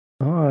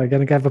Oh,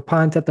 gonna go have a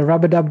pint at the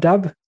Rubber Dub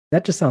Dub?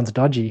 That just sounds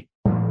dodgy.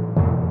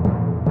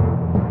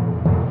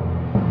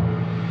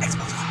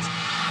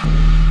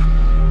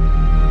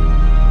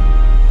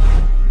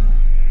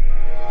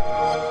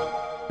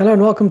 Hello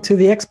and welcome to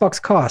the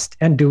Xbox Cast.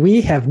 And do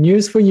we have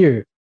news for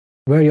you?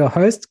 We're your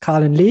hosts,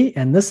 Carl and Lee,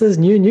 and this is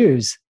new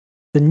news,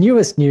 the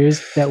newest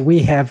news that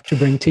we have to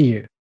bring to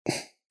you.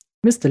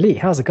 Mr. Lee,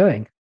 how's it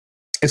going?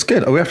 It's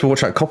good. Oh, we have to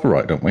watch out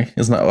copyright, don't we?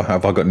 Isn't that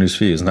Have I Got News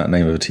for You? Isn't that the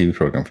name of a TV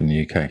program from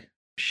the UK?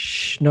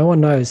 Shh, no one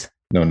knows.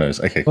 No one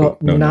knows. Okay, Well, cool.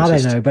 No now one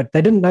they know, but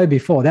they didn't know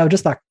before. They were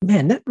just like,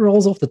 man, that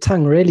rolls off the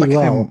tongue really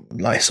well.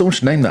 Someone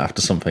should name that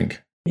after something.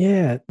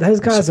 Yeah, those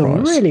guys are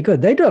really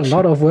good. They do a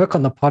lot of work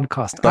on the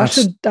podcast.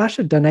 I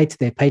should donate to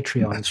their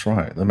Patreon. That's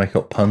right. They make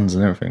up puns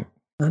and everything.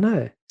 I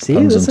know. See,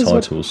 puns this and is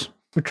titles. what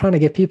we're trying to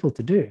get people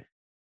to do.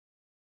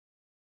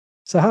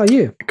 So how are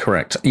you?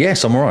 Correct.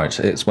 Yes, I'm all right.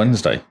 It's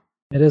Wednesday.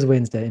 It is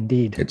Wednesday,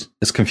 indeed.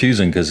 It's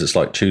confusing because it's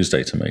like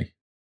Tuesday to me.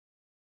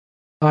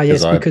 Oh,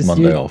 yes, because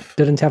Monday you off.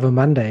 Didn't have a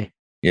Monday.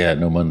 Yeah,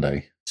 no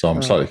Monday. So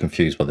I'm slightly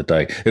confused by the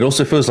day. It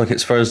also feels like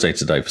it's Thursday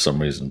today for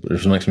some reason,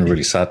 which makes me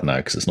really sad now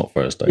because it's not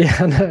Thursday. Yeah,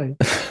 I know.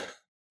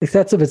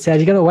 That's a bit sad.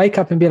 You're going to wake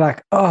up and be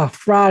like, oh,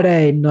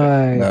 Friday.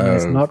 No,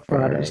 it's not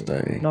Friday.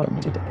 Thursday, not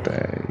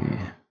today. Monday.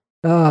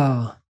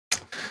 Oh.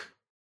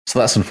 So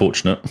that's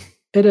unfortunate.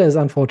 It is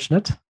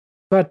unfortunate,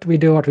 but we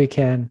do what we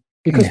can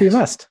because we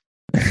must.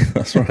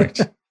 That's right.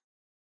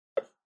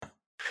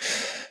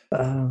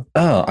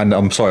 And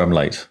I'm sorry I'm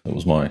late. It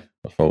was my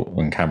fault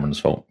and Cameron's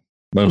fault.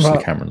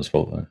 Mostly Cameron's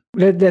fault, though.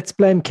 Let's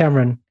blame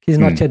Cameron. He's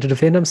not here to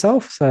defend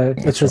himself, so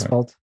it's his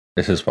fault.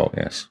 It's his fault,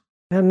 yes.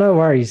 And no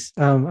worries.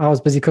 I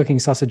was busy cooking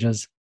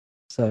sausages,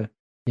 so,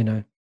 you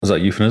know. Was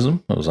that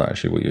euphemism, or was that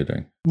actually what you were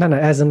doing? No,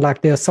 as in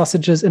like there are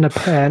sausages in a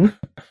pan,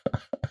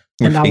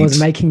 and I was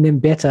making them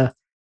better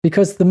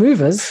because the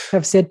movers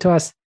have said to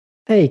us,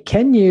 hey,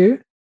 can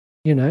you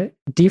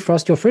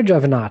defrost your fridge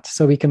overnight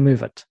so we can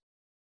move it?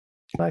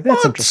 Like,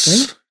 that's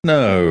interesting.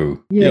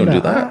 No, you don't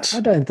do that. I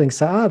don't think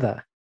so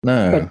either.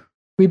 No. But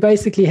we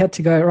basically had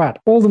to go, right,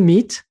 all the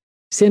meat,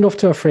 send off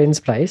to a friend's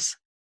place.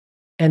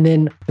 And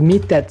then the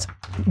meat that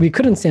we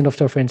couldn't send off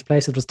to a friend's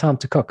place, it was time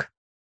to cook.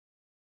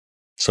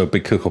 So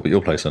big cook up at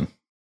your place then?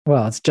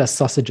 Well, it's just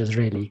sausages,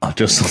 really. Oh,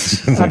 just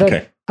sausages,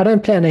 okay. I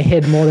don't plan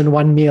ahead more than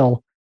one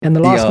meal. And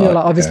the last meal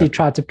I obviously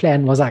tried to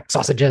plan was like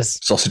sausages.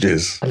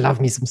 Sausages. I love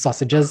me some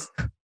sausages.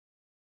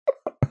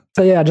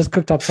 So yeah, I just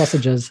cooked up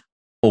sausages.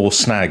 Or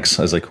snags,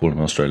 as they call them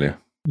in Australia.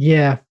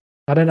 Yeah.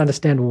 I don't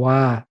understand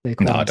why they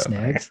call them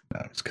snags. No,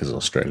 it's because it's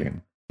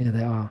Australian. Yeah,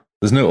 they are.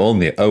 There's no O on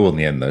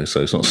the end, though,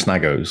 so it's not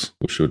snaggos,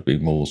 which would be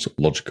more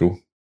logical.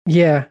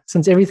 Yeah,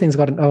 since everything's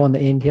got an O on the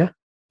end here.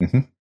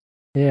 Mm-hmm.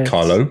 Yeah.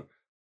 Carlo.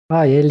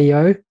 Oh, yeah,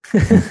 Leo.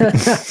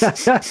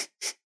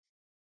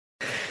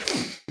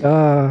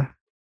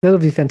 That'll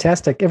be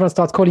fantastic. Everyone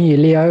starts calling you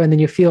Leo, and then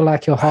you feel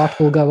like your heart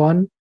will go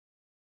on.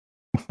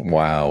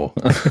 Wow.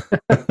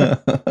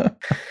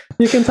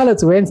 You can tell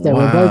it's Wednesday. Wow.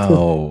 We're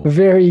both with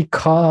very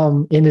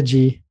calm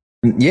energy.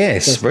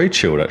 Yes, very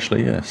chilled,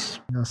 actually, yes.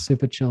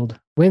 Super chilled.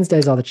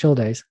 Wednesdays are the chill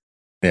days.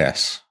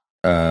 Yes.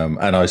 And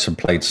I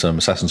played some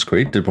Assassin's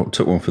Creed, took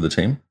one for the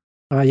team.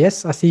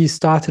 Yes, I see you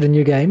started a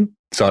new game.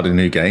 Started a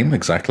new game,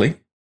 exactly.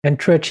 And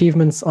True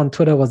Achievements on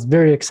Twitter was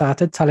very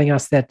excited, telling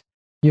us that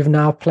you've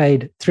now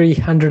played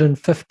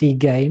 350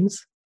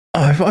 games.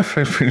 Oh, I've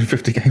played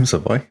 350 games,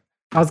 have I?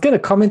 I was going to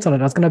comment on it.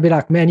 I was going to be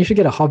like, man, you should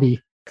get a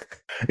hobby.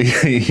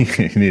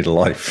 You need a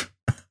life.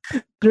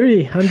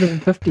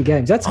 350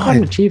 games. That's quite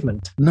an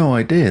achievement. No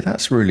idea.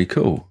 That's really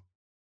cool.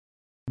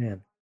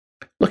 Man.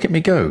 Look at me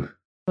go.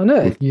 I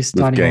know. You're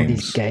starting all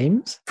these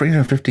games.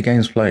 350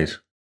 games played.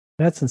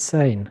 That's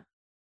insane.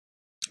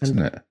 Isn't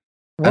it?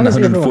 And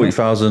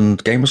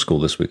 140,000 gamer score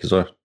this week as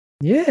well.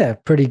 Yeah,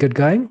 pretty good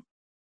going.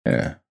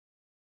 Yeah.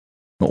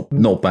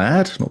 Not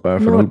bad. Not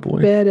bad for an old boy.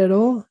 Not bad at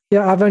all.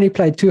 Yeah, I've only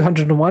played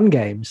 201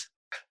 games.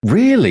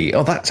 Really?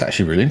 Oh, that's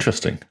actually really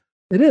interesting.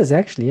 It is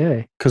actually,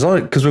 yeah.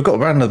 Because we've got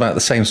around about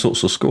the same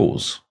sorts of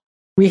scores.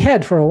 We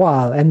had for a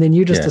while, and then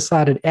you just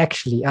decided,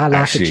 actually, I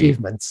like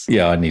achievements.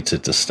 Yeah, I need to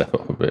just step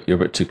up a bit. You're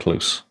a bit too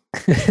close.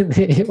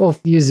 Off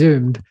you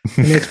zoomed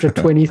an extra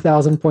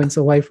 20,000 points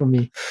away from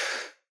me.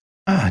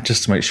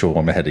 Just to make sure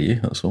I'm ahead of you,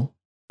 that's all.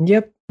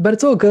 Yep, but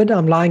it's all good.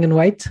 I'm lying in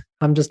wait.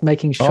 I'm just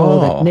making sure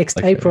that next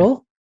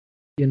April,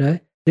 you're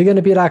going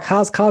to be like,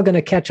 how's Carl going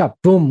to catch up?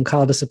 Boom,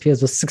 Carl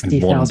disappears with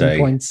 60,000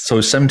 points. So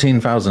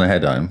 17,000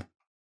 ahead, I'm.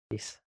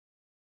 Yes.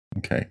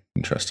 Okay,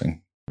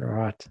 interesting. All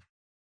right.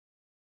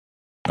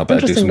 I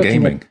better do some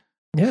gaming.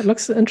 It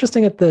looks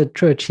interesting at the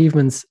True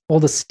Achievements,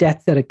 all the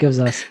stats that it gives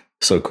us.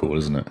 So cool,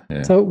 isn't it?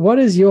 Yeah. So what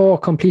is your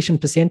completion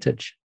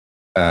percentage?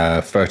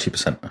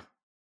 30%.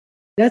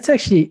 That's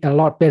actually a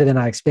lot better than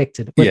I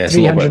expected. With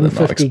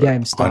 350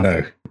 games started. I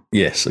know.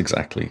 Yes,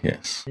 exactly.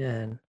 Yes.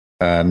 Yeah.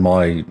 And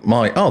my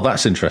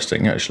that's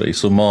interesting actually.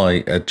 So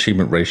my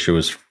achievement ratio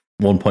is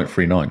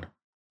 1.39.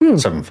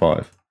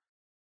 75.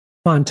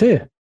 Mine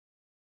too.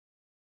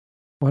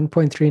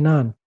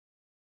 1.39.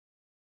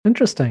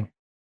 Interesting.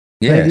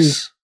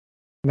 Yes.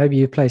 Maybe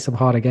you play some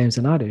harder games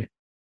than I do.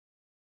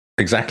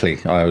 Exactly.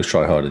 I always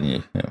try harder than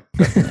you.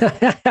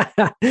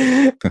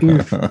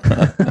 Oof.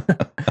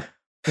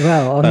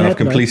 Well, on And that I've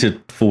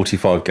completed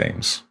 45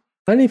 games.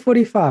 Only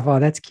 45. Oh,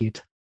 that's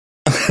cute.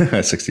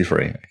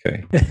 63.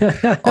 Okay.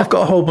 I've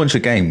got a whole bunch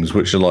of games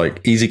which are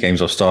like easy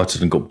games I've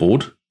started and got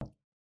bored.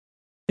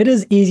 It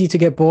is easy to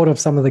get bored of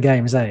some of the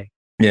games, eh?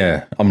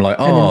 Yeah. I'm like,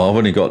 I've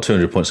only got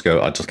 200 points to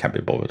go. I just can't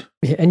be bothered.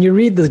 Yeah, and you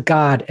read the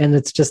guide and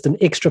it's just an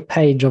extra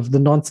page of the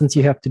nonsense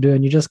you have to do.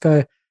 And you just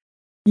go,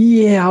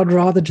 yeah, I'd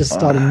rather just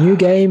start a new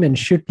game and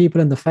shoot people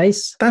in the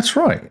face. That's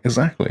right.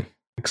 Exactly.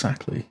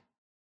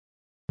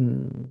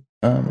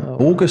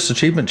 August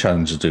Achievement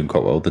Challenge is doing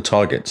quite well. The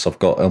targets, I've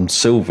got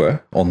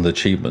silver on the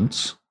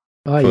achievements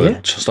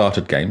for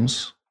started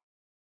games.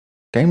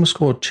 Gamer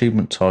score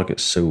achievement target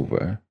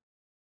silver.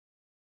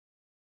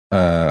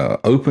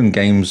 Open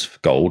games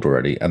gold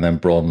already, and then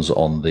bronze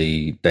on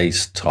the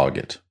day's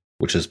target,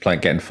 which is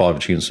getting 5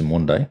 achievements in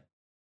one day.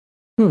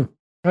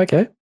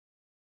 Okay.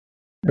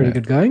 Pretty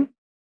good going.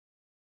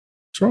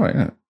 It's all right,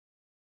 isn't it?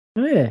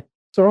 Oh, yeah.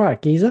 It's all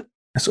right, geezer.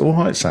 It's all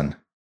right, son.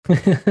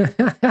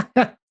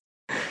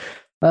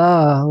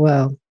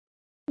 Well,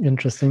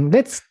 interesting.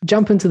 Let's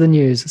jump into the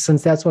news,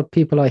 since that's what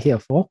people are here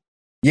for.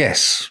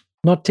 Yes.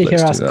 Not to hear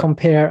us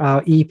compare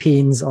our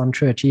e-pins on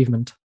True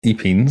Achievement.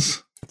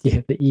 E-pins?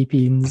 Yeah, the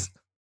e-pins.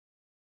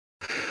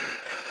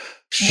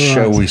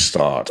 Shall we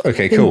start?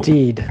 Okay, cool.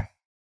 Indeed.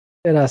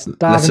 Let us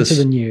dive into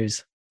the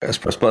news. Let's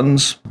press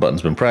buttons.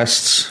 Buttons been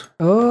pressed.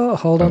 Oh,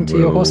 hold on to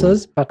your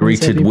horses.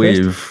 Greeted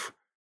with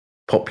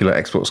popular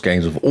Xbox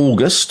games of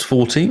August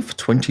 14th,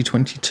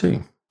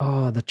 2022.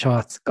 Oh, the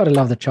charts. Gotta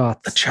love the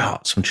charts. The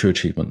charts from True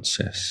Achievements,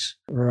 yes.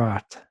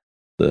 Right.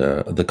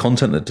 The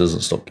content that doesn't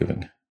stop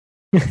giving.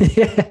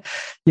 Yeah.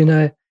 You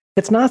know,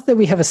 it's nice that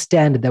we have a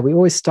standard that we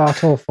always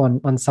start off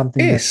on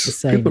something that's the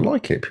same. People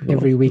like it.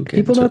 Every week.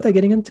 People know what they're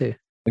getting into.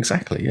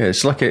 Exactly. Yeah.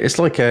 It's like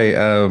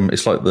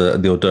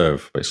the hors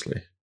d'oeuvre,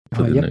 basically,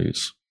 for the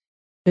news.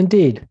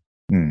 Indeed.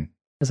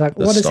 It's like,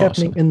 what is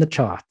happening in the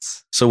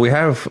charts? So we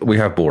have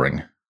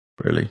boring,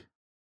 really.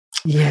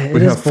 Yeah,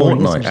 we have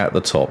Fortnite at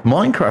the top.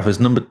 Minecraft is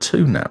number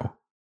 2 now.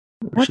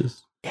 What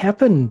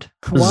happened?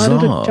 Why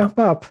did it jump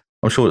up?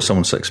 I'm sure that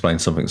someone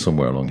explained something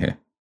somewhere along here.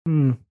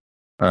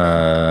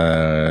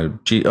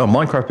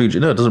 Minecraft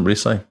booting. No, it doesn't really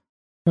say.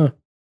 Huh.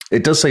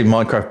 It does say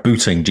Minecraft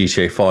booting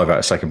GTA 5 out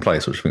of second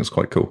place, which I think is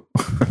quite cool.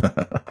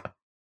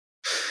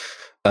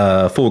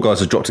 Fall Guys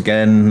has dropped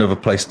again, another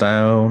place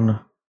down.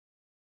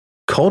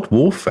 COD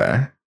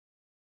Warfare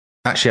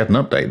actually had an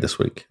update this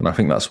week, and I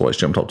think that's why it's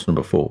jumped up to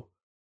number 4.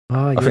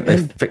 I think they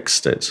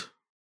fixed it.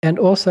 And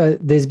also,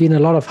 there's been a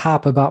lot of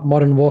hype about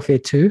Modern Warfare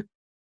 2.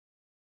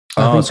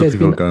 So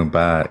people are going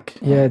back.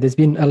 Yeah, there's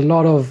been a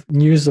lot of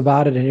news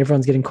about it, and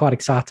everyone's getting quite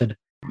excited.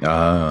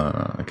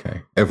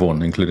 Okay.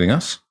 Everyone, including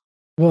us?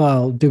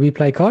 Well, do we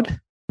play COD?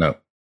 No.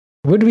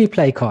 Would we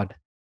play COD?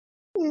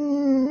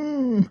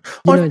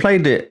 I've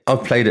played it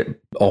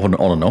on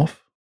and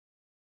off.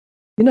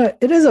 You know,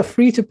 it is a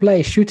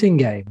free-to-play shooting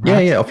game.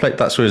 Right? Yeah.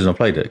 That's the reason I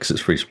played it, because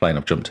it's free-to-play and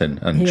I've jumped in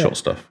and shot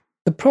stuff.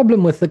 The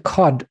problem with the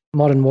COD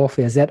Modern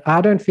Warfare is that I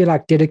don't feel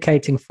like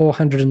dedicating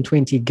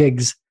 420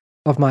 gigs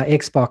of my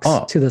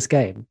Xbox to this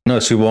game. No,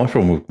 so my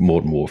problem with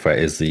Modern Warfare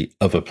is the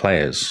other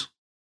players.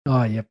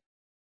 Oh, yep.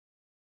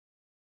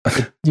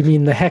 You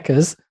mean the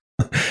hackers?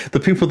 The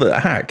people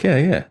that hack,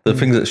 yeah. The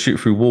things that shoot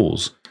through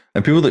walls.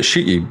 And people that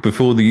shoot you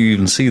before you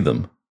even see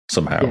them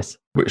somehow,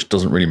 which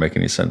doesn't really make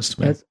any sense to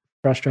me. That's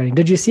frustrating.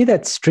 Did you see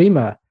that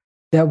streamer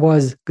that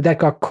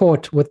got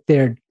caught with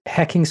their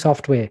hacking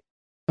software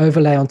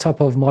overlay on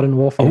top of Modern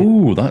Warfare?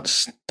 Oh,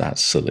 that's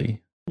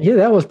silly. Yeah,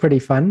 that was pretty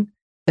fun.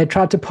 They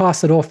tried to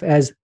pass it off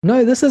as,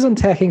 no, this isn't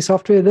hacking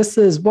software. This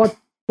is what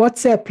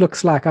WhatsApp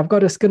looks like. I've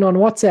got a skin on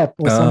WhatsApp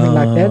or something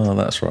like that. Oh,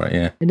 that's right,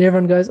 yeah. And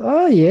everyone goes,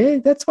 oh, yeah,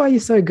 that's why you're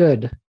so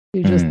good.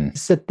 You just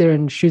sit there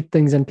and shoot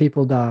things and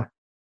people die.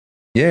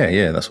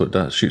 Yeah, that's what it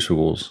does. Shoots through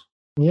walls.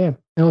 Yeah,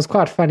 it was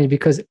quite funny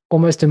because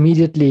almost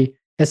immediately,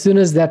 as soon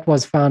as that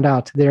was found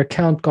out, their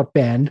account got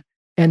banned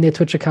and their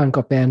Twitch account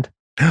got banned.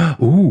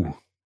 Ooh.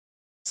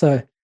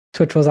 So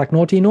Twitch was like,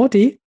 naughty.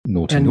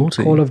 And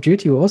Call of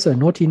Duty were also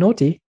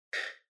naughty.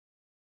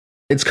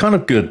 It's kind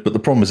of good, but the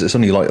problem is it's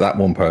only like that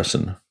one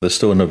person. There's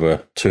still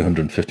another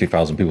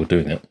 250,000 people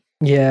doing it.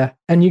 Yeah,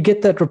 and you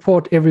get that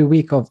report every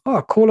week of,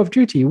 Call of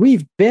Duty,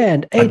 we've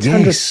banned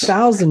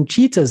 800,000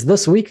 cheaters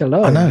this week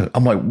alone. I know.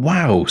 I'm like,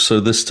 wow. So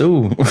there's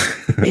still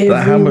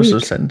how much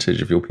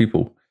percentage of your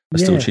people are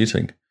still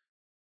cheating?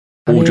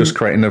 Or just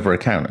create another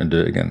account and do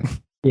it again.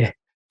 Yeah,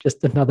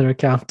 just another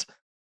account.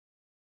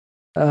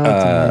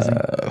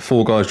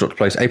 Fall Guys dropped a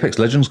place. Apex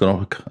Legends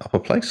gone up a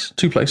place,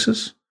 2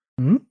 places.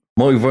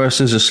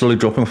 Multiverses is slowly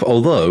dropping off.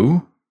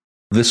 Although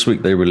this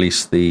week they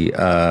released the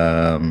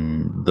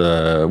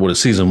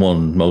season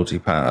 1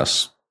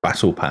 multi-pass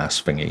battle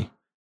pass thingy.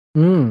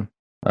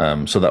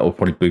 So that will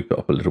probably boop it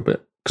up a little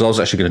bit. Because I was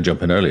actually going to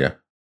jump in earlier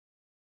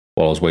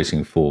while I was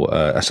waiting for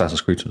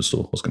Assassin's Creed to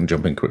install. I was going to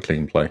jump in quickly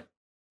and play.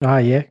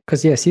 Yeah,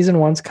 because season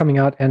 1's coming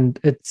out and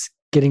it's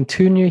getting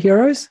 2 new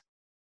heroes.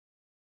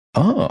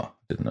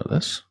 Didn't know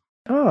this.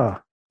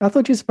 I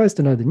thought you're supposed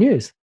to know the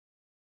news.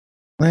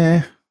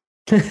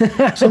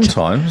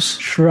 Sometimes.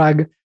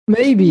 Shrug.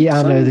 Maybe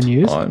I know the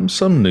news.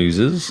 Some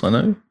newses, I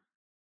know.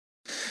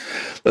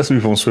 Let's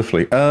move on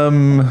swiftly.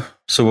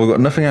 So we've got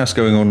nothing else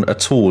going on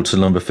at all to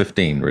number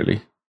 15,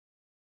 really.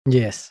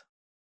 Yes.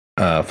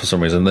 For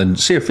some reason. Then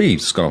Sea of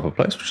Thieves has gone up a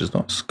place, which is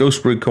nice.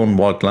 Ghost Recon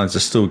Wildlands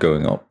is still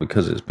going up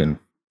because it's been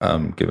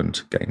given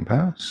to Game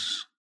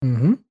Pass.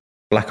 Mm-hmm.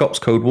 Black Ops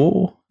Cold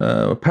War.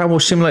 Power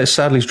Wash Simulator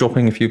sadly is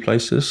dropping a few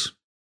places.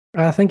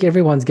 I think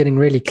everyone's getting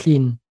really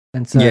clean.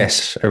 And so,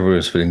 yes,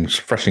 everyone's feeling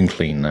fresh and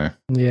clean now.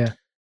 Yeah.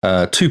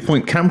 2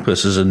 Point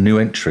Campus is a new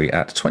entry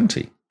at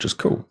 20, which is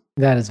cool.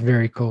 That is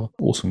very cool.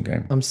 Awesome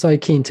game. I'm so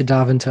keen to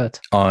dive into it.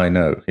 I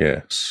know,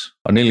 yes.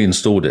 I nearly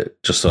installed it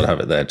just so I'd have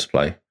it there to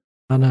play.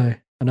 I know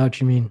what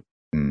you mean.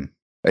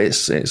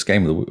 It's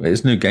game of the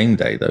it's new game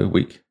day though,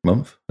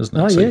 month, isn't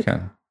it? Oh, so yeah. you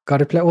can. Got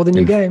to play all the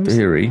new games. In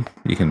theory,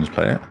 you can just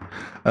play it.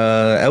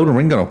 Elden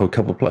Ring gone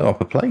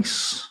up a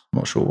place.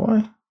 Not sure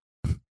why.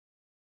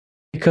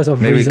 Because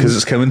of maybe reasons. because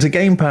it's coming to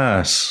Game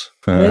Pass.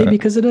 Maybe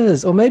because it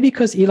is, or maybe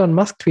because Elon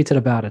Musk tweeted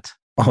about it.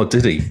 Oh,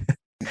 did he?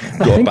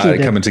 Got about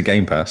it coming to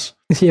Game Pass.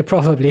 Yeah,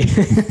 probably.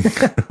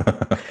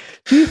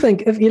 Do you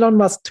think if Elon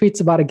Musk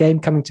tweets about a game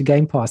coming to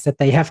Game Pass that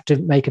they have to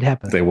make it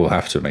happen? They will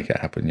have to make it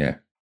happen, yeah.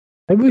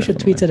 Maybe we should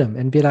tweet at him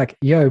and be like,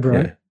 yo,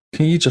 bro. Yeah.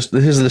 Can you just,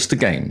 here's a list of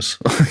games.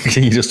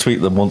 Can you just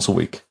tweet them once a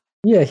week?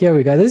 Yeah, here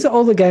we go. These are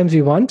all the games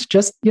we want.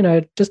 Just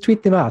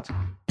tweet them out.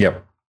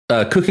 Yep.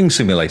 Cooking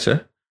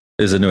Simulator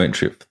is a new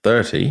entry of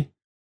 30.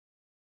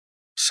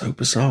 So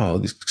bizarre,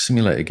 these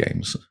simulator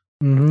games.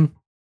 Mm-hmm.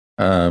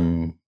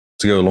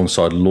 To go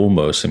alongside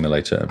Lawnmower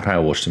Simulator and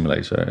Power Wash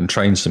Simulator and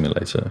Train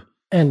Simulator.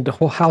 And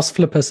House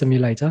Flipper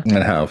Simulator.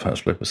 And House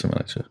Flipper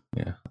Simulator,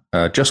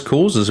 yeah. Just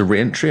Cause is a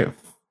re-entry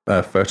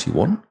at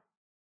 31.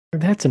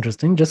 That's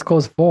interesting. Just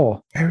Cause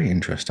 4. Very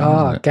interesting,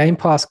 isn't it? Game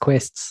Pass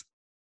Quests.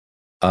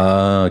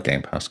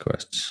 Game Pass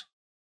Quests.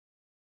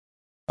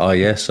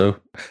 Yeah, so.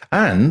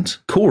 And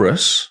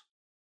Chorus,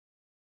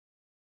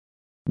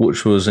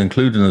 which was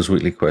included in his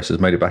weekly quest, has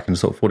made it back in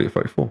top 40 at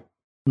 34.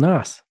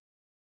 Nice.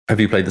 Have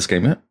you played this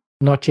game yet?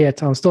 Not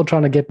yet. I'm still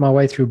trying to get my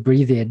way through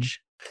Breathe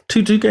Edge.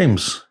 2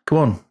 games. Come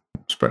on.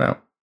 Spread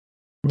out.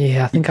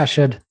 Yeah, I think I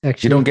should,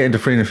 actually. You don't get into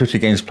 350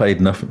 games played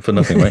for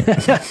nothing, right?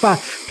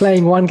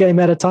 Playing one game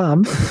at a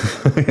time.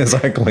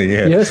 Exactly,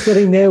 yeah. You're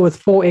sitting there with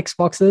 4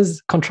 Xboxes,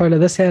 controller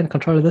this hand,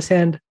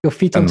 your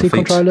feet on 2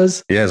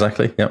 controllers. Yeah,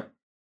 exactly, yep.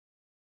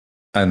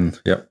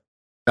 And, yep.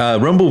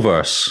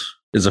 Rumbleverse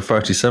is a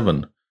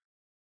 37,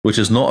 which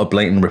is not a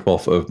blatant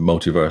ripoff of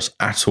Multiverse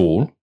at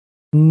all.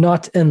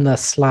 Not in the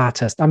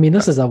slightest. I mean,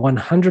 this is a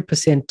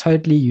 100%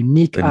 totally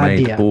unique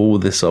idea. They made all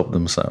this up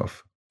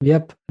themselves.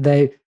 Yep.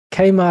 It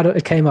came out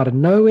of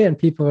nowhere and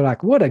people were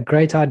like, what a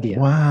great idea.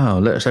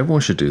 Wow. Everyone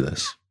should do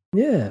this.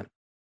 Yeah.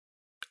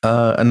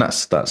 And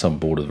that's on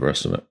board with the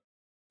rest of it.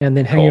 And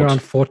then hanging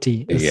around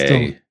 40 is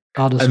still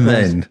Elder Scrolls. And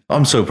then,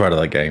 I'm so proud of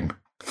that game.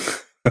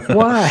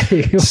 Why?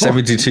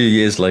 72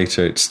 years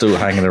later, it's still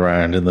hanging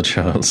around in the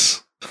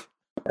charts.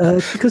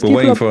 Because we're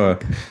waiting for...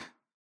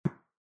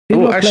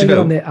 People are playing it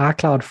on their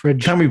iCloud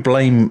fridge. Can we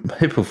blame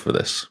Paul for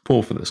this?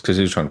 Because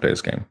he was trying to play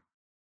this game.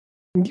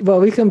 Well,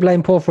 we can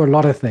blame Paul for a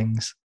lot of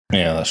things.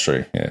 Yeah, that's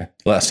true. Yeah,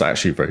 that's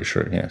actually very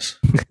true. Yes.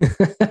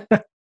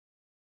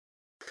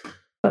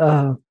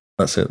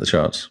 That's it. The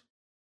charts.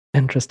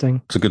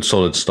 Interesting. It's a good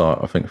solid start,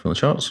 I think, from the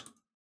charts.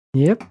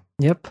 Yep.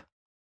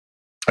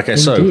 Okay,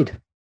 Indeed.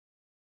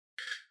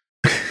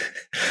 so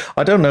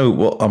I don't know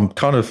what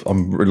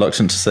I'm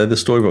reluctant to say this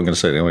story, but I'm going to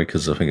say it anyway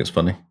because I think it's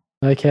funny.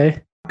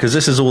 Okay. Because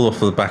this is all off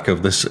the back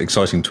of this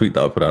exciting tweet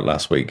that I put out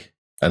last week.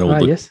 And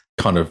all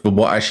kind of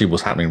what actually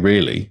was happening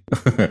really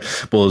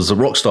was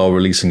Rockstar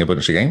releasing a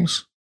bunch of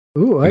games.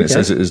 Ooh, okay. And it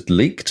says it is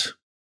leaked.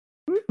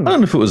 I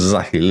don't know if it was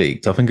exactly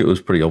leaked. I think it was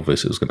pretty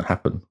obvious it was going to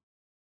happen.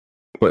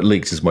 But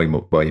leaked is way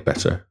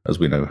better, as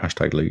we know,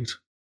 #leaked.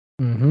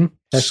 Mm-hmm.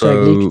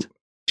 So leaked.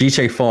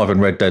 GTA 5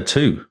 and Red Dead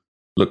 2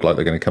 look like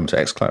they're going to come to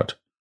xCloud.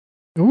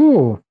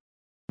 Ooh.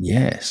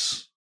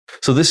 Yes.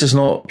 So this is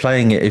not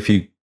playing it if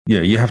you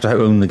have to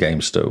own the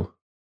game still.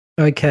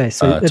 Okay,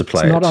 so it's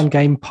not on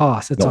Game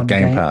Pass. It's not on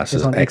Game Pass.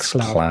 It's on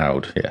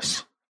xCloud.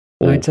 Yes.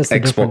 Or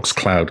Xbox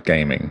Cloud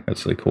Gaming,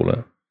 as they call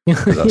it.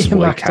 That's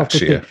way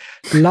catchier.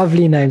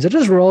 Lovely names. It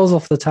just rolls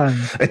off the tongue.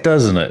 It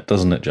doesn't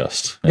it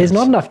just? There's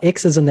not enough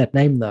X's in that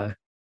name, though.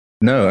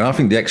 No, and I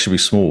think the X should be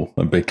small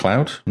and Big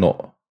Cloud,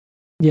 not...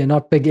 Yeah,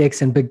 not Big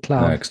X and Big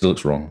Cloud. No, because it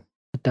looks wrong.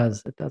 It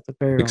does. It's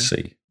very Big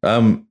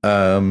wrong.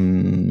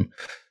 C.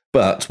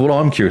 But what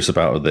I'm curious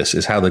about with this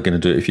is how they're going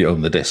to do it if you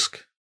own the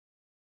disc.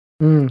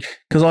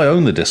 Because I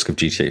own the disc of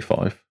GTA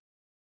 5.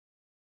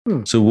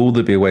 So will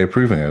there be a way of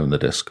proving I own the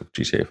disc of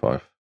GTA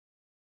 5?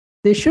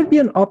 There should be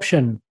an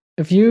option.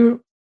 If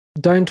you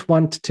don't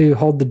want to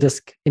hold the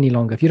disc any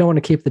longer, if you don't want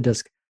to keep the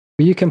disc,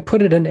 you can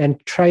put it in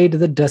and trade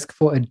the disc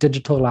for a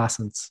digital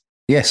license.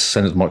 Yes,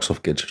 send it to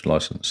Microsoft, get a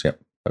license. Yep,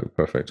 that would be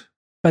perfect.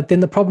 But then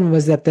the problem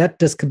is that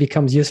disc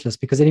becomes useless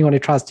because anyone who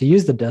tries to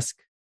use the disc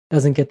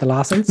doesn't get the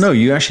license. No,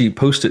 you actually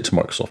post it to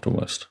Microsoft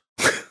almost.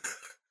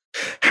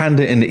 hand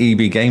it in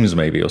EB Games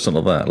maybe or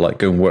something like that. Like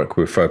go and work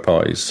with third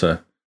parties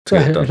to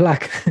get it done.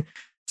 like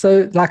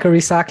a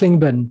recycling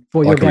bin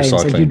for your games,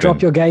 and you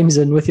drop your games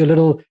in with your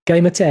little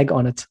gamer tag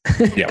on it.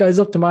 It goes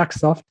up to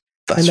Microsoft,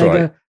 and they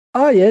go,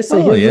 "Oh yeah,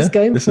 so here's this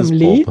game from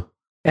Lee,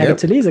 add it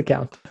to Lee's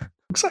account."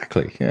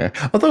 Exactly. Yeah.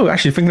 Although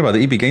actually thinking about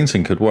the EB Games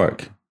thing could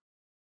work.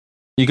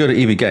 You go to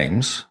EB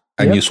Games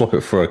and you swap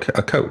it for a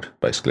code,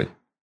 basically.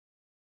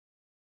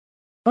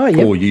 Oh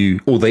yeah.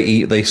 Or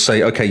they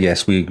say, okay,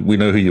 yes, we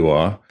know who you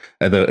are,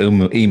 and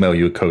they'll email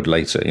you a code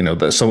later. You know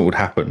that something would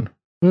happen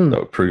that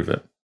would prove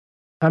it.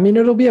 I mean,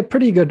 it'll be a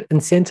pretty good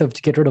incentive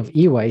to get rid of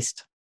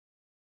e-waste,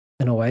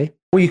 in a way.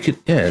 Well, could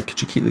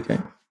you keep the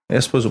game? Yeah, I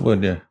suppose it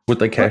would. Yeah, would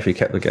they care if you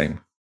kept the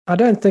game? I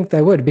don't think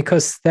they would,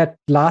 because that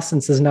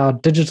license is now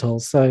digital,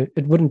 so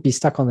it wouldn't be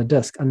stuck on the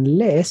disc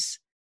unless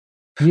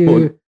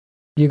you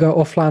go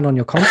offline on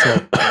your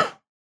console.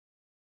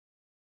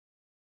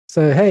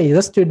 So, hey,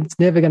 this student's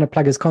never going to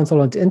plug his console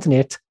onto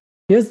internet.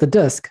 Here's the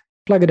disc.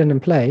 Plug it in and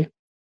play.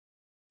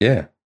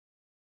 Yeah.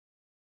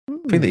 I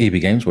think the EB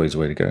Games way is the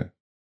way to go.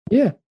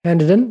 Yeah.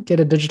 Hand it in. Get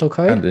a digital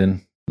code. Hand it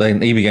in.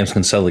 Then EB Games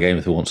can sell the game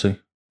if they want to.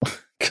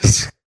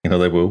 Because,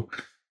 they will.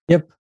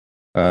 Yep.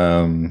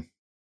 Yeah.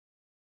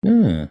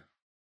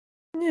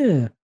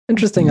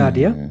 Interesting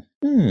idea.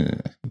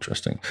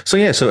 Interesting. So,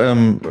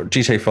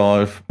 GTA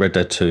 5, Red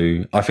Dead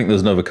 2. I think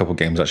there's another couple of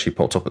games actually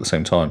popped up at the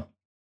same time.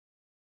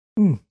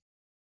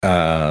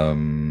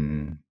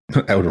 Elden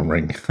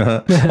Ring,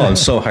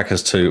 Soul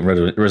Hackers 2,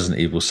 Resident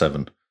Evil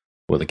 7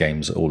 were the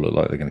games that all look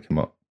like they're going to come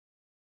up.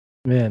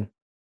 Man,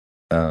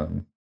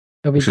 it'll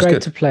be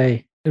great to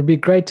play. It'll be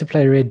great to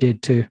play Red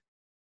Dead 2.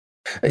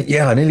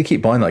 Yeah, I nearly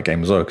keep buying that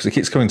game as well because it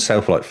keeps coming to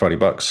sale for like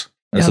 $30.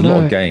 It's a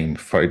lot of game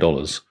for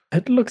 $30.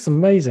 It looks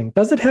amazing.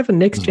 Does it have a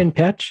next gen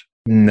patch?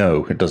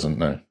 No, it doesn't.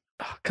 No.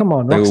 Oh, come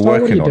on, Rockstar, they were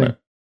working on it.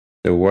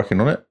 They were working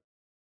on it,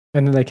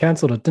 and then they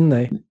cancelled it, didn't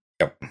they?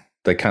 Yep.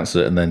 They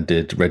cancelled it and then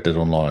did Red Dead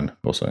Online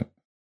or something.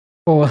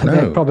 Or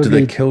did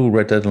they kill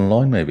Red Dead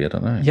Online? Maybe, I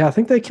don't know. Yeah, I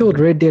think they killed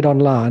Red Dead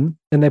Online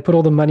and they put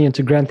all the money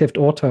into Grand Theft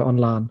Auto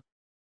Online.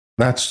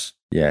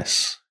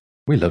 Yes.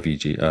 We love you,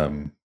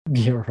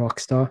 You're a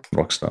Rockstar.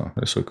 Rockstar,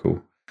 they're so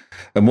cool.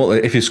 And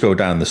if you scroll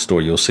down the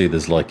store, you'll see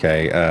there's like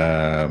a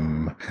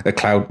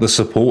cloud, the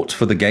support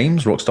for the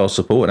games, Rockstar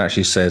support, and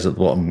actually says at the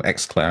bottom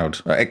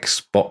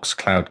Xbox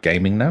Cloud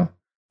Gaming now,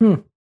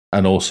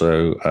 and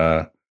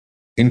also.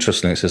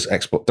 Interestingly, it says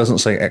Xbox. Doesn't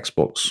say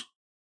Xbox.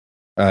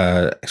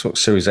 Xbox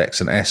Series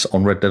X and S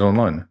on Red Dead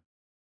Online.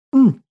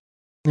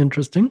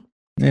 Interesting.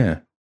 Yeah.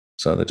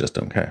 So they just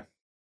don't care.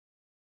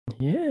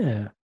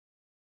 Yeah.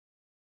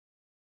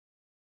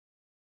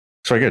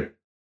 It's very good.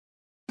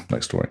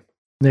 Next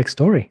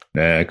story.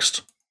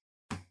 Next.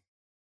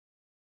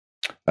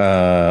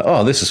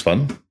 This is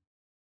fun.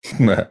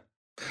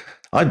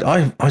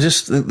 I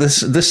just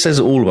this says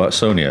all about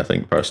Sony, I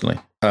think, personally.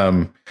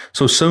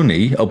 So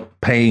Sony are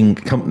paying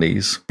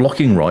companies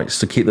blocking rights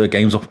to keep their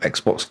games off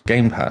Xbox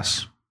Game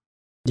Pass.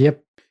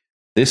 Yep.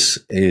 This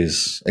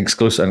is an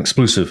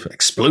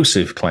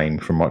explosive claim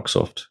from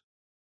Microsoft.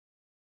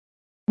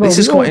 Well, this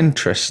is quite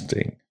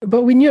interesting.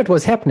 But we knew it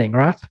was happening,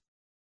 right?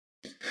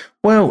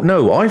 Well,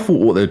 no, I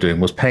thought what they were doing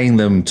was paying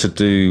them to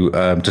do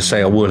to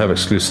say, "I will have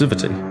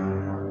exclusivity,"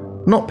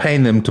 not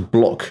paying them to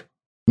block.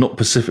 Not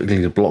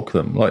specifically to block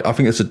them. Like, I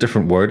think it's a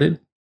different wording.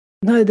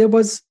 No, there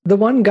was the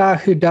one guy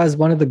who does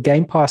one of the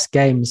Game Pass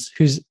games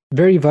who's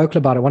very vocal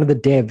about it, one of the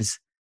devs.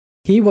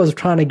 He was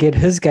trying to get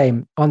his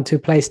game onto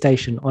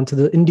PlayStation, onto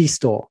the indie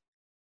store.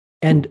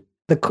 And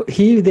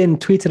he then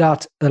tweeted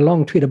out a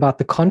long tweet about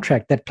the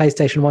contract that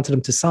PlayStation wanted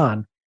him to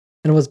sign.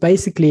 And it was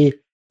basically,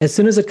 as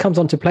soon as it comes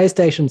onto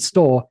PlayStation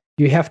Store,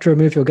 you have to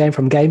remove your game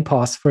from Game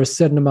Pass for a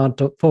certain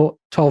amount for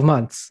 12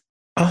 months.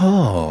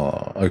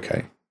 Oh,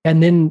 okay.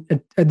 And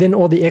then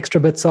all the extra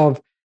bits of,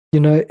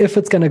 if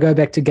it's going to go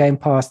back to Game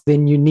Pass,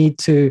 then you need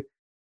to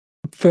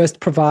first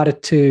provide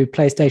it to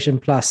PlayStation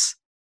Plus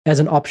as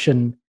an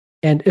option.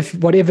 And if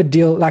whatever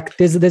deal, like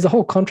there's a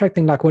whole contract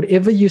thing, like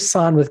whatever you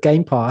sign with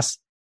Game Pass,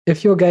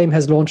 if your game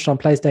has launched on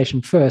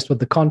PlayStation first with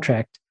the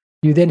contract,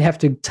 you then have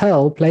to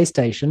tell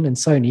PlayStation and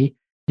Sony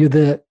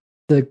the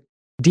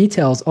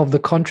details of the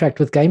contract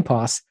with Game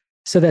Pass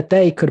so that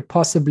they could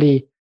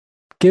possibly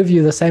give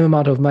you the same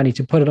amount of money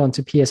to put it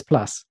onto PS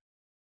Plus.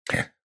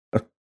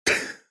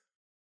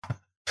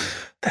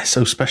 They're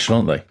so special,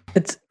 aren't they?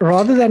 It's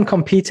rather than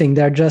competing,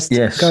 they're just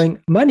going,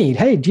 money.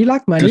 Hey, do you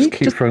like money? Just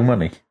keep throwing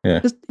money.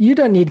 Yeah. You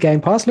don't need Game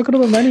Pass. Look at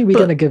all the money we're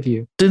going to give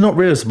you. Did not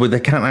realize they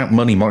can't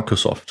out-money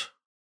Microsoft.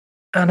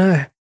 I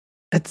know.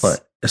 It's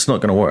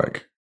not going to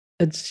work.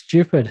 It's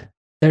stupid.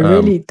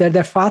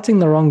 They're fighting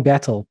the wrong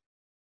battle.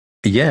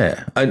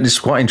 Yeah, and it's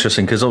quite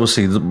interesting because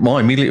obviously my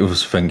immediate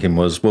was thinking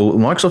was, well,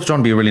 Microsoft's trying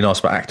to be really nice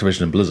about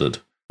Activision and Blizzard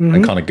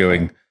and kind of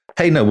going,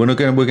 hey, no, we're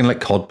going to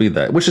let COD be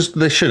there, which is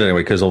they should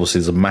anyway, because obviously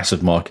there's a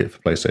massive market for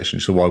PlayStation.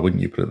 So why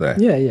wouldn't you put it there?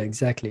 Yeah,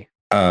 exactly.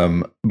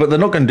 But they're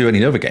not going to do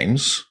any other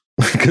games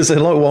because they're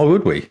like, why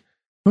would we?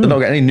 They're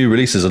not any new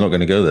releases. Are not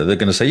going to go there. They're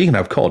going to say you can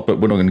have COD, but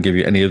we're not going to give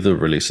you any other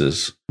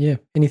releases. Yeah,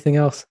 anything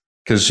else?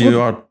 Because you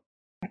are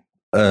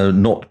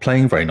not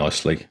playing very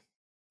nicely.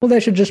 Well, they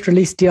should just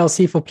release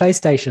DLC for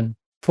PlayStation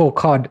for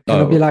COD. And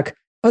it'll be like,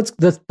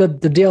 the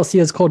DLC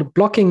is called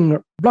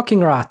blocking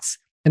rights.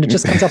 And it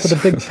just comes up with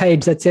a big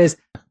page that says,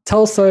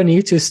 tell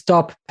Sony to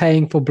stop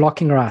paying for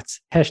blocking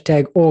rights.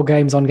 # all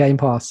games on Game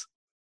Pass.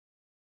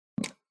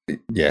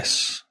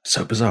 Yes.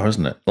 So bizarre,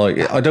 isn't it? Like,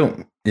 I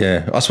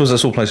suppose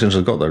that's all PlayStation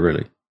have got though,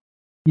 really.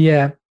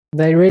 Yeah.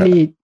 They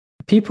really,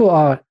 people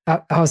are,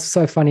 I was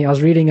so funny. I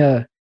was reading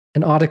an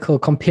article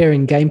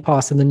comparing Game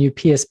Pass and the new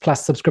PS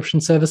Plus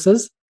subscription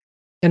services.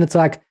 And it's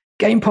like,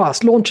 Game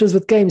Pass launches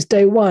with games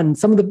day one.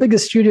 Some of the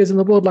biggest studios in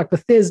the world, like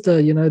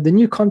Bethesda, the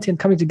new content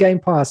coming to Game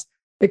Pass.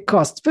 It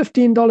costs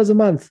 $15 a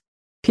month.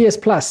 PS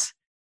Plus,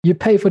 you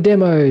pay for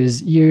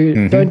demos.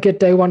 You don't get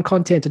day one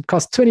content. It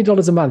costs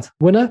 $20 a month.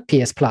 Winner,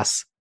 PS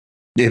Plus.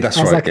 Yeah, that's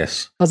right,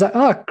 yes. I was like,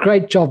 oh,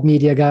 great job,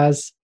 media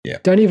guys. Yeah.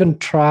 Don't even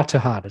try to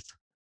hide it.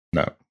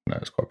 No,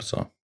 it's quite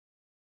bizarre.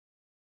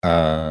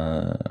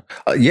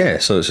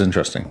 So it's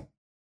interesting.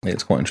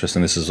 It's quite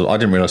interesting. I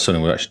didn't realize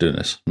Sony were actually doing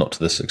this, not to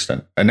this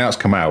extent. And now it's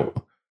come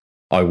out,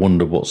 I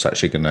wonder what's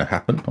actually going to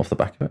happen off the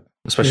back of it,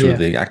 especially with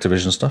the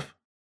Activision stuff.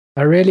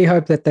 I really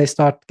hope that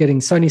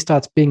Sony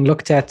starts being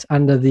looked at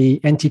under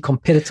the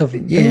anti-competitive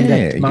thing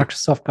that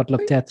Microsoft got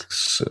looked at.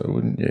 So,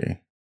 wouldn't you?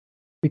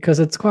 Because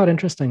it's quite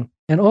interesting.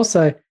 And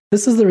also,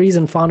 this is the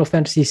reason Final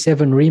Fantasy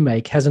VII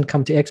Remake hasn't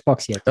come to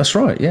Xbox yet. That's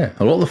right, yeah.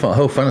 A lot of the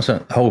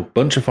whole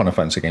bunch of Final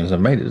Fantasy games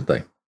have made it, did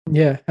they?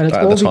 Yeah, and it's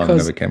all because it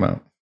never came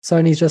out.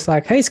 Sony's just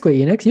like, hey, Square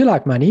Enix, you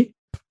like money.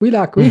 We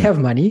have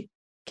money.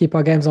 Keep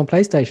our games on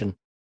PlayStation.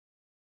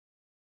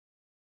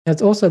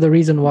 It's also the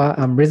reason why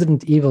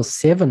Resident Evil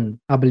 7,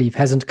 I believe,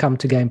 hasn't come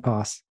to Game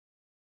Pass.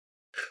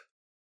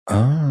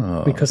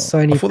 Oh. Because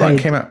Sony I thought that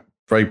came out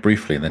very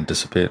briefly and then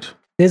disappeared.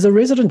 There's a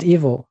Resident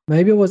Evil.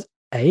 Maybe it was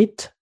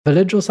 8,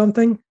 Village or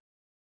something.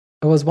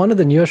 It was one of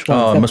the newest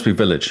ones. Oh, it must be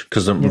Village,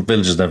 because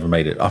Village has never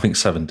made it. I think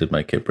 7 did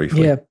make it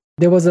briefly. Yeah.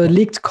 There was a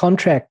leaked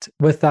contract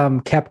with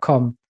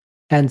Capcom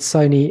and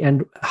Sony,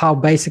 and how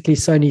basically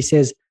Sony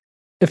says,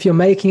 if you're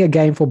making a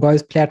game for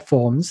both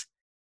platforms,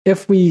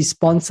 if we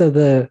sponsor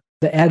the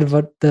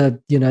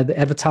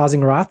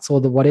advertising rights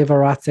or the whatever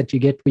rights that you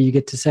get, where you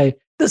get to say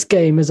this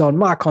game is on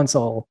my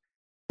console,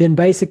 then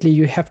basically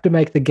you have to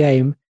make the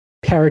game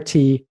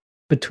parity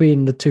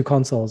between the two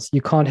consoles.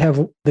 You can't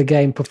have the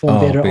game perform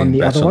better on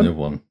the other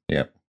one.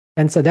 Yeah.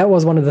 And so that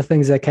was one of the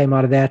things that came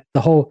out of that.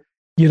 The whole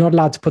you're not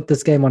allowed to put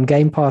this game on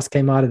Game Pass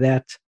came out of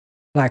that.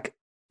 Like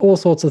all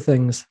sorts of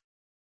things.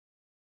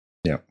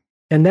 Yeah.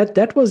 And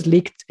that was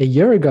leaked a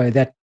year ago,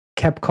 that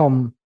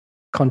Capcom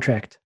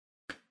contract.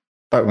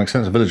 That makes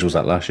sense. Village was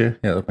that last year.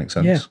 Yeah, that makes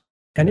sense. Yeah.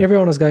 And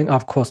everyone was going,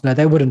 of course, no,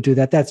 they wouldn't do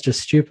that. That's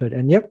just stupid.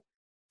 And yep.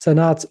 So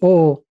now it's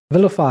all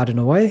vilified in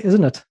a way,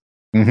 isn't it?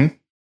 Mm-hmm.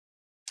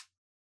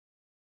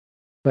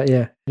 But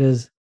yeah, it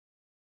is. At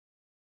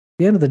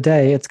the end of the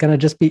day, it's going to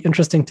just be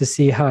interesting to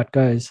see how it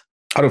goes.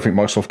 I don't think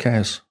Microsoft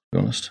cares, to be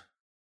honest.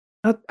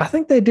 I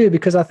think they do,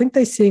 because I think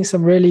they're seeing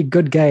some really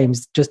good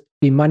games just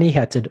be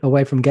money-hatted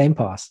away from Game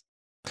Pass.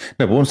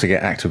 No, but once they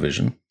get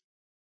Activision.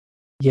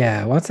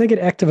 Yeah, once they get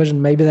Activision,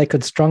 maybe they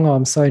could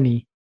strong-arm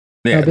Sony.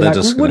 Yeah, be like,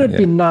 wouldn't it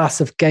be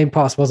nice if Game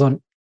Pass was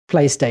on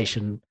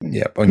PlayStation?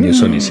 Yeah, on your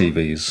Sony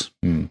TVs.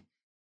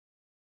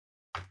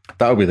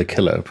 That would be the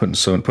killer, putting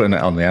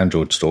it on the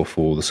Android store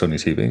for the Sony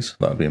TVs.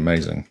 That would be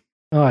amazing.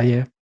 Oh,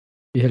 yeah.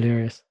 Be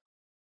hilarious.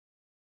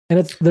 And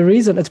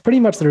it's pretty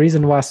much the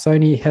reason why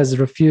Sony has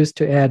refused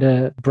to add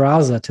a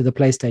browser to the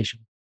PlayStation.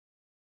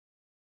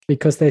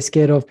 Because they're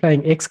scared of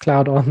playing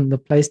xCloud on the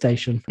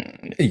PlayStation.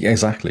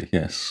 Exactly,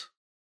 yes.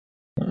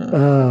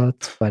 Oh,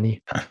 it's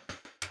funny.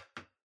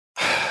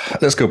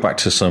 Let's go back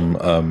to some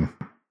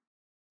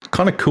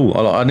kind of cool.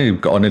 I nearly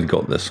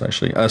got this,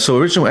 actually. So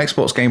original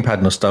Xbox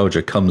gamepad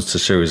nostalgia comes to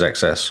Series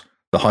XS.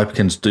 The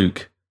Hyperkins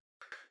Duke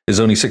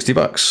is only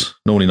 $60.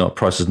 Normally not.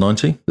 Price is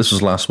 $90. This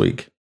was last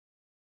week.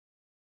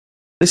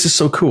 This is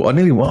so cool. I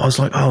was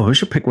like, oh, we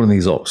should pick one of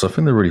these up. I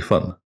think they're really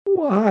fun.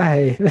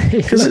 Why?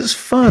 Because it's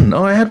fun.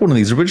 I had one of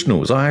these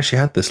originals. I actually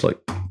had this like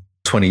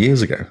 20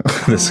 years ago.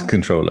 This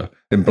controller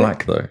in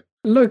black, though.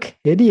 Look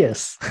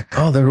hideous.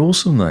 Oh, they're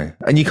awesome, though.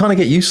 And you kind of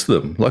get used to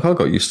them. Like I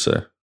got used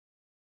to.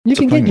 You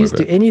can get used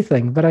to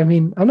anything, but I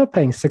mean, I'm not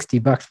paying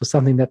 $60 for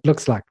something that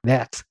looks like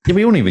that. Yeah,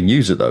 we don't even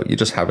use it, though. You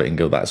just have it and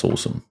go, that's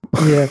awesome.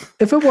 Yeah.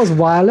 If it was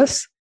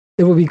wireless,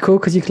 it would be cool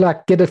because you could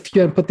like get a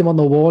few and put them on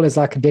the wall as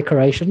like a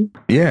decoration.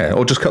 Yeah,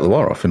 or just cut the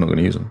wire off. You're not going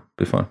to use them.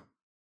 Be fine.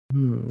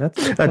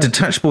 That's a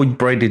detachable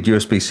braided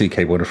USB-C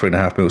cable and a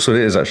 3.5 mil. So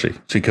it is actually.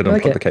 So you could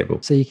unplug the cable.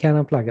 So you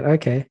can unplug it.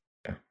 Okay.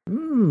 Yeah.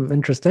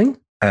 Interesting.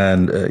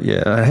 And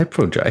a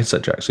headphone jack,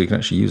 headset jack, so you can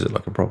actually use it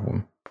like a proper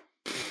one.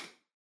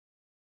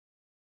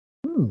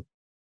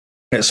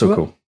 It's so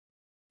cool.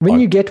 When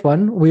you get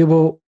one, we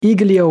will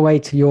eagerly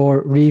await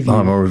your review.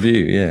 My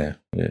review, yeah.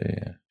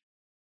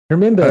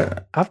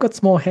 Remember, I've got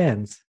small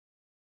hands.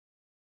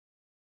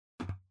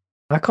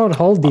 I can't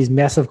hold these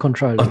massive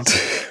controllers.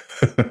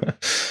 I don't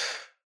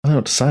know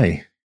what to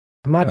say.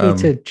 I might need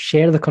to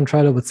share the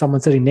controller with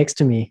someone sitting next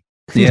to me.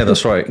 Yeah,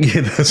 that's right.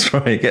 Yeah, that's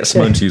right. Get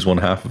Simone to use one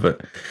half of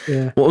it.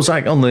 Yeah. What was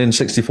that on the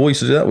N64? You used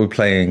to do that? We were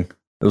playing.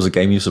 There was a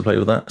game you used to play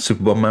with that.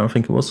 Super Bomberman, I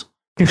think it was.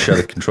 Share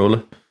the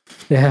controller.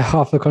 Yeah,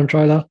 half the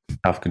controller.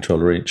 Half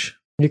controller each.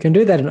 You can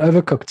do that in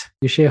Overcooked.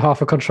 You share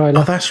half a controller.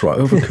 Oh, that's right.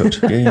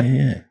 Overcooked.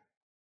 Yeah.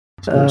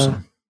 That's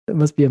awesome. It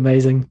must be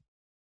amazing.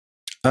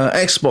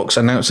 Xbox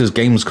announces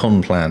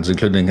Gamescom plans,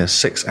 including a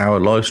 6-hour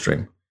live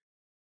stream.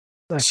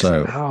 6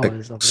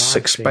 hours of live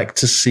expect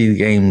to see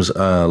games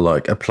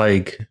like A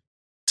Plague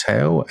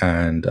Tale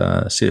and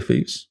Sea of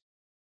Thieves.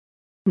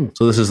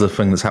 So this is the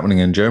thing that's happening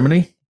in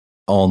Germany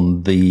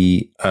on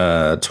the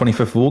 25th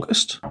of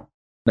August,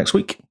 next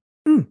week.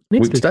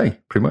 Week today,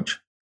 pretty much.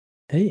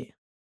 Hey.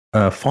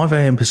 5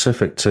 a.m.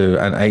 Pacific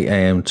and 8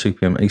 a.m. 2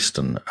 p.m.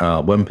 Eastern.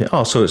 1 p.m.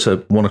 Oh, so it's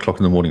at 1 o'clock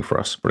in the morning for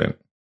us. Brilliant.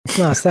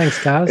 Nice,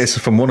 thanks, guys. It's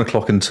from 1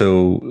 o'clock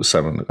until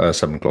 7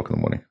 o'clock in the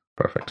morning.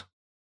 Perfect.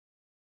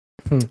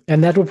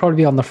 And that will probably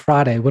be on the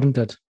Friday, wouldn't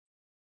it?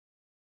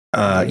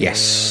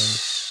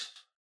 Yes.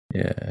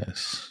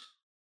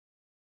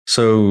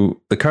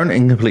 So the current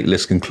incomplete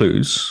list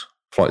includes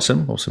Flight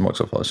Sim, obviously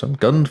Microsoft Flight Sim,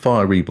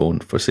 Gunfire Reborn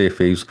for Sea of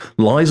Thieves,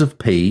 Lies of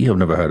P, I've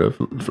never heard of,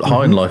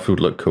 High and Life would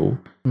look cool,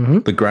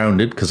 The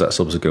Grounded, because that's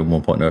obviously going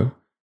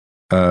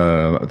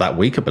 1.0 that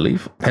week, I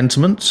believe,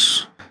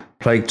 Pentiments,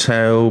 Plague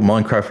Tale,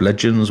 Minecraft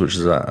Legends, which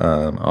is that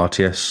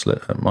RTS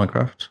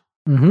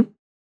Minecraft,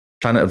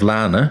 Planet of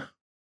Lana,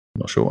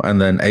 not sure, and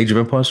then Age of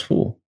Empires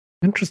 4.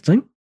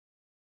 Interesting.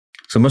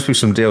 So there must be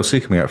some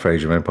DLC coming out for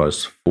Age of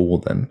Empires 4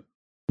 then.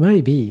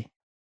 Maybe.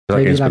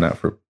 That game's been out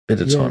for a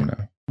bit of time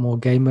now. More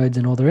game modes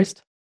and all the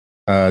rest.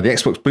 The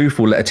Xbox booth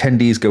will let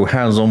attendees go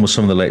hands-on with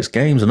some of the latest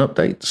games and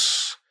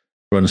updates,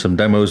 run some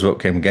demos of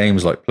upcoming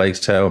games like Plague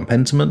Tale and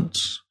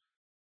Pentiment,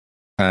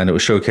 and it will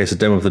showcase a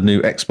demo of the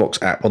new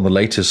Xbox app on the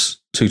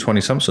latest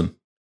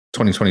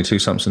 2022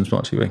 Samsung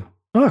Smart TV.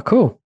 Oh,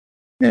 cool.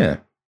 Yeah.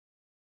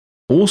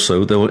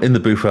 Also, they will in the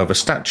booth have a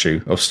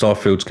statue of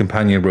Starfield's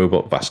companion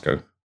robot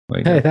Vasco.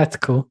 Hey, that's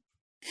cool.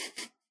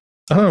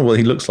 I don't know what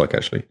he looks like,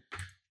 actually.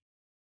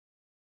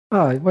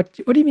 Oh, what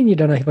do you mean you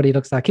don't know what he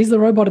looks like? He's the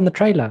robot in the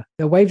trailer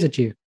that waves at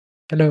you.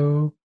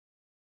 Hello.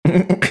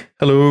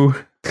 Hello.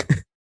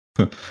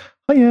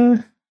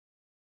 Hiya.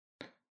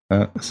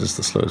 This is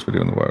the slowest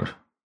video in the world.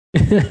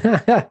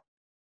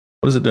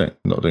 What is it doing?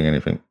 Not doing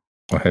anything.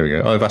 Oh, here we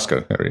go. Oh,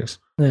 Vasco. There he is.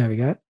 There we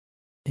go.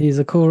 He's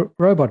a cool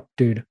robot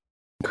dude.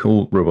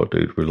 Cool robot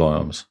dude with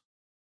arms.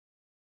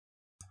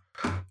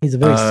 He's a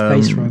very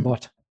space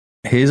robot.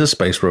 He's a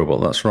space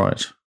robot, that's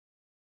right.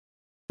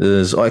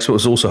 Xbox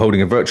is also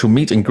holding a virtual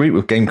meet and greet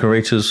with game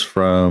creators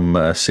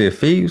from Sea of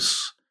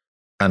Thieves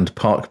and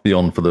Park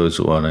Beyond for those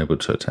who are unable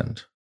to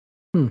attend.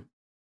 Okay.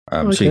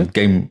 So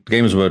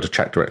gamers were able to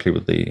chat directly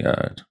with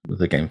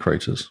the game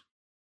creators.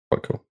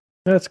 Quite cool.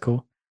 That's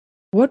cool.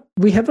 What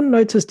we haven't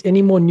noticed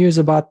any more news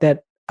about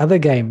that other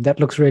game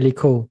that looks really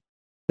cool.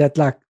 That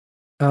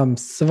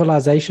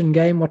Civilization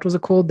game. What was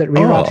it called? That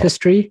rewrite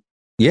history.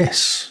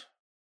 Yes.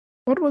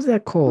 What was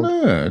that called?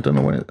 No, I don't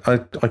know when. I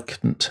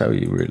couldn't tell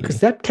you really.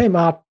 Because that came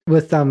out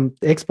with the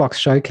Xbox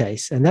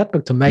Showcase, and that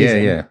looked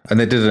amazing. Yeah.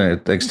 And they did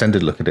an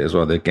extended look at it as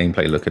well, the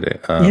gameplay look at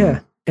it.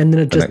 And then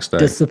it just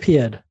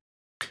disappeared.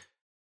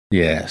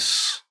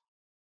 Yes.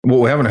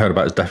 What we haven't heard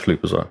about is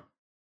Deathloop as well.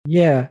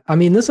 Yeah. I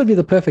mean, this would be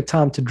the perfect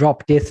time to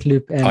drop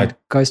Deathloop and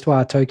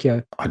Ghostwire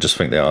Tokyo. I just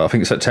think they are. I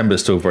think September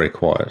is still very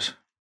quiet.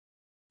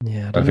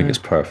 Yeah. I think it's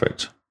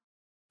perfect.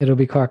 It'll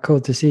be quite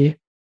cool to see.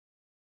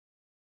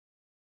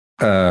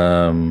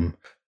 Overwatch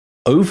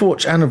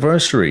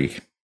Anniversary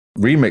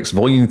Remix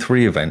Volume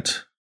 3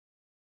 event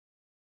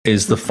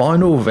is the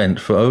final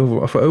event for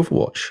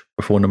Overwatch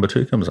before number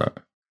 2 comes out.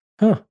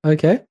 Oh,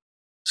 okay.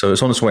 So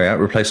it's on its way out,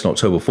 replacing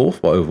October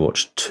 4th by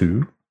Overwatch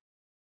 2.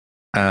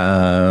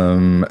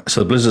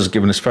 So Blizzard's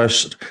given its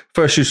first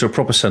use of a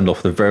proper send-off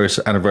of the various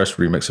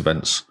anniversary remix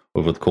events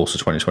over the course of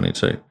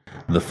 2022.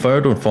 The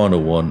third and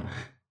final one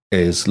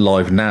is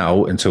live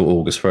now until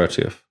August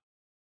 30th.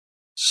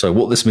 So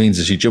what this means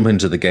is you jump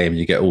into the game,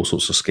 you get all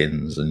sorts of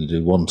skins, and you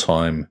do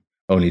one-time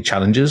only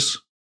challenges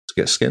to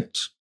get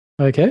skins.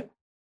 Okay.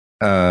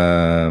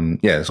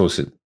 It's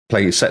also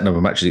play a set number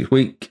of matches each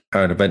week,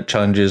 earn event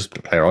challenges,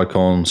 player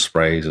icons,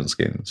 sprays, and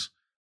skins.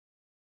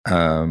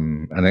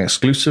 And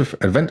event-exclusive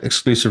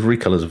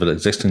recolors of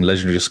existing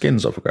legendary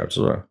skins up for grabs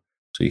as well.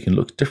 So you can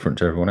look different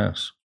to everyone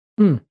else.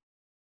 And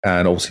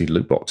obviously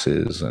loot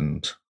boxes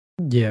and...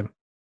 Yeah.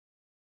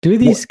 Do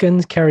these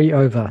skins carry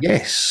over?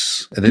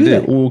 Yes. They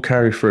do all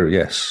carry through,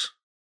 yes.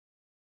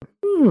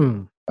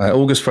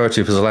 August 30th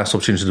is the last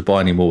opportunity to buy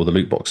any more of the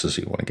loot boxes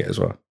you want to get as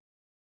well.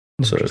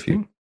 So if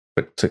you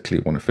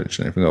particularly want to finish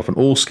anything off. And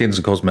all skins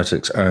and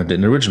cosmetics earned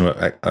in the original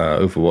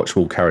Overwatch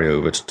will carry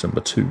over to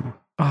number 2.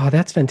 Oh,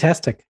 that's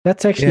fantastic.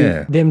 That's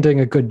actually them doing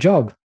a good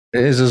job.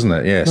 It is, isn't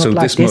it? Yeah. Not so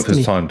like this month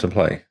is time to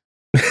play.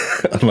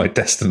 Unlike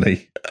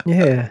Destiny.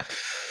 Yeah.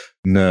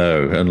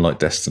 No, unlike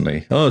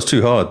Destiny. Oh, it's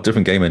too hard.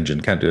 Different game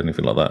engine. Can't do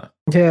anything like that.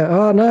 Yeah.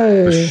 Oh,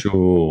 no.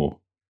 For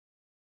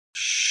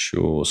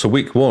sure. So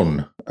week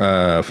 1, for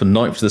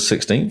 9th to the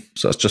 16th,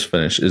 so that's just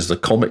finished, is the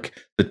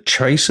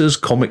Tracers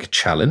Comic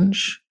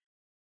Challenge.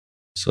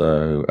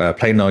 So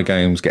play 9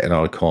 games, get an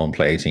icon.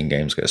 Play 18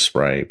 games, get a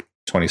spray.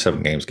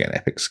 27 games, get an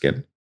epic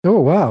skin. Oh,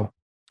 wow.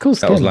 Cool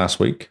skin. That was last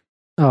week.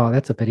 Oh,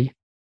 that's a pity.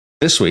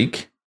 This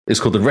week is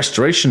called the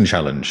Restoration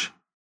Challenge.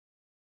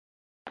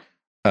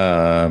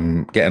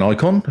 Get an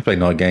icon, play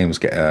 9 games,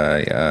 get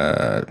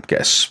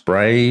a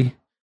spray,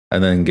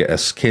 and then get a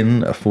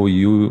skin for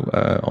you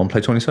on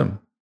play 27.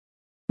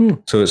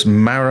 So it's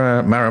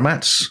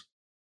Maramat's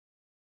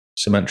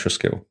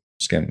Symmetra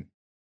skin.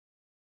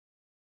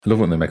 I love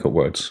when they make up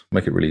words.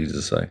 Make it really easy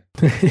to say.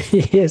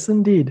 Yes,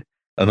 indeed.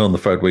 And on the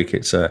third week,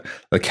 it's the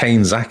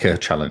Kane Zaka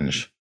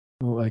Challenge.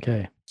 Oh,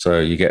 okay. So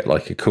you get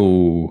like a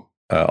cool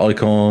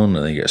icon,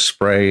 and then you get a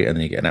spray, and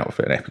then you get an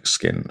outfit and epic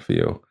skin for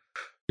your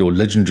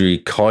legendary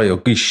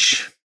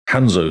Kyogish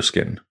Hanzo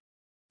skin.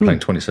 Playing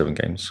 27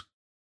 games.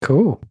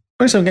 Cool.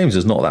 27 games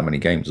is not that many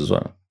games as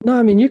well. No,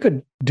 I mean, you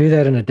could do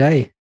that in a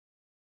day.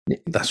 Yeah,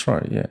 that's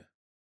right, yeah.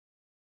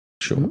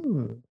 Sure.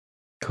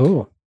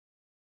 Cool.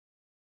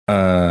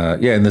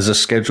 Yeah, and there's a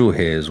schedule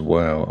here as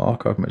well.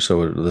 Archive match,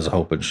 so there's a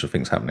whole bunch of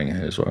things happening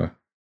here as well.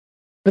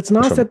 It's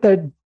nice that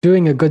they're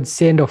doing a good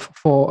send-off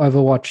for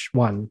Overwatch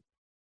 1.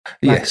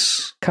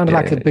 Yes. Kind of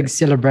like a big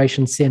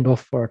celebration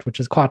send-off for it, which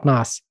is quite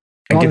nice.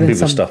 And giving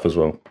people stuff as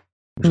well.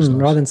 Nice.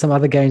 Rather than some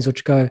other games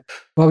which go,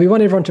 well, we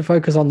want everyone to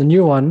focus on the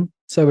new one,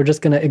 so we're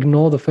just going to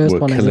ignore the first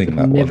one as if it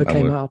never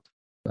came out.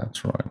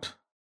 That's right.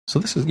 So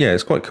this is,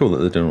 it's quite cool that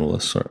they're doing all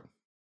this. So.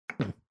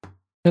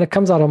 And it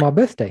comes out on my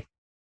birthday.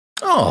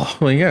 Oh,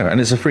 well, yeah. And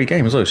it's a free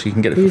game as well, so you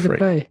can get it for free.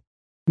 Play.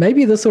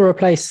 Maybe this will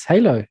replace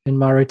Halo in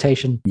my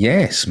rotation.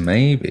 Yes,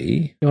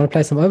 maybe. You want to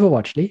play some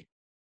Overwatch, Lee?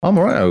 I'm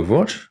all right at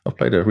Overwatch. I've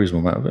played a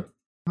reasonable amount of it.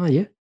 Oh,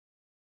 yeah.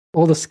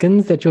 All the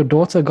skins that your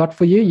daughter got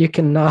for you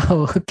can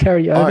now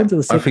carry over to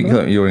the second I think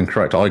that you're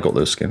incorrect. I got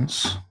those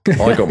skins.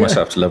 I got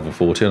myself to level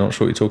 40. I'm not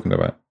sure what you're talking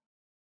about.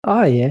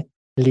 Oh, yeah.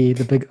 Lee,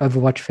 the big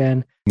Overwatch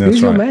fan. That's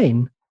Who's your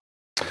main?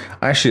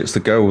 Actually, it's the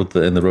girl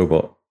in the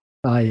robot.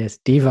 Ah, yes.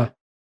 Diva,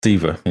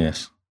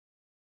 yes.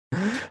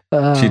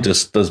 She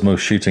just does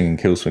most shooting and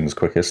kill swings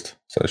quickest,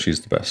 so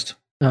she's the best.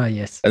 Ah,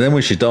 yes. And then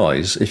when she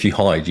dies, if you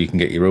hide, you can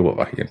get your robot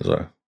back again as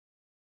well.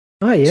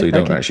 Oh, yeah. So you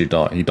don't actually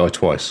die. You die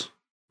twice.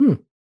 Yeah.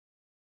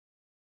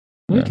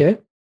 Okay.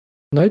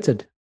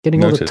 Noted.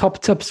 Getting all the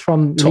top tips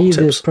from Lee,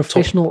 the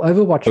professional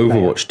Overwatch player.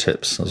 Overwatch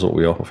tips. That's what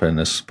we offer in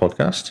this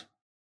podcast.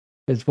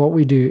 It's what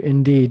we do,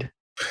 indeed.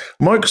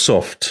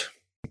 Microsoft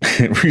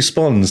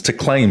responds to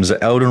claims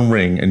that Elden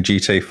Ring and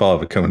GTA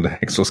 5 are coming to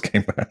Xbox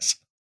Game Pass.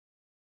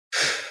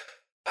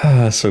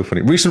 So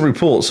funny. Recent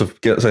reports of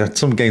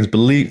some gamers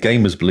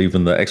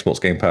believing that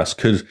Xbox Game Pass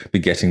could be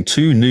getting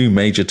 2 new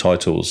major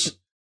titles,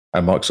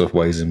 and Microsoft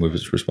weighs in with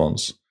its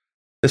response.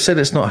 They said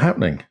it's not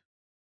happening.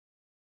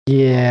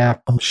 Yeah.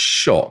 I'm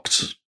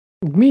shocked.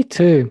 Me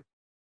too.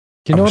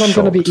 Do you know what I'm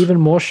going to be even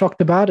more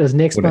shocked about is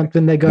next month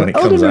when they go,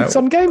 Elden Ring's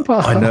on Game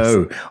Pass. I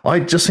know.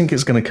 I just think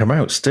it's going to come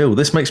out still.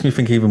 This makes me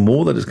think even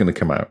more that it's going to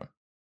come out.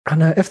 I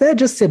know. If they had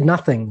just said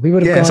nothing, we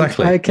would have gone,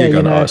 exactly. Okay,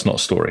 it's not a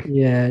story.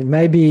 Yeah,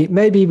 maybe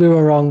we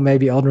were wrong.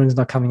 Maybe Elden Ring's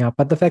not coming out.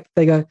 But the fact that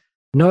they go,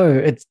 no,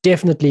 it's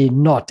definitely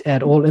not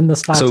at all in the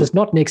slightest.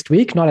 Not next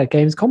week, not at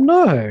Gamescom,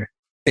 no.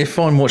 If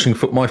I'm watching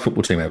my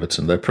football team,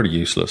 Everton, they're pretty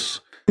useless.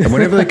 And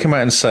whenever they come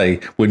out and say,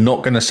 we're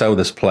not going to sell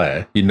this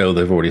player, you know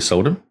they've already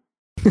sold him.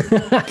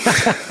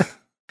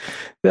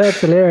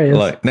 That's hilarious.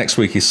 Like, next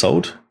week he's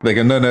sold. They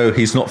go, no,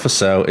 he's not for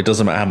sale. It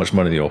doesn't matter how much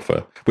money they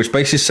offer. Which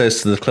basically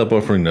says to the club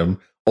offering them,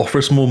 offer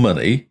us more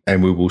money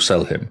and we will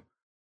sell him.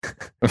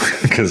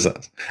 because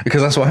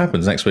that's what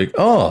happens next week.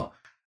 Oh,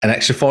 an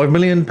extra £5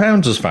 million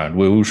was found.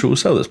 We'll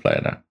sell this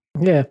player now.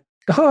 Yeah.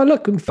 Oh,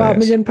 look, £5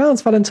 million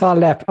fell into our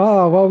lap.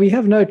 Oh, well, we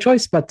have no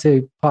choice but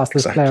to pass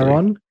this player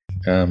on.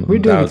 We're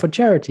doing it for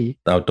charity.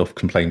 Thou doth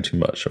complain too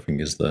much, I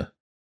think, is the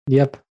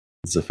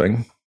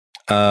thing.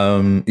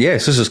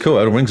 Yes, this is cool.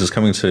 Elden Rings is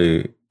coming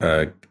to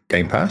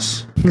Game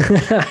Pass.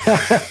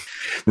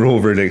 We're all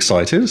really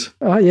excited.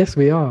 Oh, yes,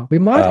 we are. We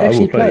might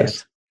actually play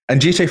it. And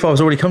GTA 5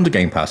 has already come to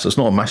Game Pass. So it's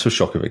not a massive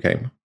shock of a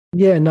game.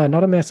 Yeah, no,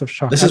 not a massive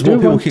shock. This is what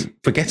people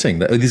keep forgetting,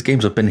 that these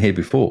games have been here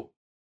before.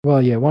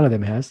 Well, yeah, one of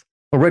them has.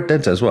 Well, Red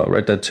Dead as well.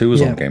 Red Dead 2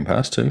 was on Game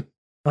Pass too.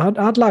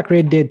 I'd like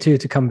Red Dead 2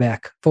 to come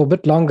back for a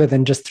bit longer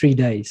than just 3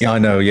 days. Yeah, I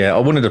know. Yeah, I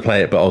wanted to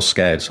play it, but I was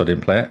scared, so I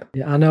didn't play it.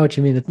 Yeah, I know what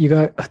you mean. You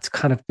go, it's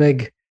kind of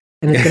big,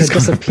 and it's going to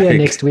disappear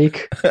next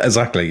week.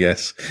 Exactly,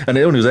 yes. And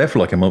it only was there for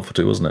like a month or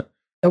two, wasn't it?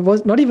 It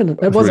was not even.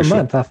 It was a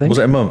month, I think. Was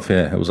it a month?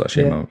 Yeah, it was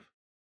actually a month.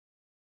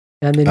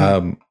 And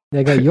then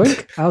they go,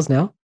 yoink, ours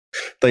now.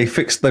 They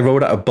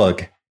rolled out a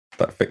bug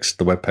that fixed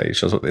the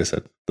webpage. That's what they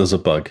said. There's a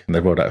bug, and they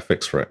rolled out a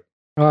fix for it.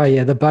 Oh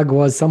yeah, the bug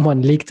was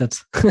someone leaked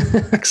it.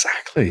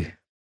 Exactly.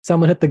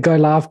 Someone hit the go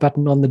live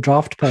button on the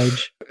draft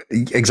page.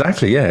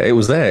 Exactly. Yeah, it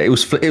was there. It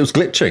was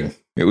glitching.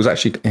 It was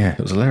actually it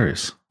was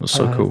hilarious. It was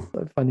so cool.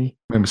 So funny.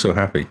 Made me so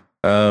happy.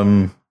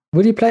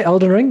 Will you play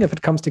Elden Ring if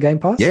it comes to Game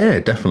Pass? Yeah,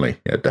 definitely.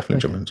 Yeah, definitely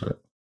jump into it.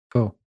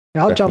 Cool.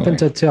 Yeah, I'll jump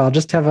into it too. I'll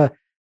just have a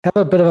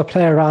bit of a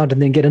play around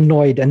and then get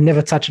annoyed and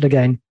never touch it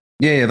again.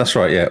 Yeah, that's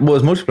right. Yeah. Well,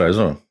 it's multiplayer as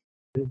well.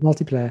 It's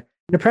multiplayer.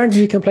 And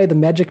apparently you can play the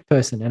magic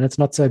person and it's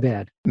not so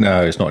bad.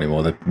 No, it's not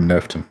anymore. They've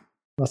nerfed him.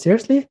 Oh,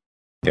 seriously?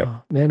 Yep.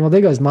 Oh, man, well,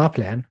 there goes my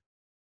plan.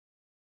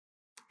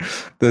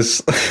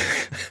 There's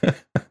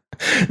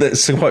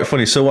that's quite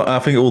funny. So I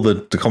think all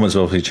the comments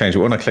have obviously changed.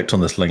 But when I clicked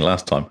on this link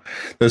last time,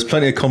 there's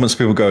plenty of comments,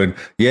 people going,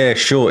 yeah,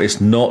 sure,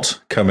 it's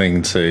not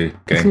coming to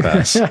Game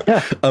Pass.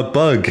 A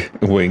bug,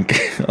 wink.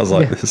 I was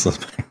like, this is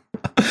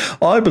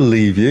I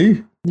believe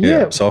you.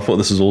 Yeah. So I thought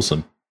this is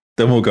awesome.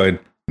 Then we're going,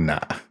 nah,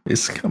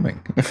 it's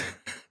coming.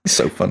 It's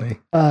so funny.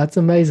 It's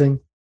amazing.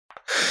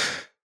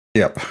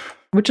 Yep.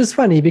 Which is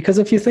funny because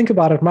if you think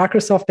about it,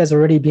 Microsoft has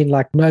already been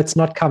like, no, it's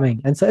not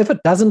coming. And so if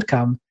it doesn't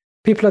come,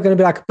 people are going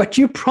to be like, but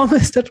you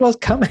promised it was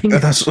coming.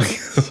 That's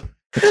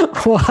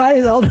why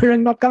is Elden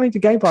Ring not coming to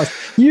Game Pass?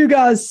 You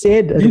guys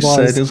said it was. You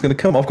said it was going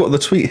to come. I've got the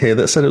tweet here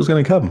that said it was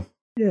going to come.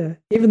 Yeah.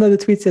 Even though the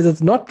tweet says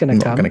it's not going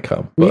to come. Not going to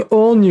come. We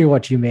all knew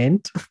what you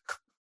meant.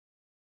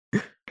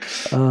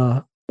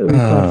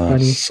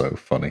 Funny. So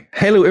funny.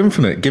 Halo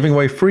Infinite giving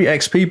away free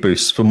XP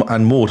boosts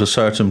and more to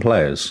certain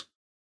players.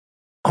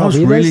 I was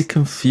really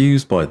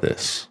confused by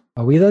this.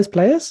 Are we those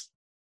players?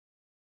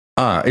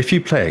 If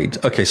you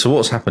played... Okay, so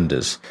what's happened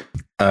is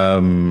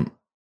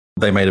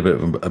they made a bit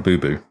of a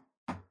boo-boo.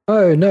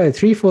 Oh, no.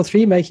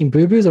 343 making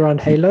boo-boos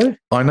around Halo?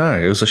 I know.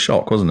 It was a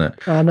shock, wasn't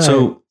it? I know.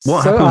 So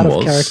what happened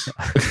was...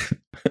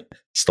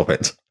 Stop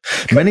it.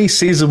 Many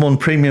Season 1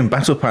 Premium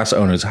Battle Pass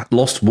owners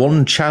lost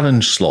one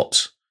challenge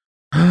slot.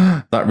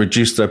 That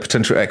reduced their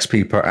potential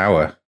XP per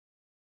hour.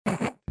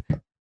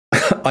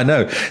 I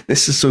know.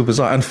 This is so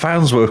bizarre. And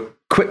fans were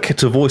quick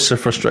to voice their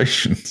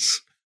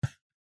frustrations.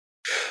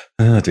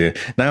 Oh dear.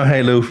 Now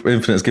Halo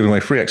Infinite is giving away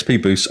free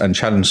XP boosts and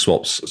challenge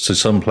swaps to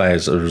some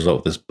players as a result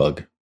of this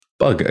bug.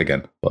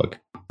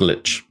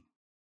 Glitch.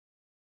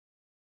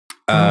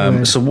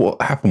 So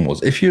what happened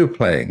was, if you were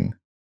playing...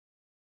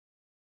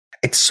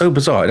 It's so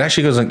bizarre. It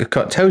actually goes and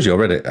tells you, I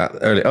read it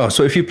earlier. Oh,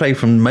 so if you play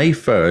from May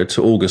 3rd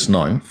to August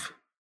 9th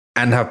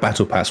and have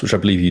Battle Pass, which I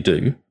believe you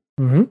do,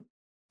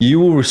 you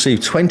will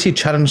receive 20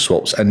 challenge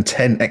swaps and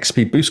 10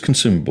 XP boost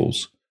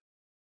consumables.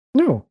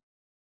 No.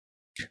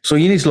 So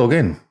you need to log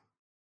in.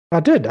 I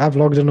did. I've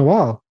logged in a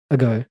while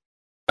ago.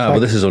 But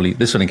this only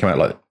came out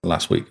like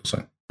last week or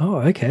so. Oh,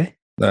 okay.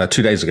 2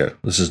 days ago.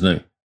 This is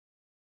new.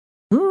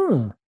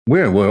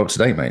 We're up to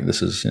date, mate.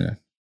 This is,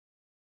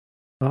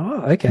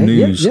 Oh, okay.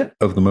 News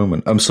of the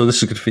moment. So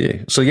this is good for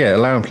you. So yeah,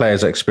 allowing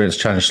players that experience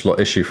challenge slot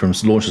issue from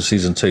launch of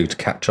Season 2 to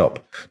catch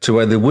up to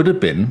where they would have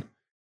been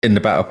in the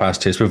Battle Pass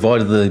tiers,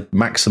 provided the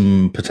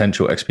maximum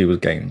potential XP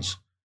with gains.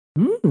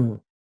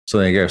 So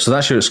there you go. So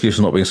that's your excuse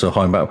for not being so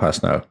high in Battle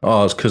Pass now.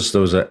 Oh, it's because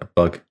there was a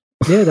bug.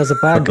 Yeah, there's a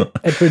bug.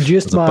 It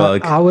reduced my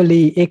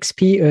hourly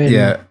XP earning.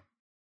 Yeah,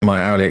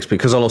 my hourly XP.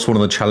 Because I lost one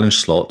of the challenge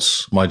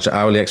slots, my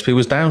hourly XP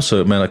was down, so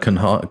it meant I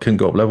couldn't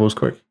go up levels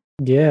quick.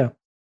 Yeah.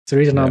 It's the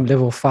reason I'm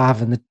level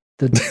 5 in the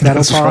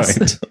Battle Pass.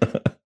 Right.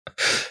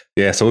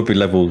 Yeah, so I would be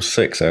level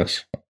 6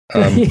 else.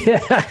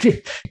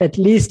 At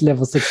least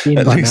level 16.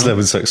 At least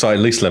level 6. Sorry,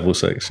 at least level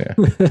 6,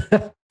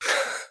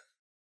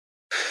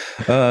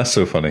 yeah.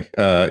 So funny.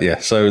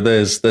 So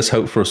there's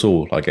hope for us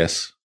all, I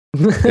guess,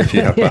 if you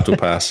have Battle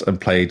Pass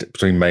and played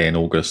between May and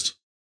August.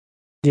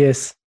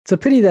 Yes. It's a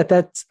pity that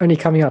that's only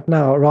coming out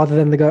now rather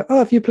than they go,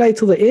 if you play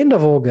till the end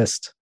of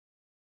August.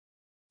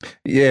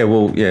 Yeah,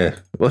 well, yeah.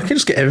 Well, I can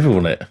just get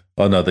everyone it.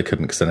 Oh, no, they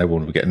couldn't because then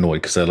everyone would get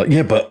annoyed because they're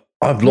like, but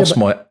I've lost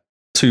my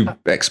 2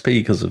 XP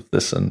because of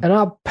this. And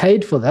I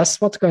paid for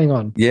this. What's going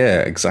on?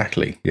 Yeah,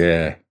 exactly.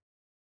 Yeah.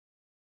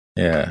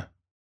 Yeah.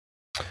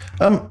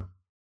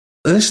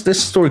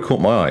 This story caught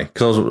my eye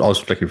because I was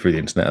flicking through the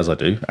internet as I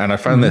do, and I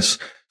found this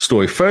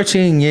story.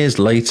 13 years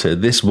later,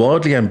 this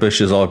wildly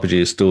ambitious RPG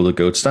is still the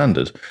gold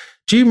standard.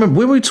 Do you remember,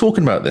 when we were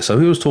talking about this,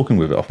 who was talking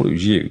with it? I thought it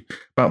was you,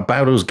 about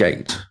Baldur's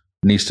Gate.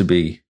 Needs to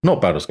be, not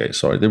Baldur's Gate,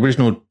 sorry, the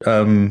original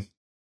Dragon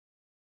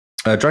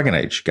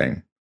Age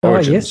game,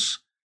 Origins,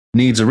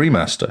 needs a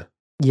remaster.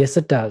 Yes,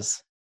 it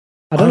does.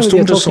 I don't know if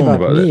you're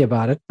talking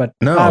about it, but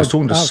no, I was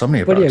talking to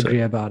somebody about it. I fully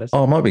agree about it.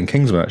 Oh, it might have been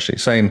Kingsman actually,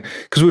 saying,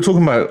 because we were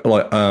talking about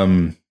like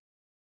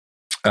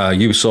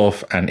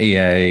Ubisoft and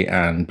EA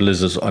and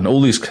Blizzard and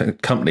all these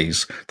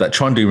companies that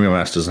try and do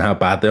remasters and how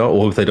bad they are,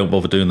 or if they don't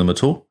bother doing them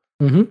at all.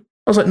 I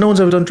was like, no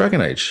one's ever done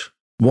Dragon Age.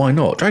 Why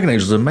not? Dragon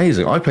Age was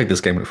amazing. I played this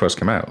game when it first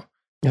came out.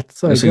 It's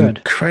so it's good. An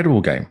incredible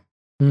game.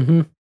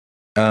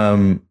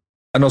 And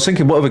I was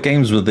thinking, what other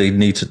games would they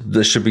need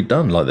that should be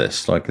done like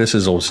this? Like, this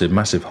is obviously a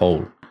massive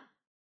hole.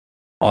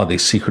 Are they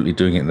secretly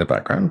doing it in the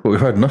background? But we've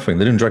heard nothing.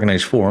 They're doing Dragon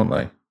Age 4, aren't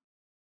they?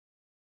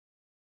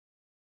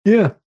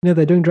 Yeah,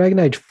 they're doing Dragon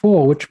Age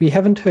 4, which we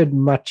haven't heard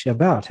much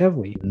about, have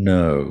we?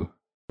 No,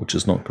 which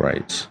is not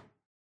great.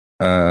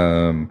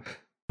 So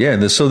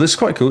this is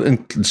quite cool.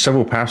 And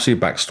several paths to your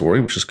backstory,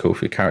 which is cool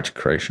for your character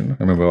creation.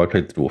 I remember I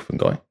played the Dwarfen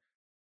guy.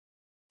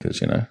 Because,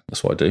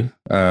 that's what I do.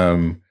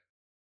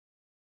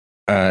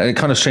 It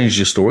kind of changes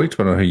your story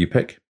depending on who you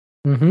pick.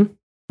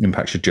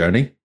 Impacts your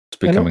journey to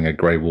becoming a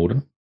Grey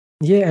Warden.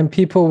 Yeah, and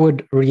people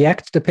would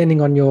react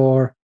depending on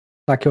your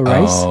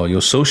race. Oh,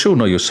 your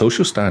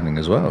social standing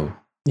as well.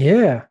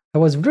 Yeah, that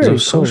was very cool.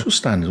 Social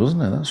standings,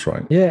 wasn't it? That's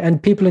right. Yeah,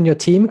 and people in your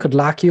team could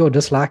like you or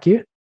dislike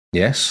you.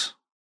 Yes.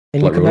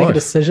 And you can make a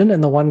decision,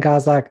 and the one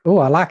guy's like, "Oh,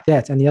 I like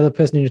that," and the other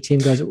person in your team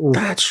goes, "Oh,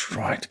 that's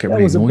right." Get that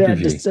really was a annoyed bad with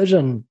you.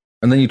 decision.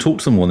 And then you talk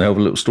to them, and they have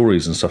little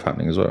stories and stuff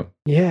happening as well.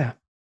 Yeah.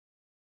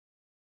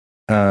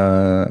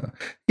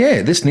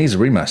 This needs a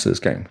remaster. This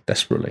game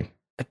desperately.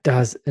 It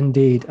does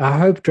indeed. I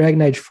hope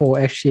Dragon Age 4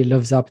 actually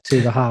lives up to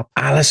the hype.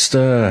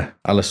 Alistair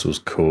was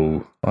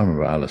cool. I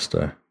remember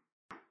Alistair.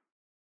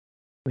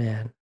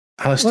 Man,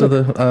 Alistair,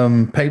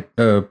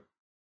 the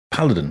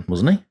paladin,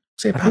 wasn't he?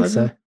 Was he a paladin?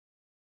 I think so.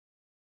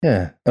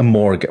 Yeah, and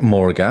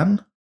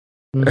Morrigan.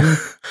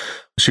 Mm-hmm.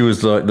 She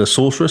was like the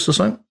sorceress or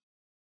something.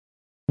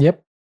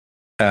 Yep.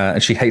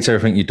 And she hates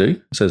everything you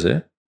do, it says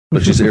here,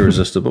 but she's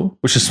irresistible,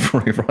 which is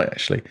probably right,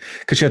 actually,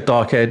 because she had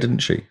dark hair, didn't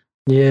she?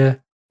 Yeah.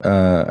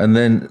 And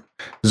then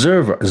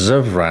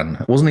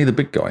Zevran, wasn't he the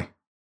big guy?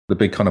 The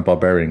big kind of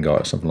barbarian guy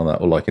or something like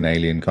that, or like an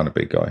alien kind of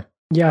big guy?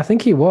 Yeah, I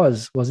think he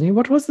wasn't he?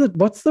 What's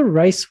the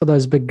race for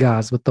those big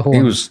guys with the horns?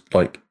 He was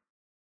like,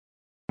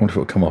 I wonder if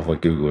it'll come off if I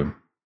Google him.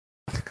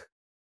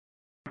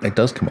 It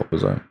does come up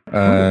as well.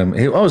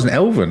 He was an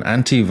elven,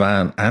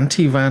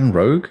 anti-van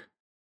rogue.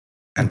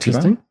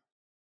 Interesting.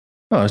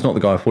 No, it's not the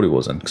guy I thought it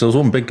was then, because there was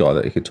one big guy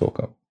that he could talk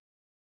up.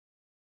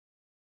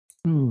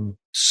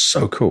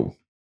 So cool.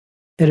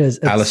 It is.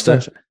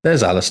 Alistair.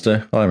 There's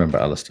Alistair. I remember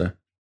Alistair.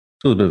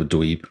 He was a bit of a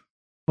dweeb.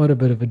 What a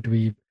bit of a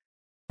dweeb.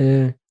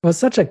 Yeah. It was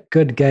such a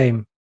good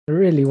game. It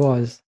really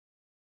was.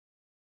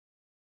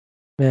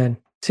 Man,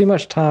 too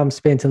much time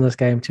spent in this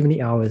game. Too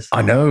many hours.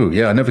 I know.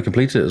 Yeah, I never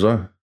completed it as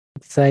well.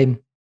 Same.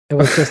 It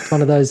was just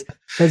one of those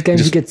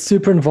games you get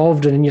super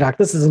involved in and you're like,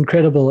 this is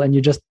incredible, and you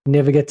just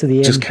never get to the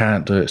end. Just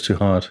can't do it. It's too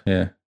hard.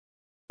 Yeah.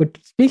 But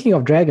speaking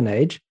of Dragon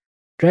Age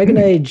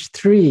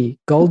 3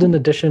 Golden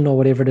Edition or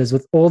whatever it is,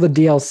 with all the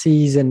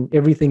DLCs and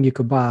everything you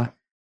could buy,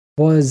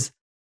 was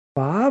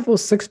 $5 or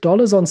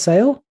 $6 on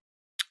sale.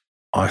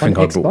 I think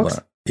I bought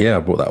that. Yeah, I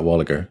bought that a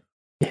while ago.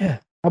 Yeah,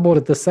 I bought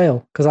it this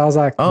sale because I was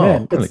like,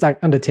 man, really? It's like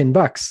under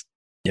 $10.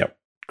 Yep.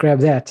 Grab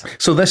that.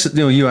 So this,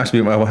 you asked me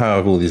about how I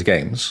have all these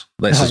games.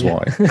 This is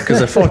why. Because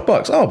they're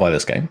 $5. I'll buy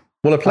this game.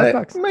 Will I play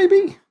it?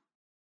 Maybe.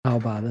 I'll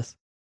buy this.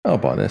 I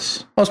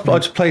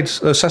just played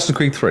Assassin's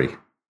Creed 3.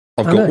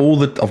 I've got all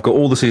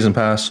the season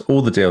pass,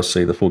 all the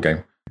DLC, the full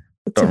game.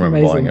 Don't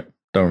remember buying it.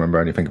 Don't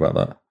remember anything about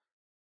that.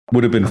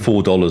 Would have been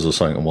 $4 or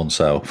something on one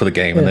sale for the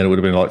game, and then it would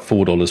have been like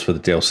 $4 for the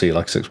DLC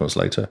like 6 months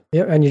later.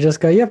 Yeah, and you just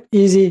go, yep,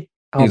 easy.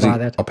 I'll buy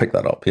that. I'll pick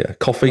that up. Yeah,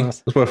 coffee.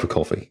 Nice. It's worth a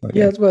coffee. Okay.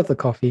 Yeah, it's worth a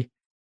coffee.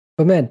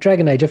 But man,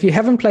 Dragon Age. If you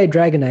haven't played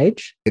Dragon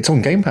Age, it's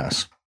on Game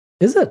Pass.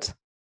 Is it?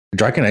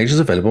 Dragon Age is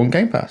available on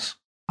Game Pass.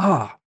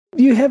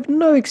 You have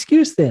no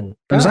excuse then.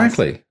 Guys.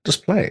 Exactly.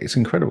 Just play it. It's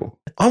incredible.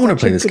 I want to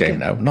play this game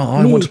now. No,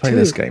 I want to play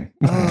this game.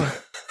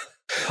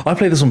 I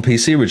played this on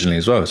PC originally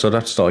as well, so I'd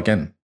have to start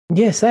again.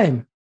 Yeah,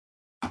 same.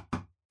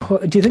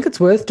 Do you think it's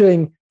worth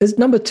doing? Is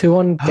number 2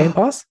 on Game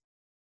Pass?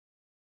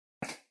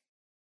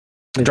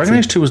 Dragon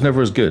Age 2 was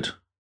never as good.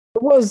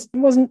 It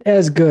wasn't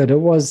as good. It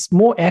was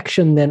more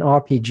action than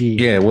RPG.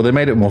 Yeah, well, they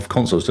made it more for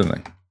consoles,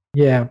 didn't they?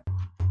 Yeah.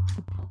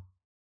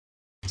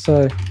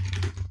 So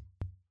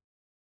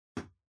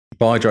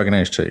buy Dragon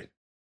Age 2.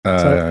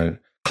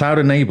 Cloud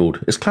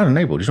enabled. It's cloud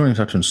enabled. You don't even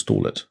have to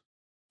install it.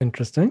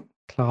 Interesting.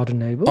 Cloud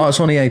enabled. Oh, it's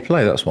on EA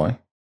Play. That's why.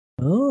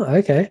 Oh,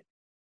 okay.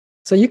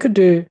 So you could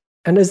do.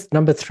 And is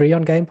number 3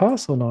 on Game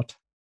Pass or not?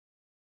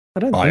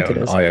 I don't think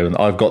it is.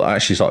 I've got. I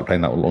actually started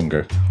playing that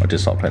longer. I did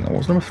start playing that.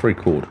 What's number 3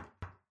 called?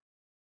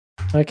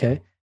 Okay.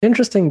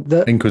 Interesting.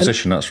 The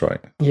Inquisition. That's right.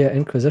 Yeah,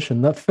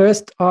 Inquisition. The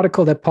first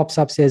article that pops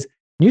up says,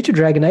 new to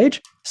Dragon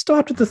Age,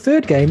 start with the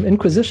 3rd game,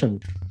 Inquisition.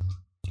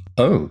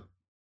 Oh.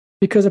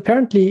 Because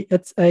apparently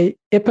it's a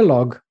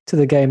epilogue to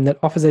the game that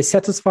offers a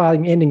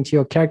satisfying ending to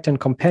your character and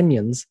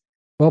companions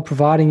while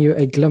providing you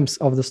a glimpse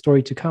of the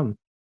story to come.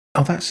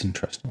 Oh, that's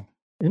interesting.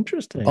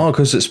 Interesting. Oh,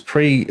 because it's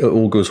it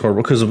all goes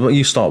horrible. Because when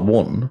you start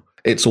 1,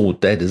 it's all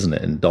dead, isn't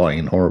it? And dying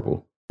and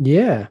horrible.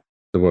 Yeah.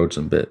 The world's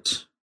in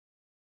bits.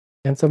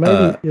 And so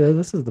maybe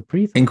this is the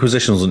pre-thing.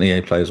 Inquisition's on EA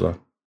Play as well.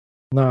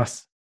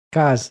 Nice.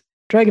 Guys,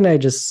 Dragon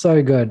Age is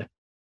so good.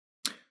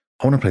 I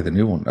want to play the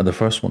new one, the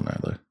first one now,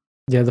 though.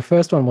 Yeah, the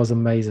first one was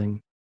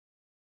amazing.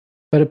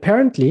 But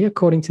apparently,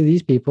 according to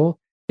these people,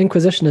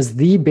 Inquisition is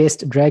the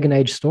best Dragon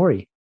Age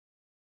story.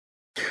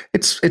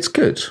 It's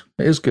good.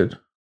 It is good.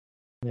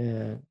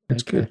 Yeah.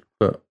 It's good,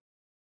 but...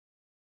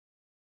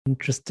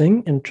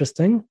 Interesting.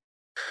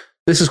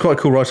 This is quite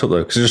a cool write-up,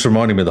 though, because it just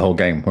reminded me of the whole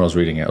game when I was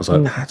reading it. I was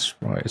like, that's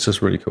right. It's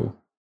just really cool.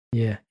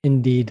 Yeah,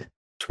 indeed.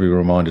 To be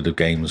reminded of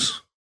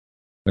games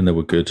when they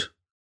were good.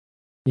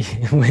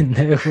 Yeah, when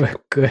they were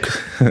good.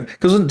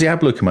 Because didn't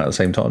Diablo come out at the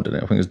same time, didn't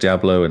it? I think it was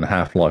Diablo and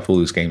Half-Life. All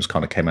these games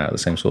kind of came out at the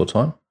same sort of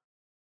time.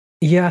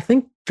 Yeah, I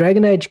think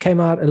Dragon Age came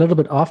out a little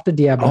bit after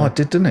Diablo. Oh, it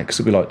did, didn't it? Because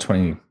it'd be like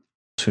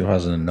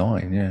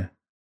 2009, yeah.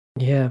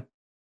 Yeah.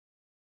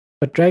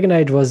 But Dragon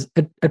Age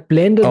it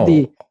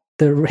blended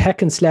the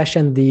hack and slash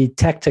and the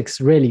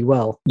tactics really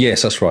well.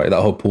 Yes, that's right.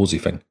 That whole palsy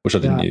thing, which I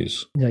didn't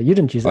use. Yeah, you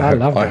didn't use it. I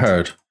loved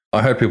it.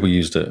 I heard people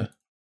used it.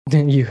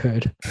 You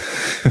heard.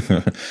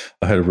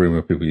 I heard a rumor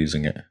of people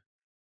using it.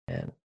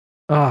 And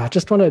I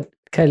just want to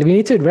Okay, we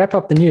need to wrap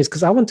up the news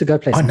because I want to go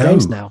play some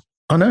games now.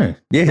 I know.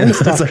 Yeah,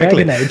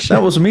 exactly.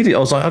 That was immediate. I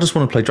was like, I just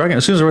want to play Dragon.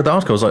 As soon as I read the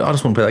article, I was like, I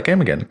just want to play that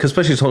game again. Because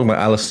especially talking about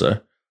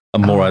Alistair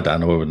and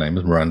Moradan, or whatever her name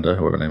is, Miranda,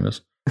 whoever her name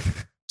is.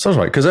 So I was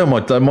right, because they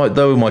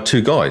were my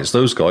two guys.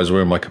 Those guys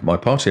were in my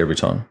party every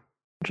time.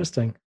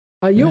 Interesting.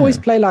 You always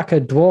play like a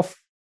dwarf,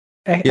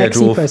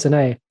 dwarf person,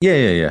 eh?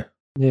 Yeah.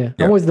 I'm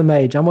always the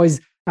mage.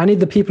 I need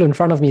the people in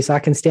front of me so I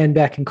can stand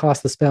back and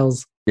cast the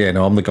spells. Yeah,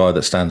 no, I'm the guy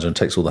that stands there and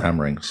takes all the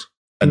hammerings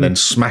and then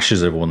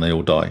smashes everyone. They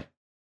all die.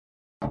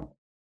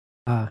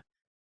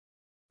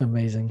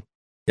 Amazing.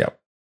 Yeah.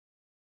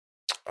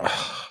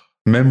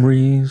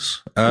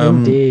 Memories.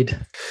 Indeed.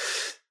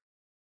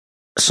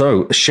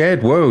 So,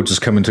 Shared Worlds is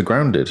coming to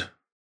Grounded.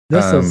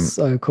 This is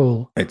so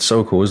cool. It's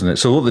so cool, isn't it?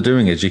 So what they're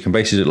doing is you can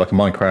basically do it like a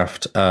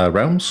Minecraft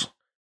Realms,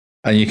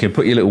 and you can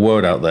put your little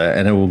world out there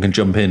and everyone can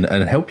jump in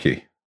and help you.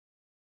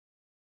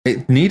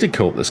 It needed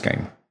co-op, this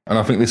game, and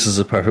I think this is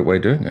a perfect way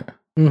of doing it.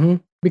 Mm-hmm.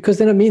 Because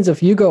then it means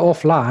if you go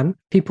offline,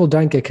 people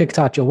don't get kicked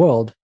out your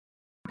world.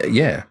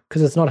 Yeah.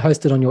 Because it's not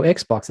hosted on your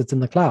Xbox, it's in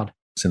the cloud.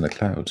 It's in the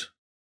cloud.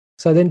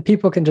 So then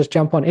people can just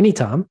jump on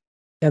anytime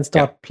and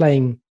start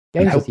playing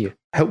games with you.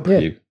 Help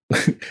you.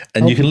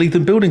 And you can leave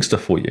them building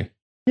stuff for you.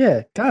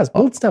 Yeah, guys,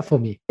 build stuff for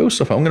me. Build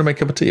stuff. I'm going to make a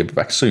cup of tea. I'll be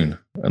back soon.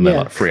 And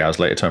then 3 hours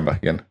later, turn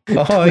back again.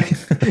 Oh, hi.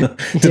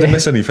 Did I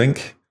miss anything?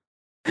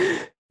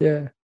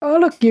 Yeah. Oh,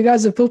 look, you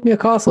guys have built me a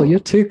castle. You're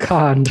too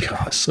kind.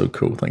 God, so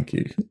cool. Thank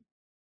you.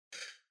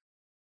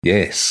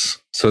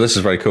 Yes. So this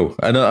is very cool.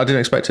 And I didn't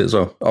expect it as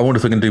well. I wonder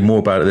if we can do more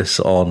about this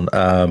on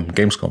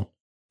Gamescom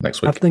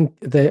next week. I think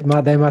they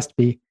must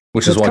be.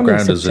 Which is why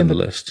Grounded's in the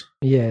list.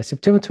 Yeah,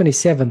 September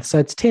 27th. So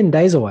it's 10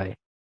 days away.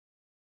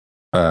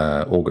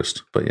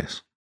 August, but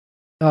yes.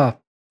 Oh,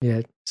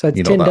 yeah. So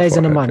it's 10 days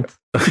in a month.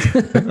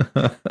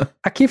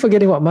 I keep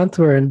forgetting what month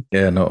we're in.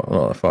 Yeah, not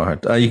that far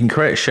ahead. You can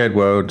create a shared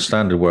world,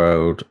 standard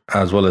world,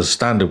 as well as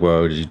standard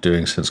world you're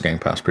doing since Game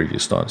Pass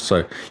previous started.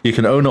 So you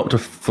can own up to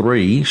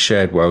 3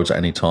 shared worlds at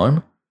any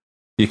time.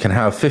 You can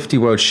have 50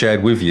 worlds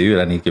shared with you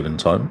at any given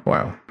time.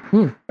 Wow.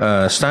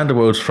 Standard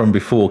worlds from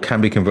before can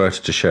be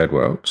converted to shared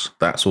worlds.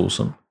 That's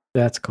awesome.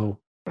 That's cool.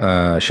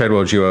 Shared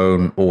worlds you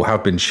own or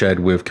have been shared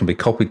with can be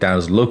copied down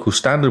as a local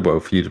standard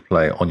world for you to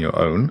play on your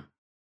own.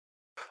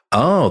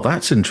 Oh,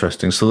 that's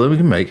interesting. So then we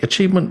can make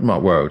achievement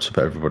worlds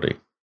for everybody.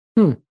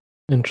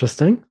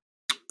 Interesting.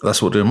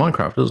 That's what doing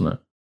Minecraft, isn't it?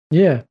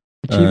 Yeah.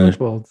 Achievement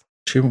worlds.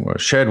 Achievement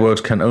worlds. Shared worlds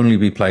can only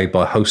be played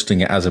by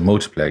hosting it as a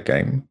multiplayer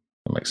game.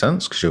 That makes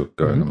sense because you're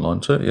going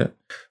online to it, yeah.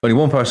 Only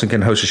one person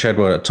can host a shared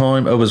world at a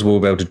time. Others will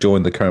be able to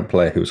join the current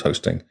player who is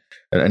hosting.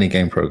 And any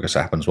game progress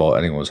that happens while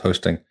anyone is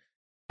hosting,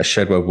 a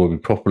shared world will be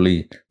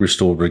properly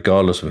restored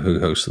regardless of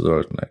who hosts the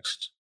world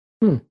next.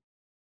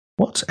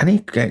 What? Any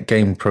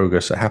game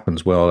progress that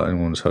happens while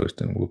anyone's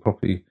hosting will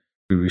properly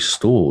be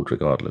restored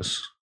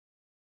regardless.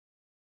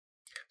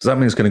 Does that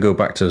mean it's going to go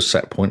back to a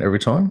set point every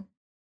time?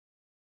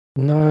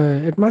 No,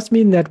 it must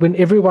mean that when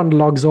everyone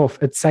logs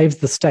off, it saves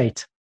the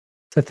state.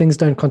 So things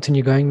don't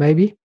continue going,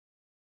 maybe.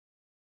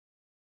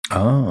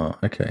 Ah,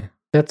 okay.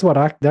 That's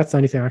the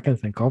only thing I can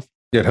think of.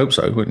 Yeah, I'd hope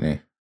so, wouldn't you?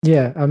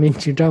 Yeah, I mean,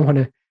 you don't want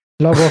to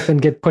log off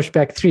and get pushed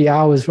back 3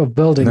 hours of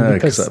building. No,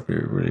 because that'd be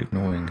really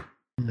annoying.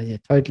 Yeah,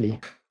 totally.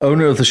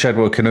 Owner of the shared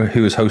world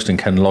who is hosting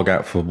can log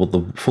out for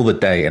the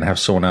day and have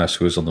someone else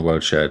who is on the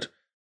world shared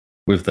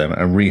with them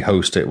and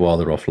re-host it while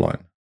they're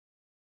offline.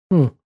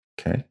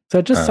 Okay. So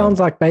it just sounds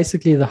like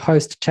basically the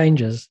host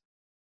changes.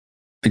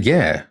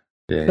 Yeah.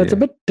 So it's a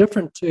bit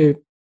different to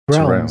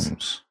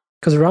Realms.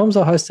 Because Realms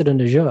are hosted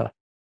in Azure.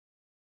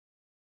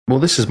 Well,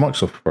 this is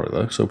Microsoft product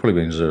though, so it'll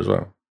probably be in Azure as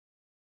well.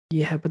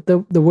 Yeah, but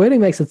the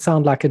wording makes it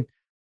sound like it.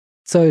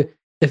 So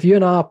if you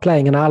and I are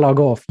playing and I log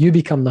off, you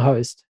become the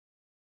host.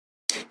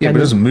 Yeah, but it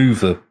doesn't move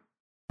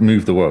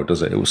the world,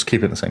 does it? It will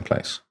keep it in the same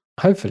place.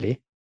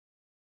 Hopefully.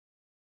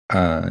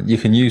 You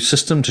can use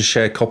system to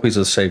share copies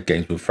of saved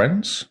games with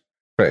friends.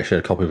 Create a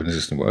shared copy of an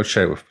existing world,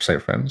 share it with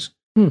saved friends,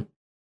 and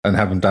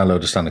have them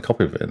download a standard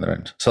copy of it in their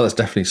end. So that's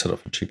definitely set up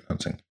for cheap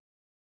hunting.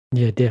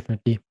 Yeah,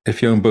 definitely.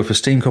 If you own both a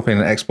Steam copy and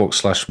an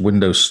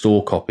Xbox/Windows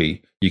Store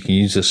copy, you can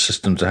use this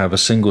system to have a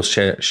single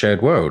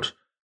shared world,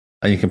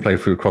 and you can play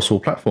through across all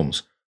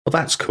platforms. Well,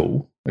 that's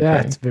cool. Okay.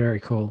 That's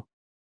very cool.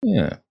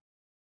 Yeah.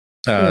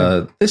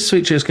 This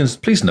feature is,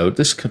 please note,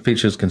 this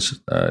feature is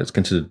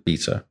considered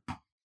beta.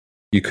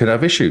 You could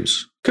have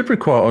issues. Could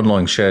require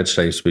online shared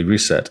saves to be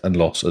reset and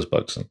lost as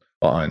bugs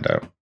are ironed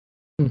out.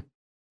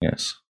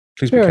 Yes.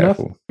 Please be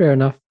careful. Fair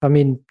enough. I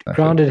mean,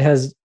 Grounded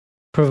has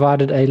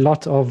provided a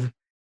lot of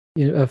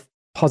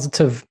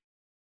positive,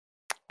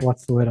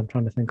 what's the word I'm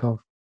trying to think of?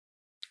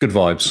 Good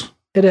vibes.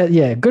 Good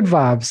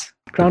vibes.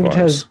 Grounded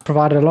has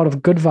provided a lot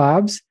of good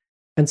vibes.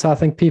 And so I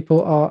think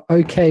people are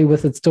okay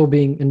with it still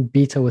being in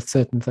beta with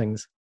certain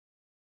things.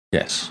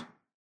 Yes.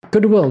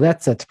 Goodwill,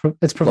 that's it.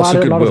 It's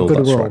provided a lot of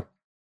goodwill. Right.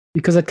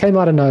 Because it came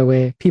out of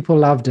nowhere. People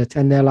loved it.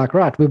 And they're like,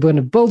 right, we're going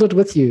to build it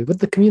with you, with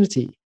the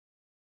community.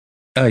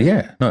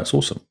 Yeah. No, it's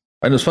awesome.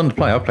 And it was fun to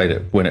play. I played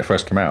it when it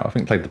first came out. I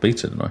think I played the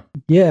beta, didn't I?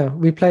 Yeah,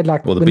 we played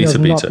the beta.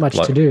 Not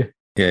much to do.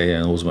 Yeah,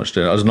 there wasn't much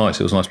to do. It was nice.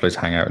 It was a nice place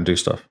to hang out and do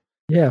stuff.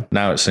 Yeah.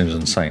 Now it seems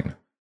insane.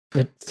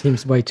 It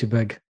seems way too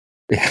big.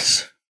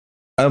 Yes.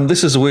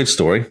 This is a weird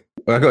story.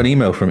 I got an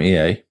email from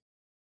EA.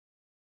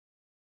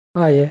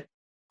 Oh, yeah.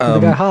 They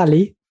go, hi,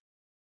 Lee.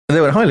 And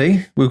they went, hi,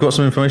 Lee, we've got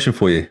some information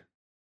for you.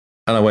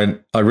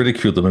 And I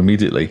ridiculed them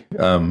immediately.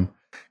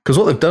 Because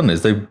what they've done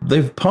is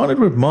they've partnered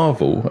with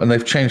Marvel and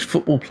they've changed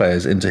football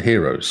players into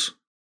heroes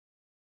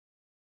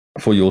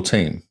for your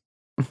team.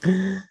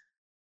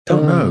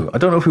 Don't know. I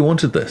don't know if we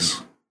wanted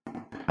this.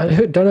 I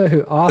don't know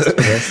who asked for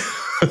this.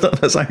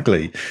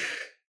 Exactly.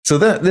 So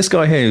this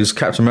guy here, who's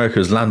Captain America,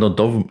 is Lando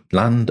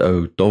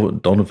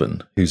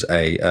Donovan, who's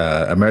a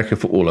American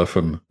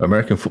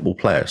football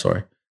player,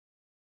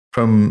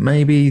 from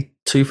maybe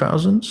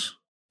 2000s.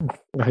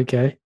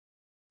 Okay.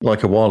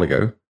 Like a while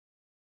ago.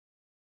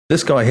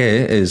 This guy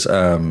here is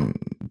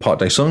Park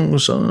Dae-sung.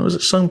 Was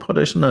it Sung Park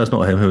Dae-sung? No, it's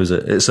not him. Who is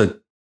it? It's a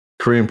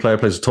Korean player,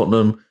 plays at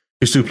Tottenham,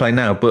 who's still playing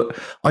now. But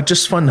I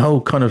just find the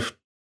whole kind of,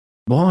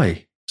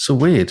 why? So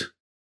weird.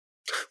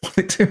 What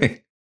are they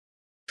doing?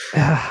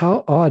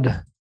 How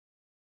odd.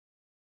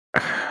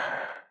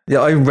 Yeah,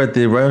 I even read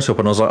the rail shop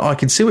and I was like, I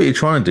can see what you're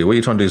trying to do. What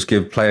you're trying to do is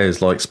give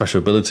players like special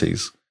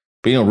abilities.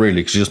 But you're not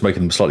really, because you're just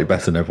making them slightly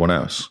better than everyone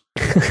else.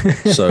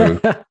 So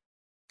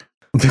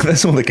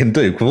that's all they can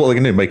do. What they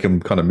can do, make them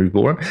kind of move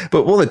ball around.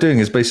 But what they're doing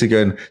is basically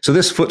going, so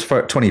this Foot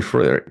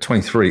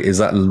 23 is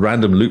that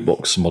random loot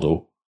box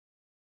model.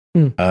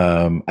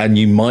 And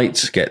you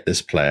might get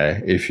this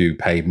player if you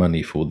pay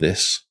money for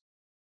this.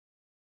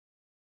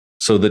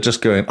 So they're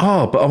just going,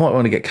 but I might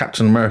want to get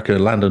Captain America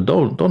Landon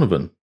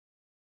Donovan.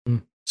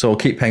 So I'll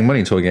keep paying money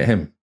until I get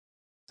him.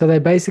 So they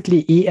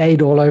basically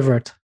EA'd all over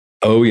it.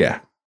 Oh, yeah.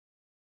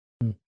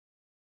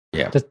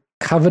 Yeah. Just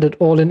covered it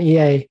all in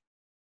EA.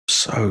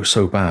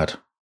 So bad.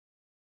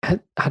 I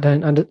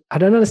don't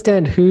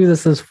understand who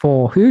this is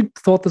for. Who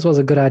thought this was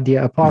a good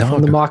idea apart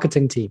from the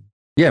marketing team?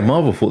 Yeah,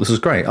 Marvel thought this was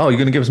great. Oh, you're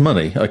going to give us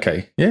money?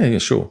 Okay. Yeah,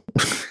 sure.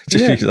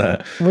 Just use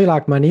that. We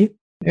like money.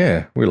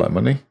 Yeah, we like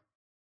money.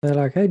 They're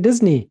like, hey,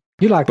 Disney,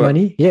 you like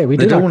money? Yeah, we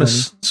do. They don't want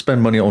to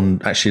spend money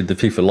on actually the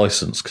FIFA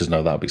license because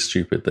no, that would be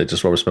stupid. They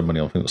just rather spend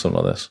money on something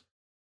like this.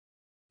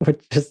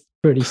 Which is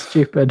pretty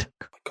stupid.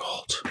 Oh my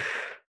God.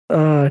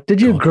 Did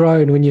you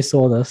groan when you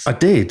saw this? I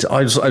did.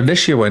 I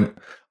initially went,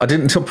 I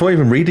didn't, before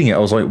even reading it, I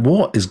was like,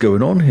 what is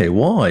going on here?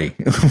 Why?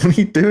 What are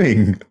you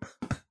doing?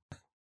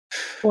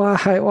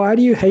 Why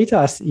do you hate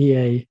us,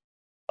 EA?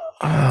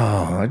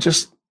 Oh, I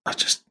just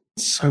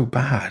so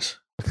bad.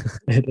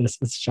 It is.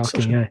 It's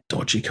shocking.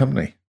 Dodgy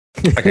company.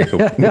 Okay,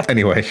 cool.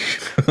 Anyway.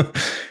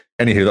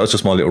 Anywho, that was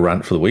just my little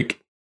rant for the week.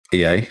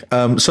 EA.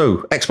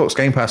 So Xbox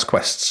Game Pass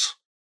quests.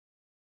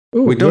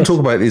 Ooh, we don't talk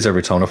about these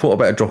every time. I thought I'd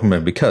better drop them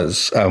in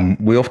because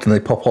they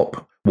pop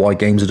up why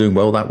games are doing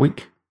well that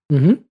week.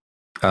 Mm-hmm.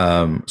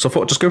 So I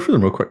thought I'd just go through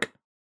them real quick.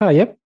 Oh,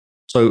 yep.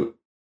 So,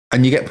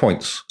 and you get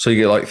points. So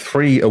you get like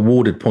 3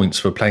 awarded points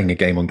for playing a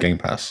game on Game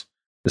Pass.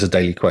 It's a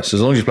daily quest.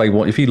 As long as you play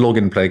one, if you log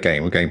in and play a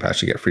game with Game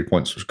Pass, you get 3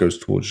 points, which goes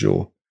towards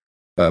your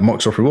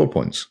Microsoft reward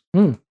points,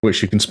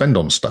 which you can spend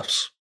on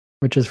stuffs.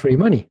 Which is free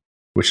money.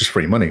 We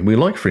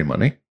like free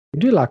money. We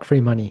do like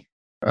free money.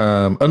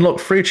 Unlock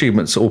 3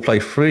 achievements or play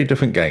 3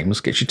 different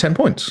games, gets you 10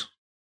 points.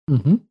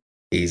 Mm-hmm.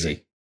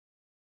 Easy.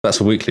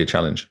 That's a weekly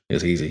challenge.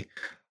 It's easy.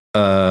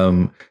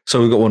 So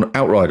we've got one,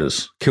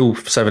 Outriders. Kill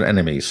 7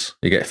 enemies.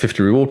 You get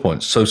 50 reward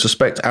points. So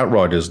suspect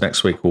Outriders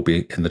next week will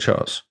be in the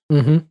charts.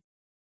 Mm-hmm.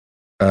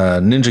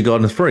 Ninja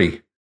Gaiden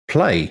 3.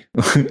 Play.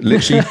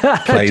 Literally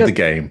play the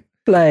game.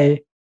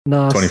 Play.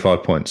 Nice.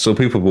 25 points. So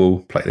people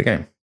will play the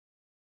game.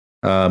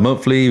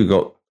 Monthly, we've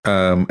got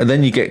and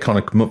then you get kind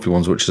of monthly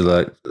ones, which is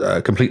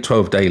like complete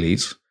 12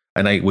 dailies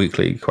and 8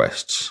 weekly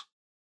quests,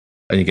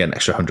 and you get an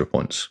extra 100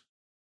 points.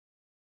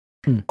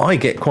 I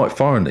get quite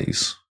far in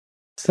these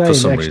for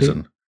some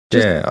reason.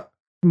 Just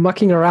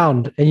mucking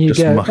around, and you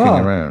go mucking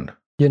around.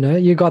 You know,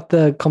 you got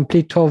the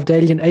complete 12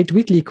 daily and 8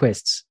 weekly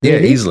quests. Yeah,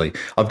 easily.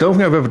 I don't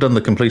think I've ever done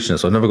the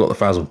completionist. I've never got the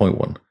 1,000 point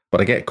one,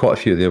 but I get quite a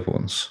few of the other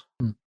ones.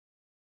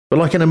 But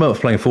like in a month,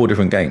 playing 4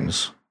 different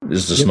games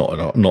is just not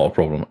a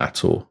problem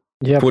at all.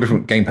 Yeah, 4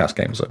 different Game Pass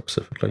games, though,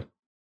 specifically.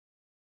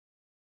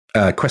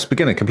 Quest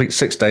Beginner, complete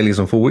 6 dailies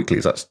and 4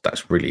 weeklies.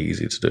 That's really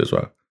easy to do as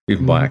well,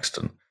 even by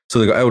accident. So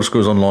they've got Elder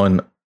Scrolls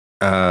Online,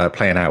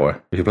 play an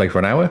hour. If you play for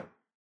an hour,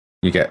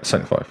 you get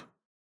 75.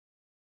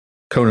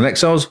 Conan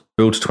Exiles,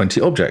 build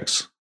 20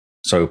 objects.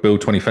 So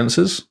build 20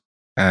 fences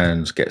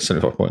and get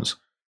 75 points.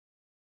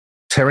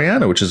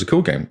 Terraria, which is a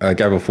cool game,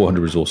 gather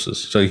 400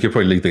 resources. So you could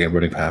probably leave the game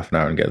running for half an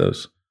hour and get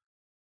those.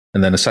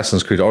 And then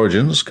Assassin's Creed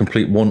Origins,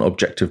 complete 1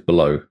 objective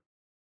below.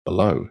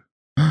 Below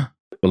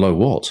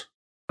what?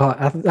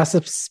 I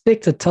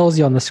suspect it tells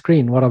you on the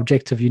screen what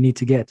objective you need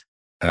to get.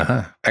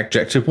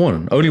 Objective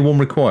 1. Only 1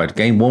 required.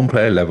 Gain 1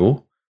 player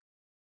level.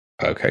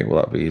 Okay, well,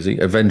 that'd be easy.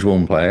 Avenge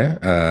 1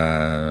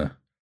 player.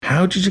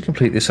 How did you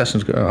complete the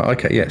Assassin's Creed? Oh,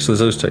 okay, yeah, so there's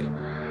those 2.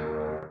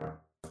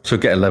 So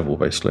get a level,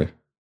 basically.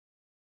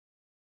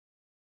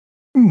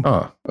 And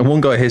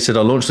one guy here said,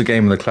 I launched the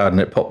game in the cloud and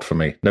it popped for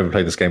me. Never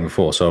played this game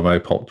before, so I may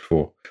have popped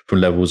from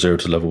level 0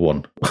 to level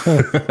 1.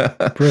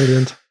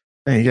 Brilliant.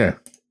 There you go.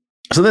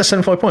 So that's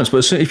 75 points.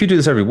 But if you do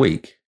this every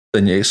week,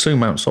 then it soon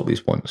mounts up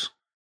these points.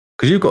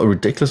 Because you've got a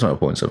ridiculous amount of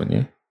points, haven't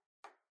you?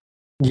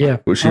 Yeah.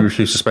 Which you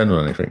refuse to spend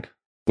on anything.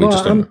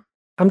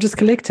 I'm just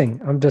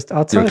collecting.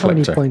 I'll tell you how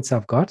many points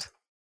I've got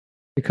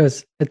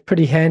because it's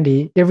pretty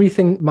handy.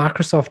 Everything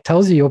Microsoft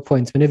tells you your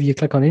points whenever you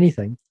click on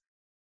anything.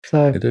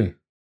 So they do.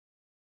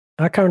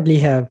 I currently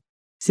have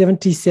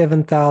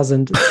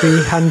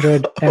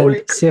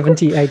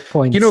 77,378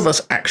 points. You know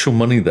that's actual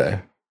money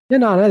there. Yeah,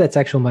 no, I know that's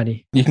actual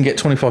money. You can get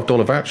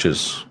 $25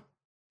 vouchers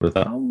with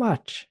that. How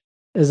much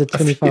is a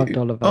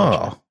 $25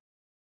 voucher?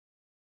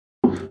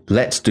 Oh.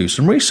 Let's do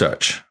some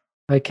research.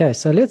 Okay,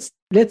 so let's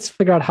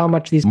figure out how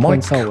much these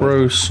points are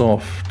worth.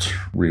 Microsoft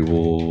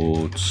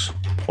rewards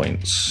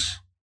points.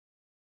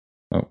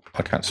 Oh,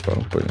 I can't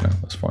spell, but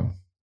that's fine.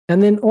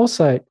 And then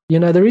also,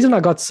 the reason I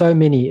got so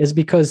many is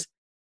because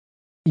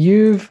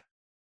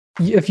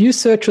if you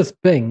search with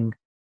Bing,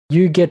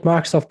 you get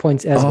Microsoft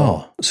points as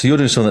well. So you're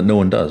doing something that no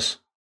one does.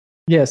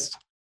 Yes.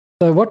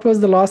 So what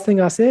was the last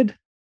thing I said?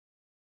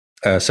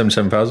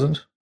 77,000.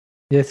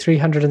 Yeah,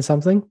 300 and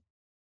something.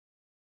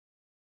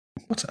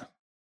 What's that?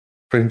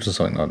 300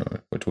 something. I don't know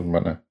what we're talking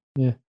about now.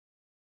 Yeah.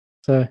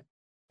 So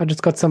I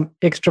just got some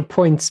extra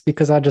points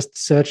because I just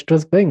searched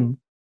with Bing.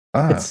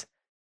 It's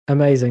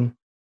amazing.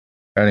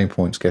 Earning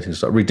points, getting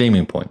stuff,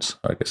 redeeming points.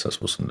 I guess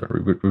that's what's under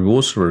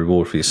rewards for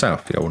reward for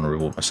yourself. Yeah, I want to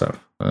reward myself.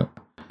 I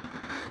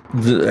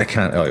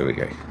can't. Oh, here we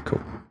go.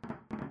 Cool.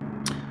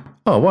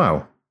 Oh,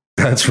 wow.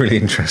 That's really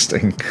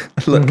interesting.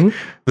 Look,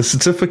 the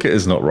certificate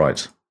is not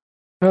right.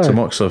 Oh. So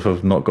Microsoft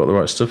have not got the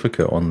right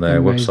certificate on their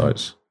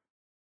websites.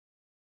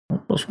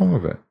 What's wrong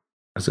with it?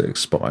 Has it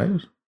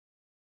expired?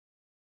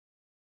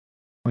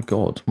 My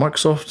God.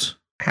 Microsoft,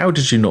 how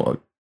did you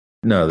not?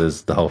 No,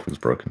 the whole thing's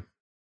broken.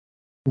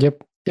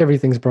 Yep.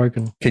 Everything's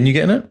broken. Can you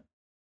get in it?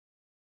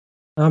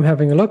 I'm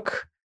having a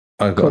look.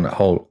 I got a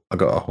whole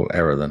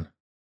error then.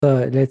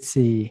 So let's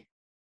see.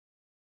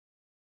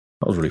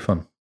 That was really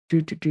fun.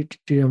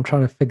 I'm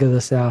trying to figure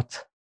this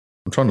out.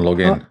 I'm trying to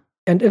log in.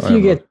 And if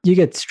you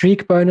get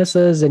streak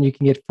bonuses and you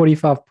can get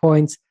 45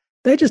 points,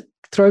 they just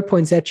throw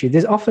points at you.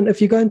 There's often,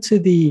 if you go into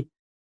the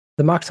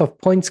Microsoft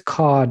points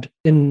card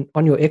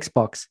on your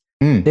Xbox,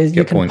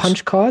 you can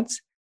punch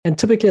cards, and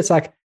typically it's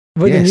like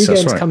with the new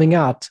games coming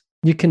out,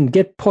 you can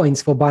get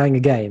points for buying a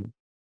game.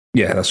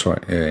 Yeah, that's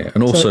right. Yeah.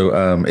 And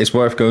also, it's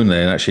worth going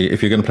there and actually,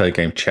 if you're going to play a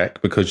game,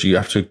 check, because you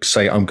have to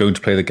say, I'm going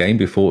to play the game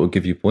before it will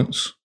give you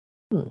points.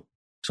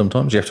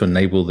 Sometimes you have to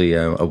enable the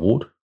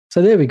award.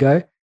 So there we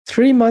go.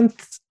 3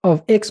 months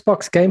of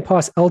Xbox Game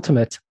Pass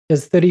Ultimate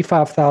is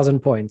 35,000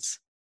 points.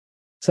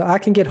 So I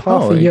can get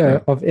half a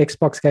year of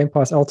Xbox Game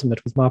Pass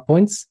Ultimate with my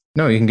points.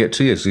 No, you can get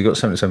 2 years. So you got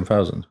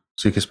 77,000.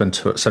 So you can spend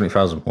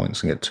 70,000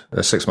 points and get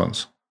 6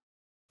 months.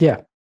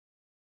 Yeah.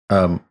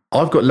 I've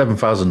got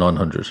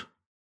 11,900.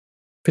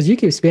 Because you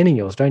keep spending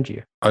yours, don't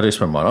you? I do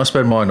spend mine. I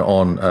spend mine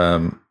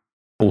on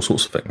all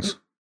sorts of things.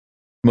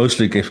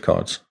 Mostly gift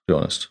cards, to be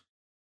honest.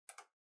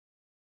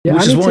 Yeah,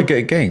 which is why I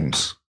get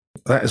games.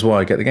 That is why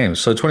I get the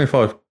games. So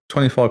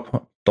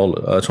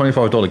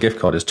 $25 gift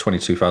card is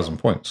 22,000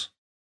 points.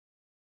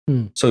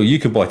 So you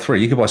could buy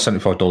 3. You could buy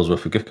 $75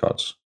 worth of gift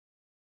cards.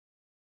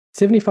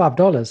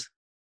 $75?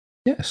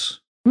 Yes.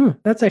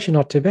 That's actually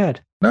not too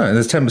bad. No, and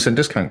there's 10%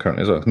 discount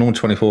currently as well. Normal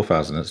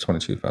 24,000, it's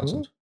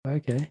 22,000.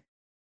 Okay.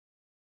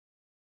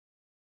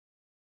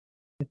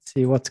 Let's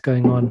see what's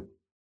going on.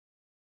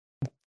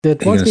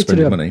 It wants me to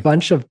do a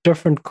bunch of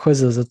different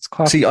quizzes. It's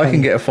quite funny. I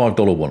can get a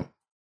 $5 one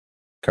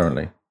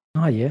currently.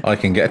 Oh, yeah. I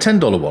can get a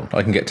 $10 one.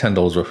 I can get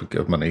 $10 worth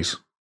of monies.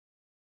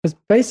 Because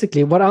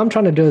basically what I'm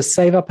trying to do is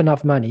save up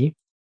enough money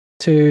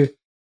to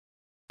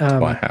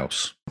buy a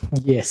house.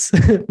 Yes.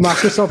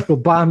 Microsoft will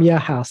buy me a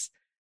house.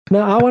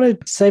 Now, I want to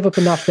save up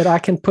enough that I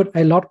can put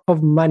a lot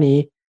of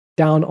money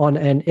down on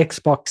an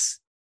Xbox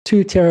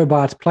 2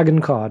 terabyte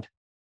plug-in card,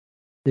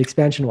 the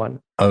expansion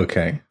one.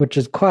 Okay. Which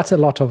is quite a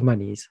lot of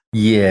monies.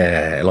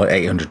 Yeah, like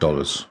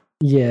 $800.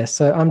 Yeah,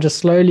 so I'm just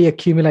slowly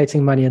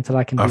accumulating money until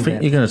I can do that. I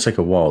think you're going to take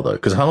a while, though,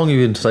 because how long have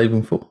you been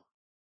saving for?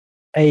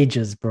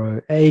 Ages, bro.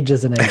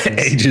 Ages and ages.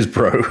 Ages,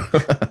 bro.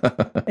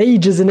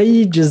 Ages and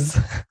ages.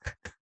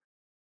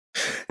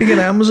 You get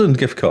an Amazon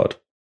gift card.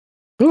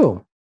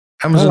 Ooh.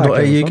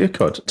 Amazon.au gift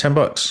card,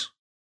 $10.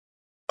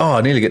 Oh,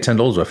 I nearly get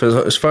 $10 worth.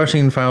 It's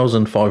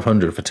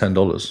 $13,500 for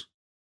 $10.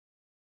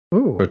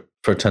 Ooh.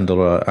 For a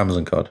 $10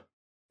 Amazon card.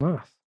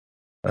 Wow.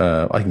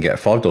 I can get a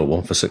 $5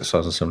 one for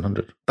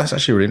 $6,700. That's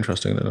actually really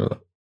interesting to know that.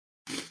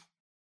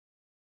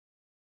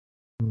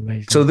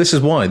 Amazing. So this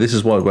is why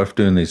we're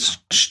doing these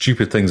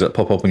stupid things that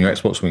pop up on your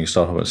Xbox when you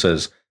start up. It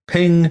says,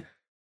 ping,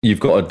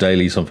 you've got a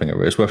daily something.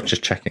 It's worth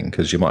just checking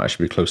because you might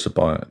actually be close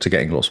to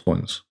getting lots of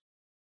points.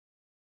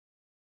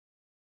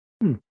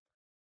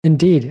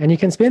 Indeed. And you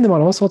can spend them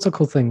on all sorts of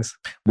cool things.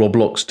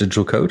 Roblox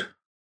digital code.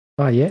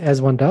 Oh, yeah,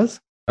 as one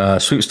does.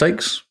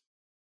 Sweepstakes.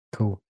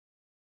 Cool.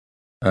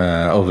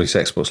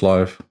 Obviously, Xbox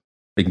Live.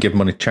 You can give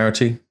money to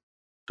charity,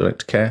 donate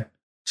to care,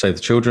 save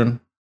the children,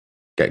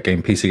 get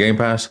PC Game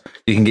Pass.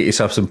 You can get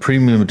yourself some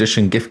premium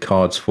edition gift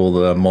cards for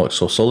the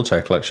Microsoft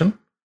Solitaire collection.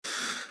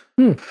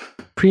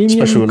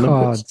 premium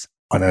cards.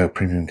 I know,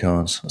 premium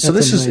cards. So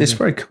this amazing. It's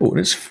very cool.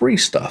 It's free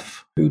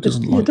stuff. Who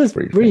doesn't like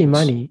free things?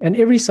 Money. And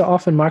every so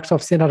often,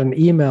 Microsoft sent out an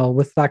email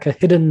with like a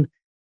hidden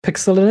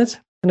pixel in it.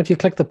 And if you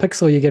click the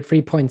pixel, you get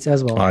free points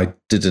as well. I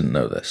didn't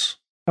know this.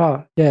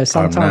 Oh, yeah.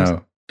 Sometimes. I'm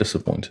now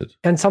disappointed.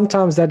 And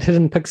sometimes that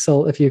hidden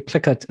pixel, if you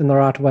click it in the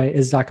right way,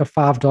 is like a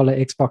 $5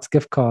 Xbox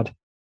gift card.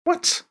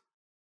 What?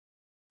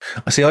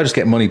 I see. I just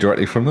get money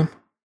directly from them.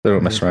 They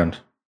don't mess around.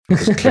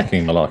 Just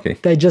clicking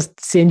malarkey. They just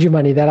send you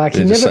money. They're like,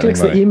 he never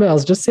clicks the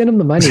emails. Just send him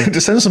the money.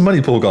 Just send him some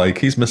money, poor guy.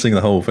 He's missing the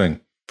whole thing.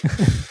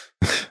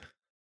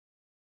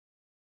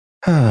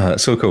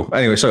 So cool.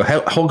 Anyway, so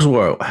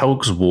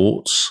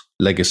Hogwarts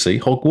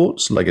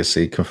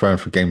Legacy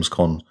confirmed for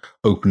Gamescom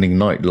opening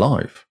night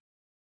live.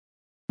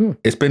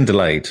 It's been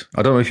delayed.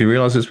 I don't know if you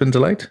realize it's been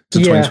delayed to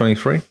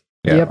 2023.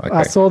 Yeah, yep, okay.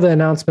 I saw the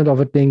announcement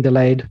of it being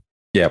delayed.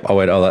 Yeah, I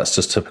went, that's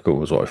just typical,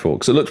 was what I thought.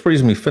 Because it looked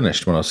reasonably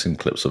finished when I've seen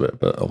clips of it,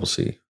 but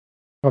obviously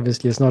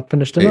it's not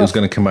finished enough. It was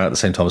going to come out at the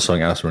same time as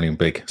something else really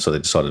big, so they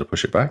decided to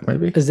push it back,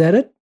 maybe. Is that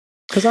it?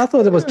 Because I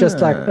thought it was just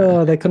like,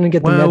 they couldn't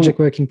get the magic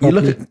working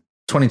properly. You look at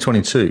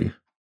 2022,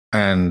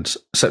 and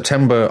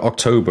September,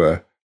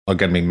 October are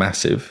going to be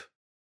massive.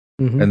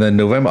 Mm-hmm. And then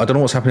November, I don't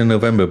know what's happening in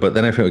November, but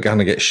then everything will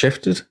kind of get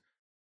shifted.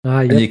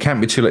 Yep. And you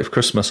can't be too late for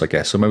Christmas, I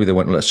guess. So maybe they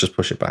went, let's just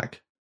push it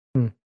back.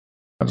 I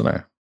don't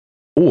know.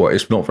 Or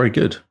it's not very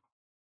good.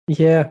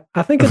 Yeah,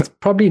 I think it's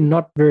probably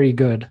not very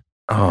good.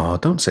 Oh,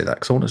 don't say that,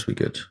 because I want it to be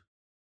good.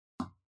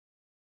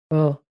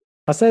 Well,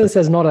 I say this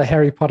as not a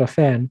Harry Potter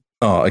fan.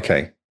 Oh,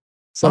 okay.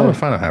 So I'm a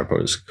fan of Harry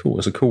Potter. It's cool.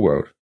 It's a cool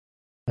world.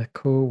 A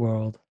cool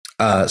world.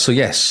 So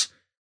yes,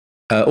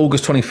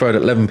 August 23rd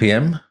at 11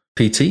 p.m.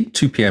 PT,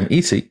 2 p.m.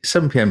 ET,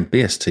 7 p.m.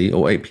 BST,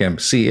 or 8 p.m.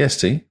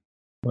 CEST,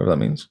 whatever that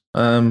means.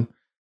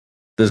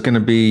 There's going to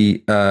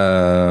be...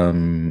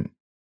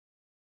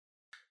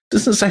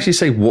 doesn't actually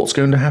say what's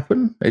going to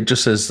happen. It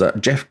just says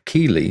that Jeff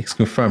Keighley has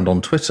confirmed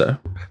on Twitter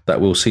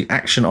that we'll see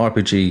action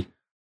RPG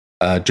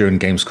during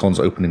Gamescom's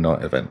opening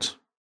night event.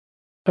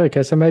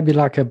 Okay, so maybe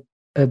like a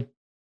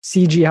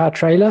CGI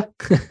trailer?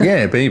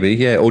 Yeah, maybe,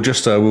 yeah. Or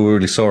just, we were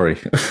really sorry.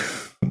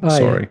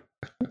 Sorry.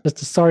 Yeah. Just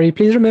sorry.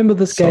 Please remember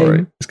this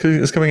game.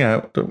 It's coming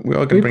out. We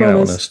are going to bring it out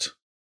honest.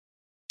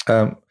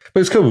 But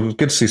it's cool. It's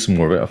good to see some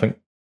more of it, I think.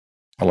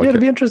 I like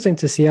it'll be interesting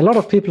to see. A lot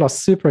of people are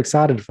super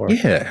excited for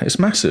it. Yeah, it's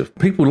massive.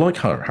 People like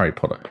Harry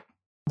Potter.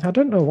 I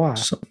don't know why.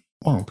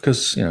 Well,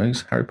 because,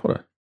 he's Harry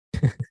Potter.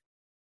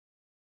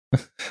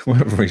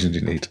 Whatever reason you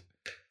need.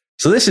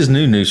 So this is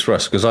new news for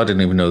us, because I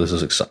didn't even know this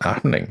was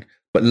happening.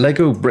 But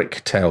Lego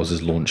Brick Tales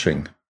is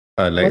launching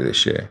later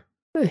this year.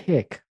 What the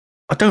heck?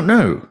 I don't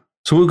know.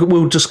 So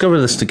we'll discover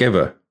this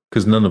together,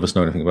 because none of us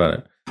know anything about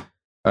it.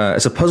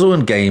 It's a puzzle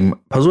and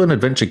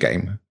adventure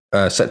game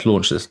set to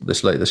launch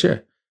this late this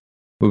year.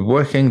 We're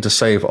working to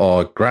save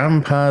our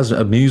grandpa's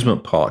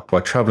amusement park by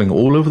traveling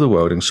all over the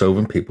world and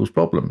solving people's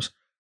problems.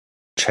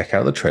 Check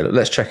out the trailer.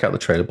 Let's check out the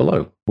trailer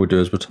below. We'll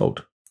do as we're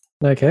told.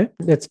 Okay,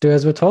 let's do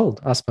as we're told,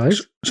 I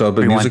suppose. So I'll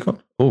put music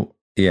on. Oh,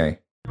 EA.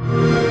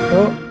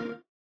 Oh,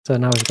 so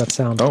now we've got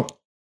sound. Oh,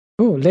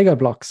 Lego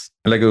blocks.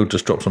 Lego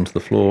just drops onto the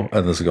floor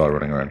and there's a guy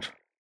running around.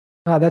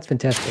 Ah, that's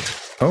fantastic.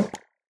 Oh,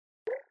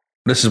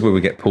 this is where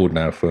we get pulled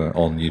now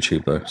on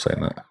YouTube, though,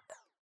 saying that.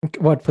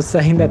 What, for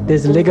saying that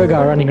there's a Lego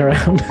guy running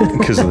around?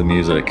 Because of the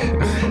music.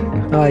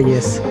 Ah,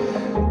 yes.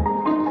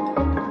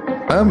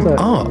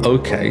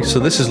 Okay. So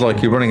this is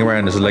like you're running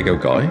around as a Lego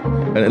guy,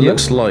 and it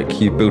looks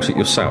like you built it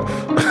yourself.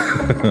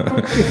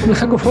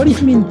 What do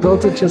you mean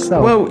built it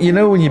yourself? Well,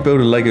 when you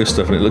build a Lego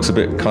stuff and it looks a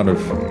bit kind of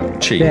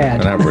cheap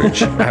and average.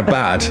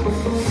 Bad.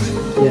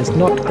 Yes,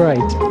 not great.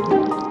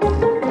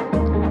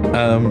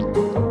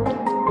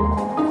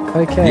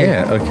 Okay.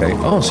 Yeah, okay.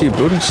 Oh, so you're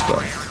building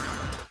stuff.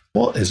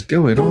 What is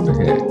going on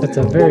here? That's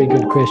a very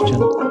good question.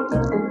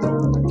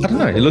 I don't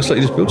know. It looks like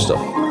you just build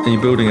stuff. And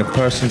you're building a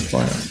person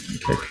flyer.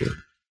 Okay, cool.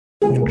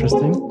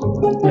 Interesting.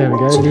 There we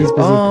go. Lee's busy.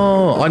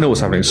 Oh, I know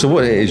what's happening. So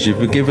what it is, you've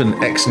been given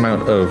X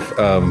amount of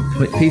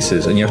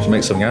pieces and you have to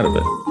make something out of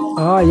it.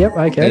 Oh, yep,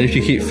 okay. And if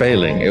you keep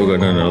failing, it will go,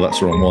 no, that's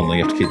the wrong one. Then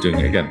you have to keep doing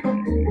it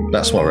again.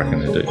 That's what I reckon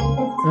they do.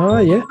 Oh,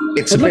 yeah.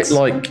 It's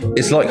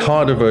it's like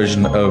harder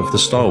version of the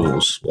Star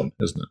Wars one,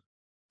 isn't it?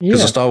 Yeah.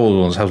 Because the Star Wars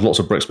ones have lots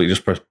of bricks, but you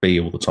just press B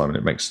all the time and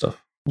it makes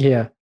stuff.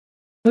 Yeah.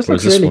 This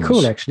looks really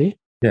cool, actually.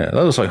 Yeah, that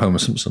looks like Homer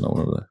Simpson or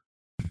one of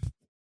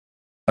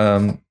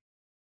there.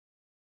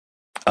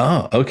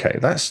 Okay.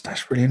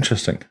 That's really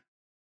interesting.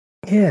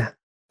 Yeah.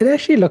 It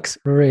actually looks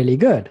really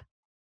good.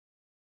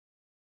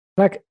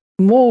 Like,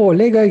 more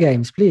Lego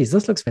games, please.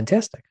 This looks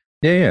fantastic.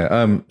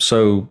 Yeah.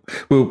 So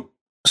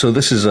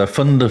this is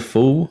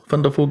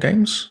Thunderful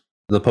Games,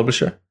 the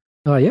publisher.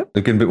 Oh, yeah.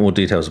 They've given a bit more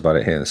details about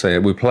it here. They say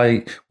we'll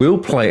play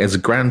as a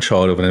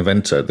grandchild of an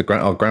inventor.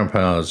 Our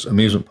grandpa's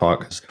amusement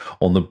park is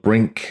on the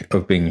brink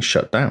of being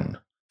shut down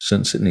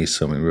since it needs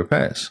so many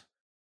repairs.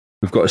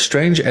 We've got a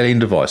strange alien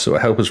device that will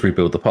help us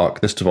rebuild the park.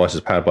 This device is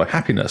powered by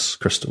happiness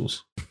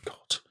crystals.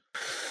 God.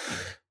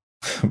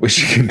 Which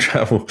you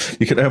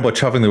can earn by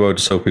traveling the world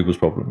to solve people's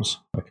problems.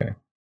 Okay.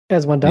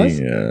 As one does.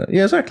 Yeah,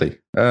 exactly.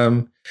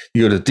 You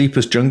go to the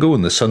deepest jungle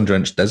in the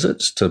sun-drenched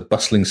deserts to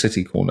bustling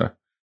city corner,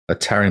 a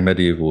towering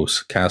medieval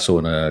castle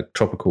in a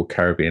tropical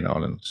Caribbean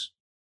islands.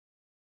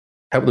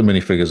 Help the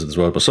minifigures of this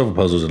world by solving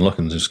puzzles and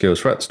looking into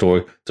skills throughout the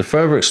story to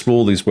further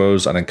explore these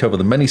worlds and uncover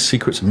the many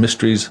secrets and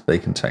mysteries they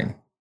contain.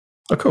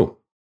 Oh, cool.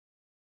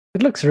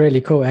 It looks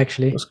really cool,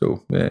 actually. That's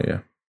cool. Yeah.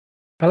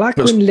 I like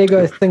when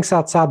Lego thinks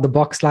outside the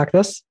box like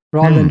this,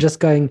 rather than just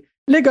going,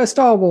 Lego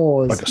Star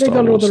Wars,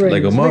 Lego Lord of the Rings,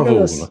 Lego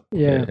Marvel.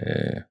 Yeah,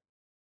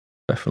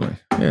 definitely.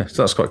 Yeah,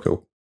 so that's quite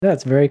cool.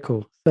 That's very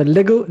cool. So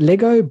Lego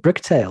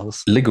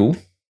Bricktales. Lego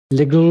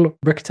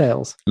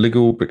Bricktales.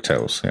 Lego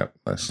Bricktales. Yeah,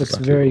 that's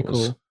very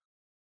cool.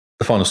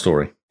 The final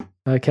story.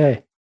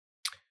 Okay.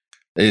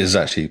 It is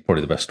actually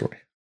probably the best story.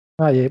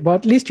 Oh yeah, well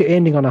at least you're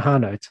ending on a high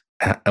note.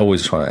 I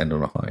always try to end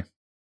on a high,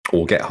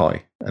 or get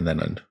high and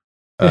then end.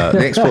 The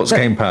Xbox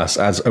Game Pass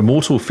adds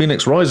Immortal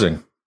Phoenix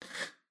Rising.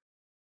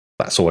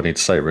 That's all I need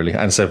to say, really.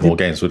 And 7 more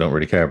games we don't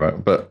really care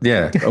about. But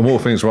yeah, Immortal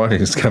Phoenix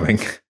Rising is coming.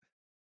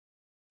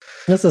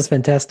 This is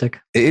fantastic.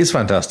 It is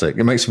fantastic.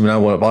 It makes me now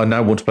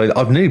want to play that.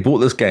 I've nearly bought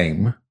this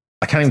game.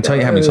 I can't even tell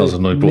you how many times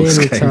I've bought this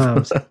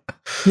game.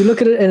 You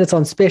look at it and it's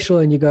on special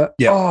and you go,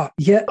 maybe.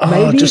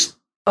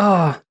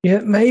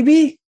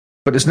 Maybe.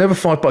 But it's never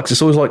 $5.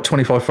 It's always like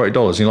 $25,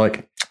 $30. You're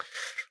like,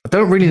 I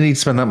don't really need to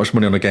spend that much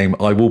money on a game.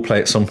 I will play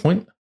at some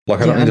point.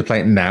 Like, I don't need to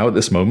play it now at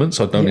this moment,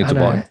 so I don't need to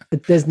buy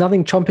it. There's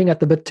nothing chomping at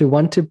the bit to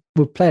want to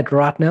play it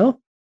right now.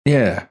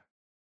 Yeah.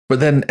 But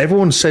then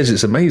everyone says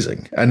it's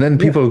amazing. And then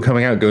people are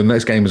coming out going,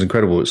 this game is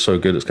incredible. It's so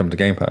good. It's coming to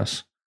Game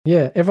Pass.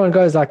 Yeah. Everyone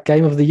goes like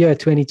Game of the Year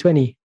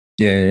 2020.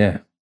 Yeah.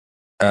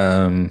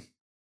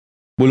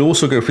 We'll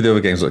also go through the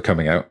other games that are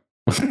coming out.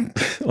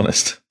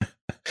 Honest.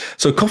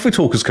 So Coffee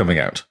Talk is coming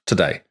out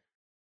today.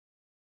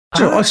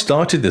 So I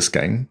started this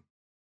game.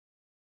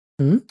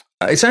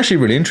 It's actually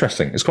really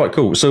interesting. It's quite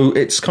cool. So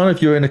it's kind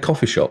of, you're in a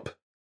coffee shop,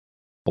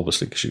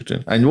 obviously, because you're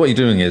doing, and what you're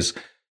doing is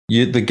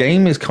the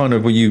game is kind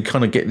of where you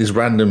kind of get these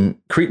random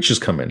creatures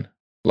come in,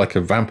 like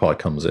a vampire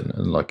comes in,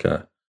 and like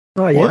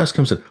what else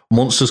comes in?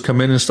 Monsters come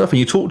in and stuff, and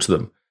you talk to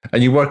them,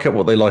 and you work out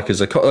what they like.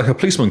 Like a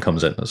policeman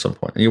comes in at some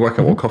point, and you work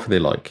out what coffee they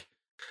like,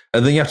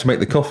 and then you have to make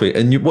the coffee.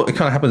 And what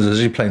kind of happens is,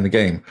 as you're playing the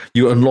game,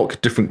 you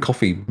unlock different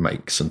coffee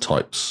makes and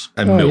types,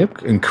 and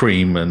milk and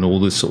cream and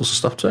all this sorts of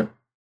stuff too.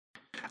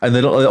 And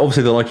they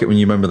obviously they like it when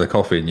you remember their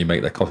coffee and you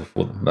make their coffee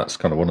for them. That's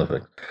kind of one of the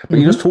things. But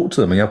you just talk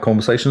to them and you have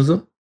conversations with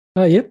them.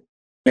 Oh, yep.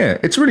 Yeah,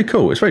 it's really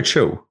cool. It's very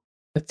chill.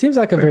 It seems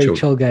like a very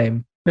chill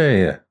game.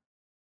 Yeah.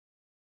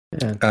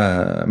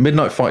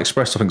 Midnight Fight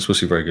Express, I think, is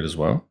supposed to be very good as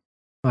well.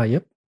 Oh,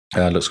 yep.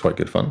 Looks quite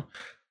good fun.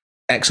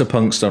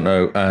 Exapunks, don't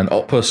know, and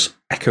Opus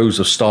Echoes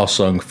of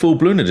Starsung Full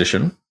Bloom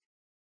Edition.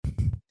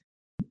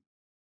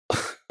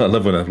 I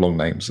love when I have long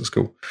names. It's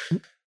cool.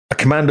 A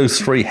Commando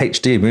 3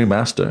 HD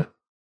Remaster.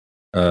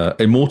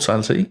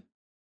 Immortality,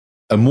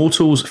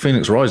 Immortals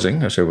Phoenix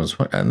Rising, as everyone's,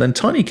 and then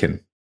Tinykin,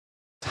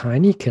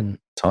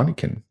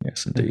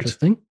 yes, indeed.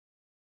 Interesting.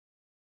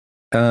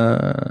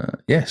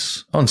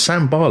 Yes, on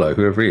Sam Barlow,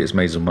 whoever he is,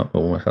 made some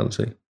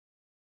Immortality.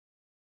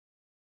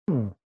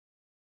 Oh,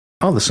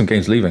 there's some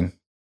games leaving.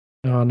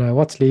 Oh no,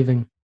 what's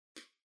leaving?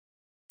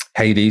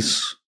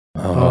 Hades.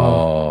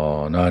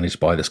 No, I need to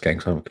buy this game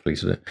because I haven't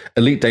completed it.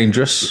 Elite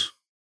Dangerous.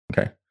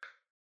 Okay.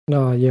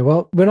 No, yeah.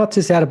 Well, we're not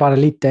too sad about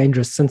Elite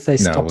Dangerous since they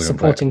stopped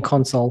supporting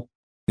console.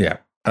 Yeah.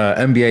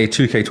 NBA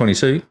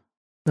 2K22.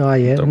 Oh,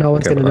 yeah. No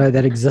one's going to know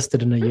that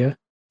existed in a year.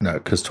 No,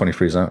 because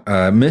 23's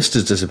out. Myst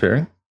is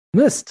disappearing.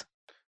 Myst?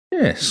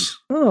 Yes.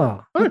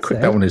 Oh, how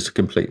quick that one is to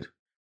complete.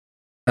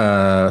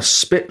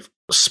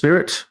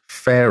 Spirit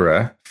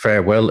Fairer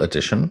Farewell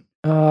Edition.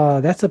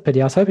 Oh, that's a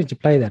pity. I was hoping to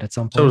play that at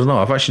some point. So was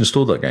not. I've actually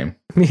installed that game.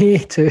 Me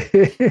too.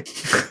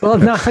 Well,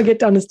 now I get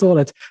to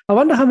uninstall it. I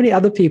wonder how many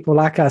other people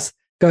like us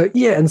go,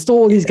 install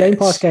all these Game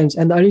Pass games,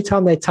 and the only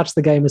time they touch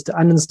the game is to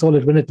uninstall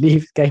it when it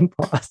leaves Game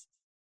Pass.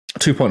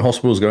 2 Point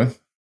Hospital's going.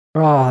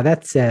 Oh,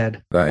 that's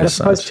sad. That is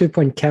sad. I suppose 2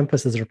 Point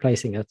Campus is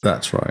replacing it.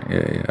 That's right,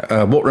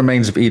 yeah. What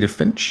Remains of Edith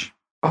Finch?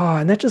 Oh,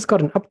 and that just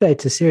got an update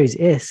to Series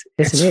S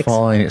and X.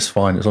 It's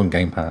fine. It's on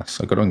Game Pass.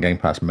 I got it on Game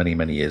Pass many,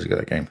 many years ago,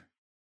 that game.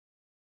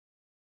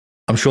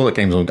 I'm sure that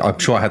game's on. I'm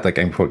sure I had that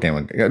game before it came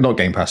on. Not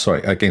Game Pass,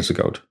 sorry. Games of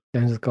Gold.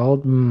 Games of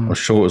Gold? I'm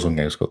sure it was on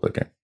Games of Gold, that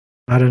game.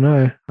 I don't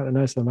know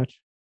so much.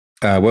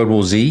 World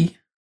War Z.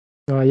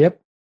 Oh,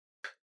 yep.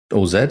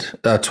 Or Z.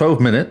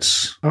 12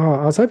 minutes. Oh,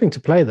 I was hoping to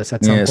play this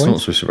at some point. Yeah, it's not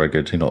supposed to be very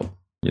good.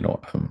 You're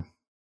not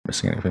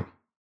missing anything.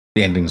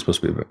 The ending's supposed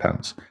to be a bit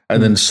pants.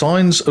 And then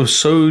Signs of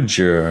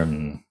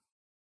Sojourn.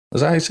 Is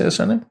that how you say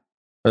her name?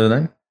 Her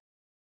name?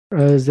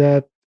 Is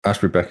that?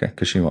 Ask Rebecca,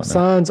 because she might know.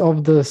 Signs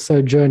of the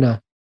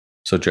Sojourner.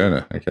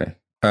 Sojourner, okay.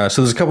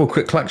 So there's a couple of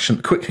quick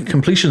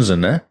completions in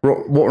there.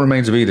 What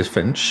Remains of Edith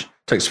Finch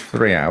takes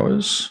 3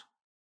 hours.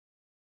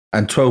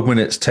 And 12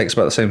 minutes takes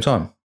about the same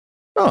time.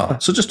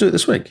 So just do it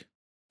this week.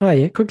 Oh,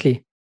 yeah,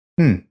 quickly.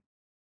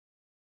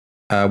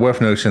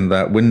 Worth noting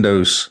that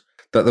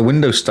the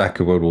Windows stack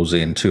of World War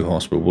Z and 2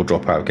 Hospital will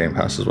drop out of Game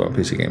Pass as well,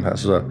 PC Game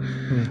Pass as well.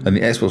 And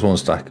the Xbox One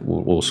stack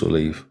will also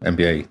leave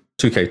NBA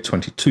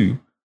 2K22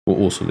 will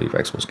also leave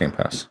Xbox Game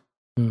Pass.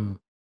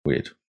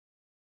 Weird.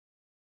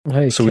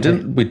 Okay. So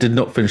we did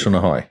not finish on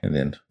a high in the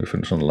end. We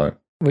finished on a low.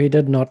 We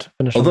did not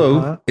finish on a high.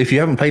 Although, if you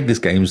haven't played these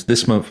games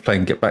this month,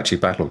 playing Get Back to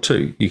Your Backlog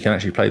 2, you can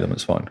actually play them.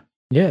 It's fine.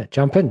 Yeah,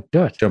 jump in.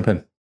 Do it. Jump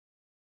in.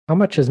 How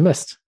much is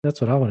Myst?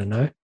 That's what I want to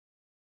know.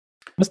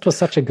 Myst was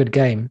such a good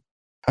game.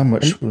 How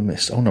much we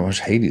missed? Oh no, how much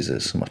Hades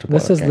is.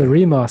 This is the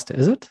remaster,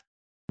 is it?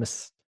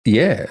 Myst.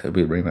 Yeah, it'll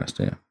be a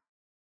remaster, yeah.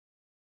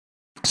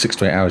 6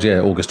 to 8 hours, yeah.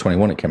 August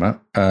 21 it came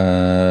out.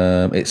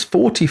 It's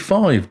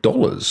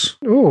 $45.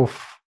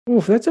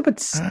 Oof, that's a bit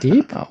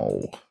steep.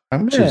 Ow. How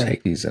much is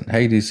Hades then?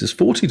 Hades is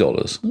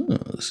 $40.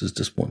 Oh, this is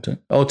disappointing.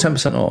 Oh,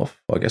 10% off,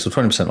 I guess, or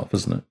 20% off,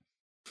 isn't it?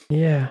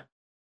 Yeah.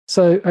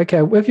 So,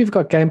 okay, if you've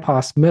got Game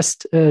Pass,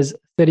 Myst is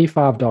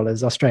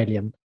 $35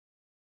 Australian.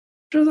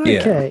 Which is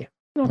okay.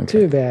 Not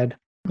too bad.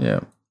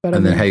 Yeah.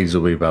 But then Hades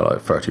will be about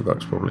like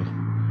 $30 probably.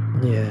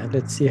 Yeah,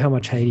 let's see how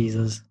much Hades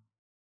is.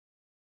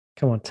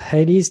 Come on,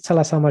 Hades, tell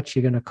us how much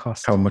you're going to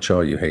cost. How much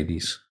are you,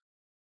 Hades?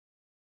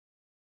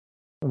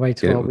 Wait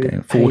till we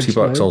 $40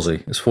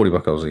 Aussie. It's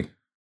 $40 Aussie.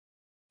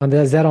 And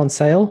is that on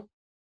sale?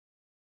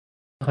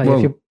 Well,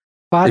 if you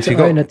buy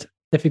to own it,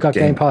 if you got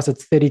Game Pass,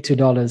 it's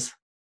 $32.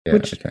 Yeah,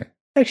 which,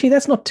 actually,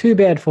 that's not too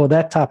bad for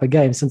that type of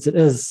game since it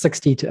is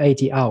 60 to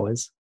 80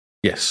 hours.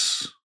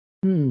 Yes.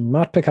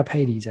 Might pick up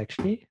Hades,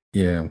 actually.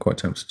 Yeah, I'm quite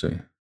tempted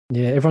to.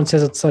 Yeah, everyone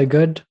says it's so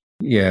good.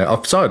 Yeah,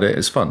 I've tried it.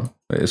 It's fun.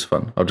 It is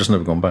fun. I've just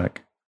never gone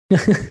back.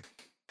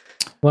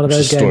 One of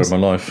those games. Story of my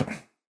life.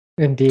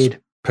 Indeed.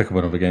 Just pick up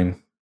another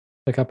game.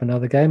 Pick up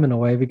another game and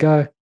away we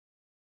go.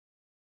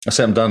 I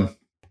say I'm done.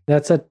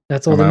 That's it.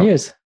 That's all the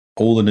news.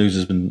 All the news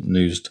has been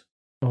newsed.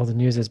 All the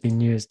news has been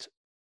newsed.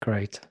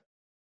 Great.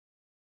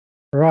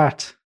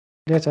 Right.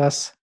 Let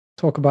us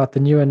talk about the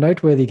new and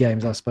noteworthy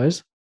games, I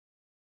suppose.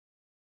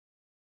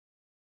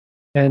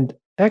 And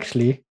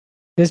actually,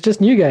 there's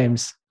just new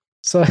games.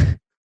 So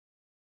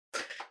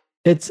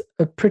it's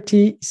a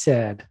pretty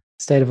sad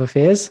state of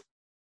affairs.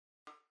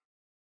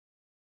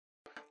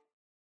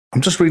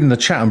 I'm just reading the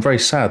chat. I'm very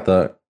sad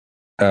that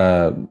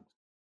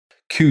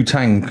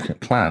Q-Tang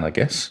Clan, I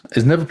guess,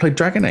 has never played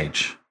Dragon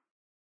Age.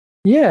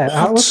 Yeah,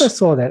 I also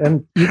saw that.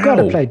 And you've got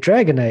to play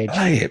Dragon Age.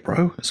 Play it,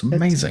 bro. It's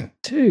amazing.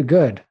 It's too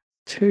good.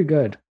 Too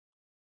good.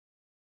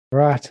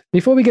 Right.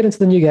 Before we get into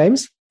the new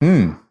games,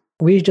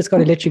 we just got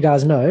to let you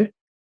guys know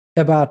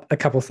about a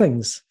couple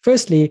things.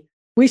 Firstly,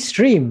 we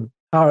stream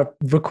our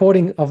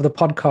recording of the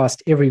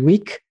podcast every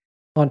week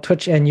on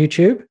Twitch and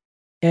YouTube.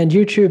 And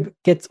YouTube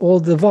gets all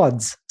the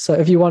VODs. So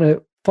if you want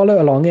to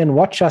follow along and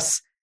watch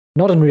us,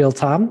 not in real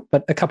time,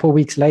 but a couple of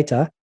weeks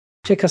later,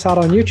 check us out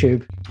on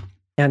YouTube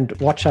and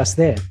watch us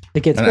there.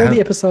 It gets all the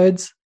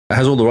episodes. It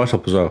has all the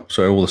write-up as well.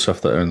 So all the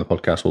stuff that are in the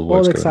podcast, all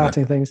the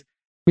exciting things.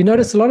 We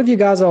noticed a lot of you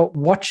guys are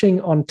watching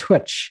on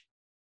Twitch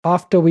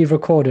after we've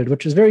recorded,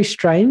 which is very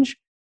strange.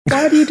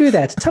 Why do you do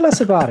that? Tell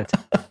us about it.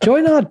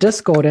 Join our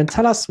Discord and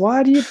tell us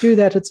why do you do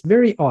that. It's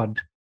very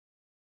odd.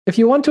 If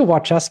you want to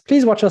watch us,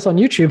 please watch us on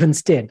YouTube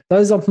instead.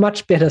 Those are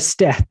much better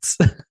stats.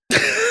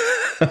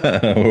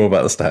 We're all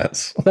about the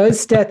stats.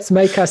 Those stats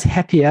make us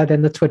happier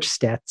than the Twitch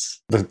stats.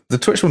 The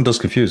Twitch one does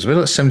confuse. We had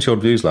like 70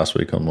 odd views last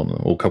week on one,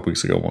 or a couple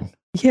weeks ago on one.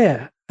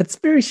 Yeah, it's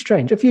very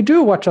strange. If you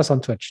do watch us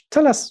on Twitch,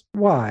 tell us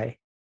why.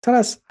 Tell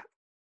us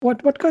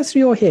what goes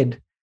through your head.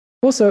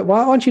 Also,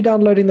 why aren't you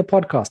downloading the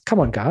podcast?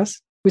 Come on,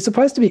 guys. We're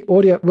supposed to be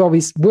audio. Well,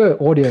 we were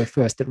audio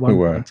first at one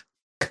point.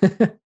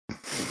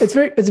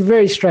 It's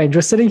very strange.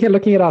 We're sitting here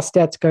looking at our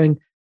stats going,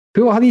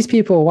 who are these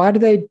people? Why do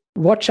they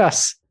watch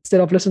us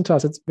instead of listen to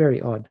us? It's very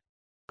odd.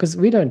 Because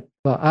we don't,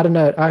 well, I don't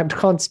know. I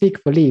can't speak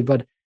for Lee,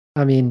 but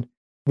I mean,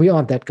 we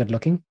aren't that good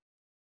looking.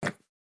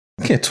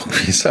 Yeah, talk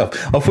for yourself.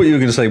 I thought you were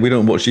going to say we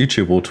don't watch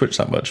YouTube or Twitch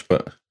that much,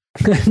 but...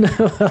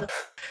 No,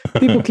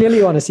 people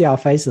clearly want to see our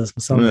faces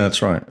for some reason. Yeah,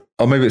 that's right.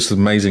 Or maybe it's the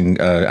amazing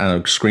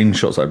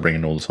screenshots I bring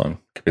in all the time.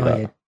 Could be that.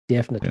 Yeah,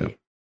 definitely. Yeah.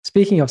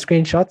 Speaking of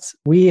screenshots,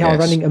 we are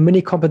running a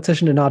mini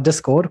competition in our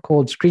Discord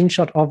called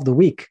Screenshot of the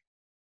Week.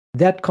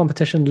 That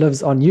competition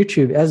lives on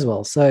YouTube as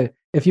well. So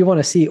if you want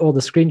to see all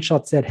the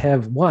screenshots that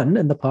have won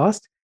in the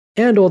past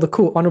and all the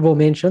cool honorable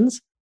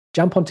mentions,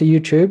 jump onto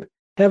YouTube,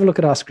 have a look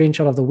at our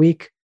Screenshot of the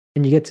Week,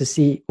 and you get to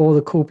see all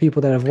the cool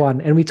people that have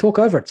won. And we talk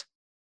over it.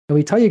 And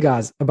we tell you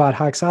guys about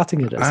how exciting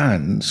it is.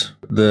 And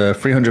the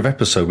 300th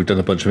episode, we've done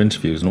a bunch of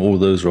interviews, and all of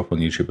those are up on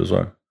YouTube as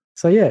well.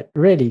 So yeah,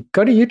 really,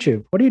 go to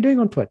YouTube. What are you doing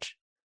on Twitch?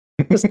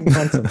 Just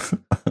nonsense.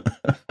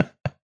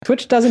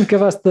 Twitch doesn't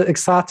give us the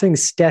exciting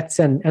stats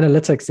and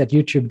analytics that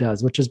YouTube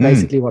does, which is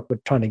basically what we're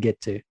trying to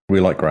get to. We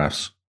like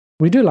graphs.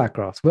 We do like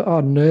graphs. We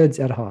are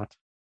nerds at heart.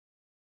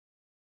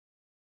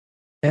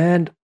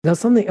 And there's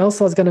something else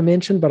I was going to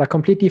mention, but I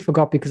completely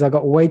forgot because I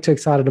got way too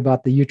excited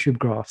about the YouTube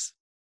graphs.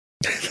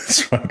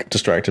 That's right. I got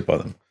distracted by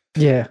them.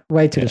 Yeah,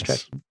 way too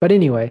distracted. But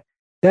anyway,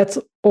 that's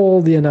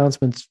all the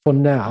announcements for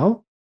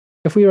now.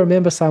 If we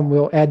remember some,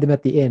 we'll add them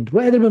at the end.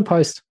 We'll add them in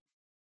post.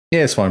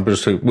 Yeah, it's fine.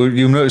 But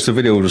you'll notice the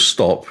video will just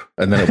stop,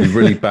 and then it'll be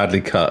really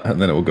badly cut,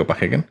 and then it will go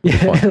back again.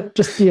 Yeah,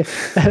 just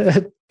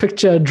a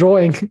picture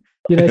drawing.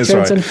 You know,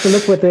 Terence and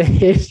Philip with their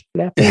head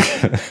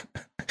flapping.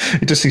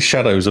 You just see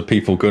shadows of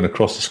people going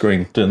across the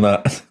screen doing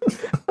that.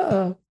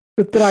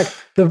 With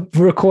the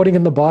recording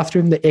in the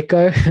bathroom, the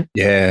echo.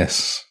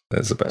 Yes,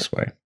 that's the best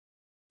way.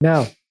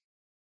 Now,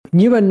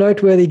 new and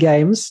noteworthy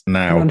games.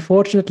 Now, and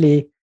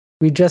unfortunately,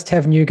 we just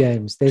have new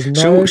games. There's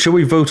no. Shall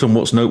we vote on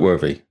what's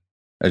noteworthy?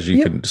 As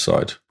you can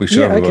decide. We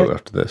should have a vote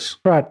after this.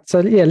 Right. So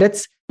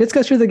let's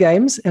go through the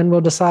games and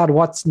we'll decide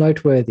what's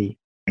noteworthy.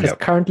 Because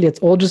currently it's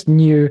all just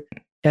new,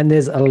 and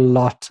there's a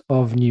lot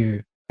of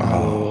new.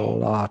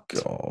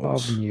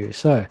 Of new.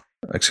 So,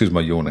 excuse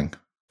my yawning.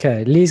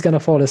 Okay, Lee's going to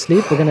fall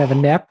asleep. We're going to have a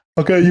nap.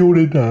 Okay,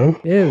 yawning now.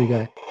 There we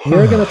go.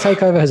 You're going to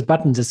take over his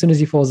buttons as soon as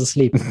he falls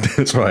asleep.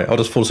 That's right. I'll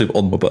just fall asleep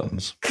on my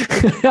buttons.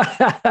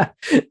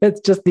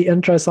 It's just the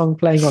intro song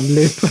playing on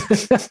loop.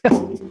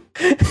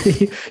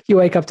 You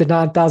wake up to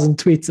 9,000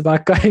 tweets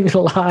about going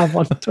live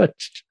on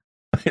Twitch.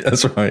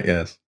 That's right,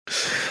 yes.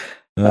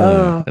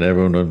 And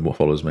everyone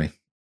follows me.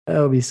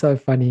 That'll be so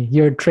funny.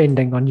 You're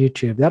trending on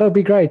YouTube. That'll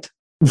be great.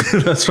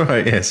 That's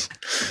right, yes.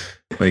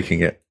 Making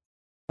it.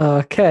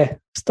 Okay,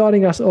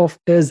 starting us off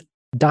is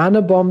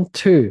Dynabomb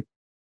 2.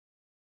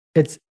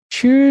 It's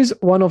choose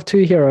one of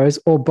two heroes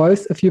or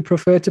both if you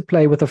prefer to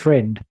play with a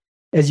friend,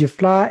 as you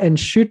fly and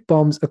shoot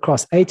bombs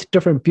across 8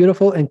 different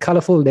beautiful and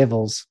colorful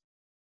levels.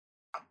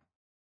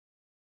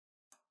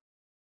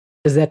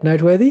 Is that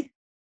noteworthy?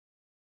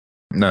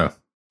 No.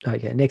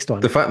 Okay, next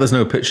one. The fact there's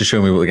no picture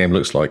showing me what the game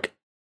looks like.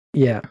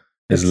 Yeah.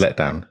 Is a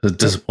letdown. It's a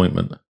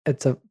disappointment.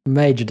 It's a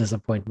major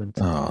disappointment.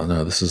 Oh,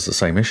 no, this is the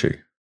same issue.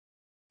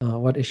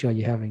 What issue are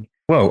you having?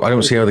 Well, I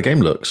don't see how the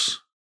game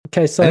looks.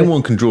 Okay, so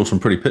anyone can draw some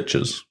pretty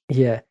pictures.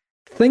 Yeah.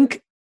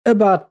 Think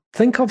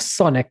of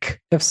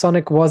Sonic if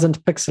Sonic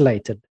wasn't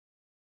pixelated.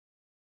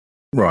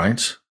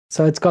 Right.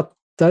 So it's got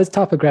those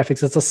type of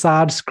graphics. It's a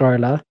side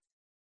scroller.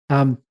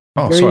 Sorry,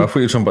 I thought you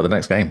were talking about the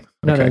next game.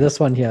 No, this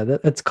one here.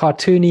 It's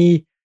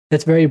cartoony.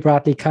 It's very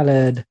brightly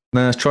colored.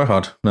 No, let's try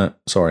hard. No,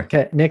 sorry.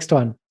 Okay, next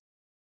one.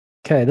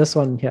 Okay, this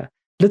one here.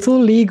 Little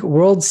League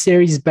World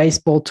Series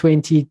Baseball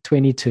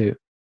 2022.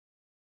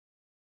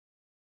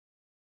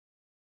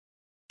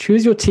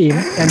 Choose your team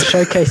and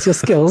showcase your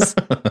skills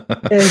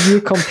as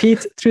you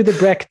compete through the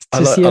bracket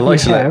to see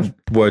if you have.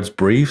 Words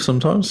breathe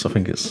sometimes. I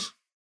think it's.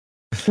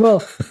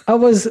 Well, I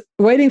was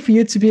waiting for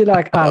you to be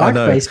like, I like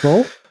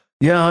baseball.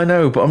 Yeah, I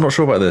know, but I'm not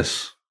sure about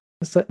this.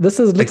 So this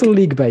is Little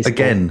League Baseball.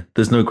 Again,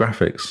 there's no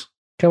graphics.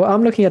 Okay, well,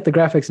 I'm looking at the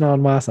graphics now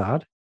on my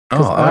side.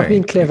 Because I've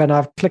been clever and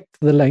I've clicked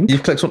the link.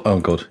 You've clicked on. Oh,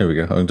 God. Here we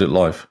go. I'm going to do it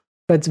live.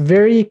 So it's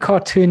very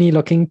cartoony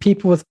looking,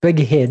 people with big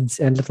heads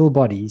and little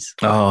bodies.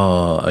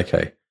 Oh,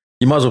 okay.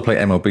 You might as well play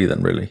MLB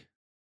then, really.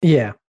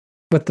 Yeah,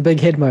 with the big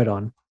head mode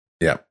on.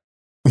 Yeah.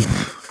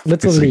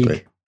 Little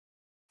League.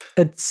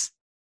 It's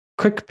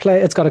quick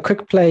play. It's got a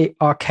quick play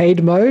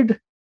arcade mode.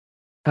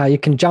 You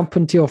can jump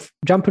in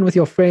with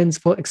your friends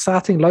for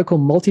exciting local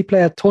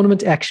multiplayer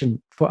tournament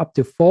action for up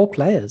to 4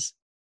 players.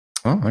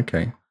 Oh,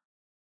 okay.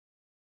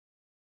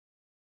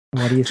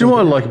 What do you think? Do you know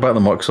what I like about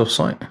the Microsoft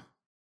site?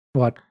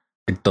 What?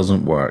 It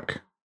doesn't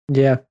work.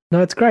 Yeah.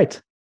 No, it's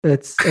great.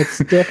 It's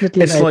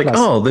definitely it's like,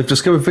 they've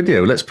discovered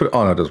video. Let's put it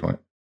on. No, it doesn't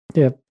work.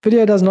 Yeah.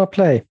 Video does not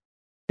play.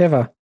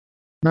 Ever.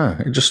 No,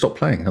 it just stopped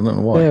playing. I don't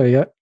know why. There we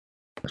go.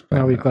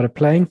 Now we've got it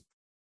playing.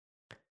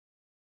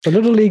 So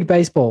Little League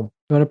Baseball.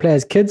 You want to play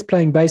as kids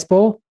playing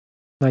baseball?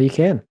 No, you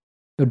can.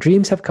 Your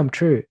dreams have come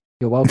true.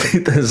 You're welcome.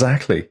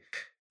 Exactly.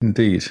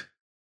 Indeed.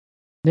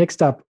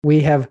 Next up, we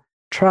have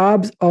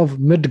Tribes of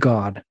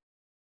Midgard.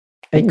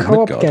 A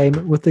co-op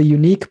game with a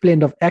unique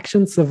blend of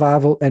action,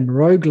 survival, and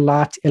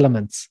roguelite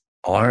elements.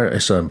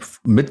 It's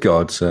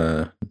Midgard's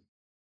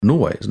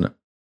Norway, isn't it?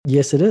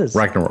 Yes, it is.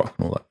 Ragnarok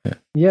and all that.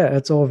 Yeah,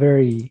 it's all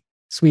very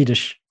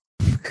Swedish.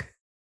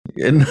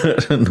 In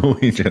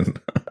Norwegian.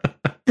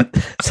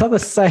 It's all the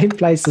same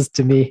places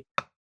to me.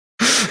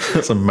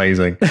 That's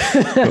amazing.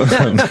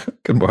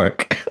 Good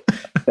work.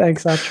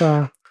 Thanks, I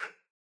try.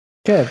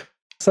 Okay,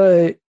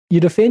 so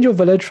you defend your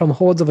village from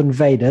hordes of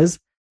invaders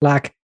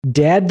like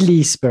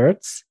Dadly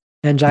spirits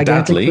and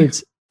gigantic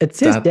roots. It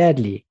says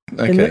Dadly.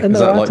 Okay, is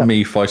that like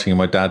me fighting in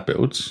my dad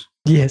builds?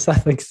 Yes, I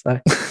think so.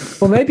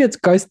 Or maybe it's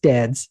Ghost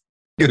Dads.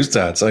 Ghost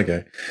Dads,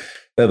 okay.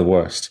 They're the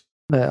worst.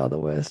 They are the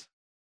worst.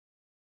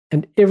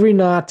 And every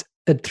night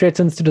it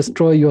threatens to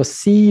destroy your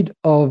seed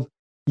of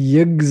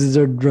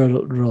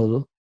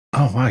Yggdrasil.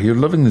 Oh, wow. You're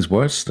loving these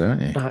words today,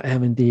 aren't you? I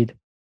am indeed.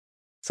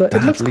 So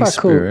it looks quite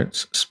cool.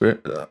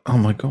 Spirit. Oh,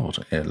 my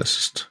God. Yeah, let's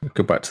just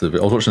go back to the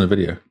video. I was watching the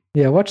video.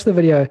 Yeah, watch the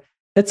video.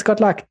 It's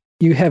got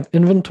you have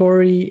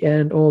inventory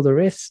and all the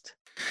rest.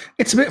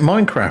 It's a bit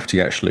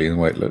Minecrafty, actually, in the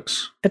way it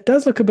looks. It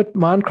does look a bit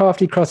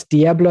Minecrafty, cross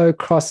Diablo,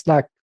 cross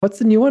what's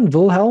the new one?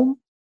 Wilhelm?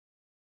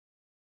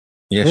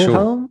 Yeah,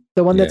 Wilhelm? sure.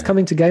 The one that's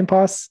coming to Game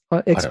Pass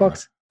on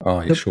Xbox?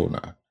 Oh, yeah, sure,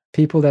 no.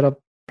 People that are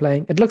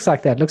playing. It looks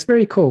like that. It looks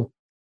very cool.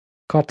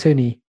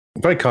 Cartoony.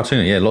 Very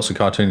cartoony, yeah. Lots of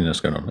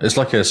cartooniness going on. It's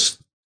like a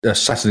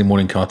Saturday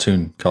morning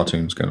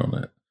cartoons going on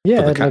there.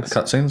 Yeah, for the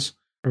cutscenes.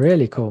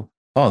 Really cool.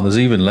 Oh, and there's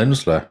even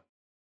lens flare.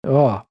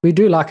 Oh, we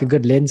do like a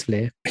good lens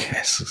flare.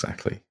 Yes,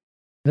 exactly.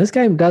 This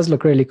game does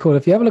look really cool.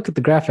 If you have a look at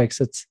the graphics,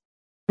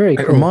 Very It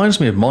cool. reminds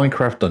me of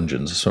Minecraft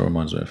Dungeons. That's what it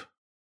reminds me of.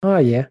 Oh,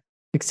 yeah.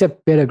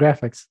 Except better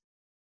graphics.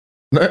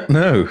 No.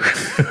 No.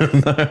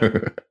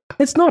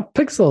 It's not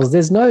pixels.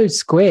 There's no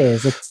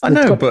squares. It's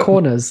got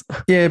corners.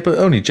 Yeah, but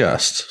only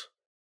just.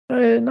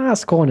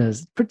 Nice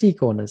corners. Pretty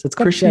corners. It's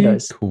got Pretty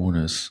shadows.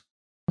 corners.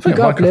 I think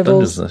You got Minecraft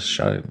levels. Dungeons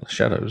are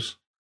shadows.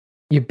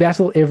 You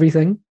battle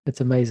everything.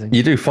 It's amazing.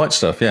 You do fight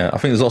stuff, yeah. I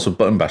think there's lots of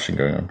button bashing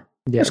going on.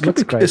 Yeah, it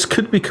looks great. This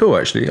could be cool,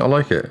 actually. I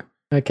like it.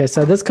 Okay,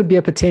 so this could be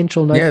a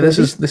potential noteworthy.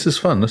 Yeah, this is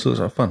fun. This looks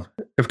like fun.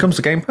 If it comes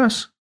to Game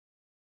Pass?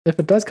 If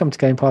it does come to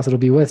Game Pass, it'll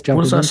be worth jumping.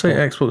 What does that say?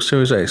 For. Xbox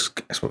Series X?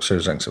 Xbox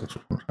Series X.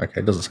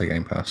 Okay, it doesn't say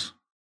Game Pass.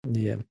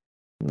 Yeah.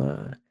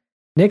 No.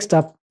 Next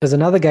up is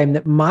another game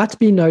that might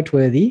be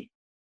noteworthy,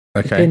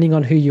 depending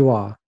on who you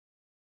are.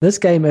 This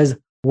game is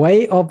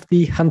Way of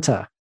the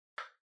Hunter.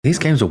 These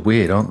games are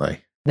weird, aren't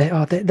they? They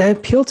are. They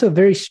appeal to a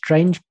very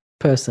strange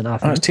person, I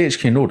think. It's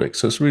THQ Nordic,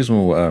 so it's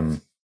reasonable.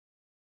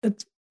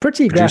 It's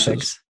pretty producers.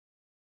 graphics.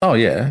 Oh,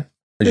 yeah.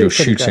 As you're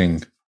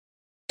shooting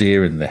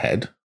deer in the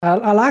head.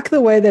 I like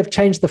the way they've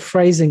changed the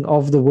phrasing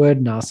of the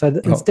word now. So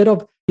that instead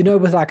of,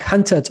 with like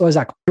hunter, it's always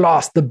like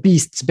blast the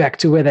beasts back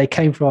to where they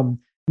came from,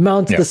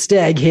 mount the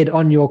stag head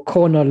on your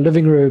corner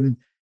living room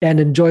and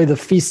enjoy the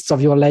feasts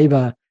of your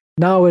labor.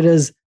 Now it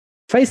is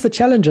face the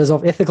challenges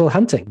of ethical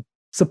hunting,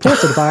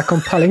 supported by a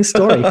compelling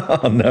story.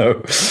 Oh,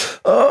 no.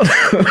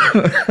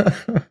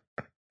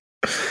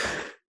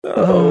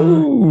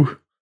 Oh.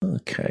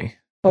 Okay.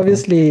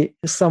 Obviously,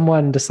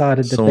 someone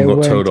decided that someone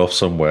got towed off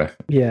somewhere.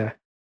 Yeah.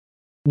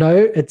 No,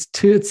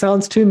 it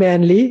sounds too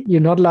manly.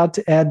 You're not allowed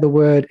to add the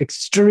word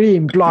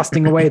extreme,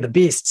 blasting away the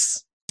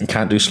beasts. You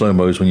can't do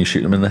slow-mos when you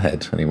shoot them in the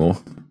head anymore.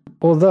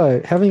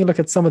 Although, having a look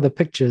at some of the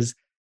pictures,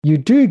 you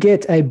do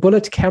get a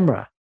bullet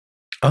camera.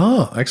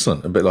 Oh,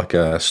 excellent. A bit like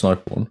a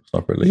Sniper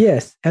Elite.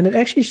 Yes, and it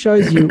actually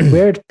shows you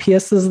where it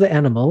pierces the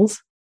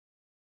animals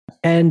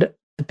and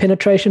the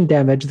penetration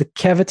damage, the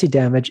cavity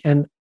damage,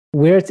 and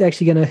where it's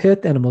actually going to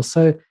hurt the animals.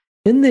 So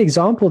in the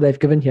example they've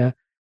given here,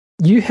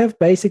 you have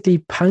basically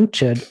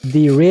punctured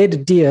the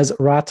red deer's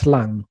right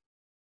lung.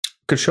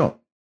 Good shot.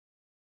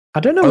 I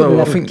don't know.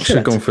 I think it should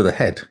have gone for the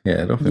head.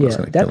 Yeah, I don't think that's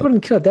going to kill it. That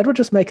wouldn't kill it. That would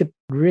just make it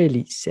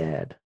really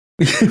sad.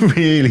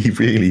 Really,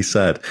 really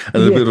sad.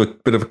 And a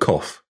bit of a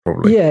cough,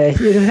 probably. Yeah,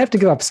 you'd have to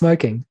give up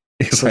smoking.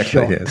 Exactly,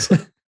 sure. Yes.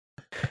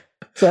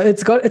 So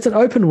it's an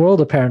open world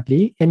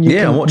apparently, and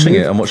I'm watching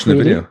it. I'm watching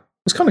the video.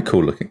 It's kind of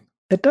cool looking.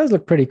 It does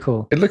look pretty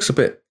cool. It looks a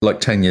bit like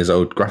 10 years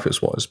old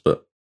graphics wise,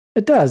 but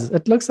it does.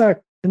 It looks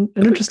like an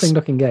interesting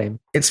looking game.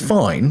 It's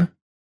fine,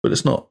 but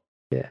it's not.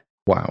 Yeah.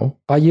 Wow.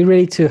 Are you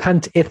ready to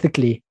hunt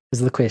ethically? Is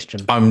the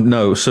question.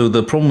 No. So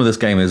the problem with this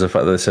game is the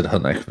fact that they said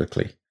hunt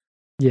ethically.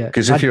 Yeah.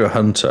 Because if you're a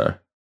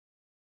hunter,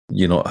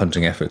 you're not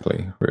hunting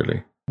ethically,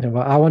 really. Yeah,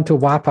 well, I want to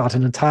wipe out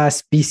an entire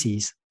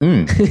species.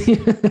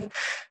 Mm.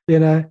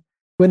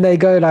 When they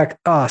go like,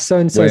 so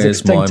and so's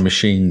extinct. Where's my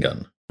machine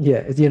gun?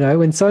 Yeah,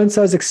 when so and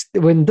so's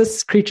when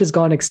this creature's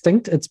gone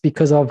extinct, it's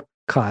because of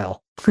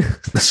Kyle.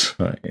 That's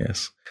right.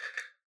 Yes.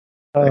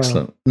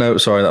 Excellent. No,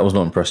 sorry, that was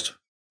not impressed.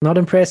 Not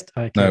impressed?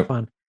 Okay, no.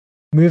 Fine.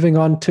 Moving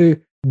on to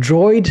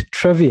Droid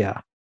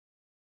Trivia.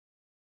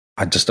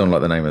 I just don't like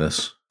the name of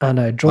this. I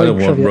know. Droid I don't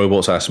Trivia. Want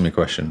robots asking me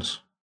questions.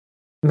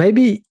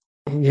 Maybe,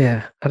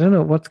 yeah. I don't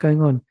know what's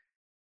going on.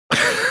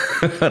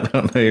 I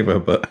don't know either,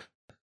 but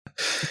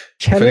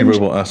if any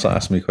robot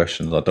asks me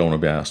questions, I don't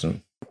want to be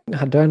asking.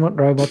 I don't want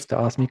robots to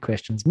ask me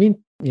questions.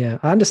 I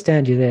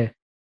understand you there.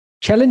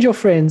 Challenge your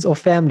friends or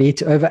family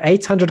to over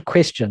 800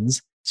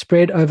 questions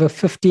spread over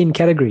 15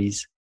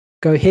 categories.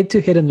 Go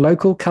head-to-head in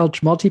local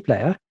couch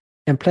multiplayer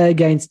and play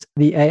against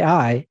the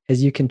AI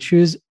as you can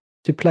choose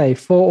to play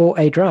 4 or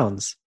 8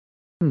 rounds.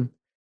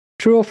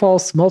 True or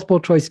false, multiple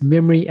choice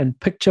memory and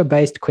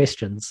picture-based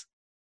questions.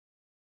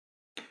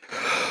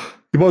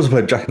 You might as well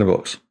play Jack in the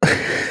Box.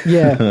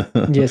 Yeah,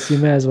 yes, you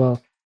may as well.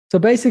 So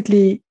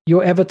basically,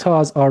 your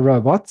avatars are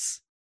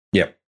robots.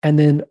 Yep. And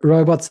then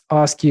robots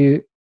ask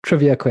you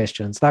trivia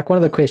questions. Like one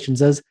of the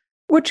questions is,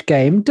 which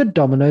game did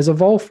dominoes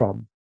evolve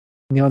from?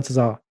 And the answers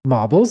are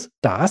marbles,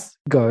 dice,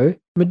 go,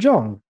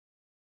 mahjong.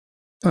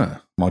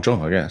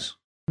 Mahjong, I guess.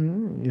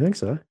 You think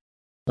so?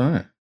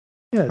 Oh,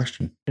 yeah.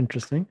 Question.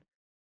 Interesting.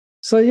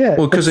 So, yeah.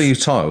 Well, because they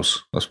use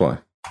tiles. That's why.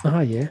 Oh,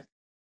 yeah.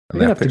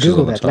 And they have to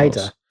Google that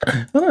later.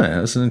 Oh,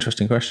 that's an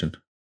interesting question.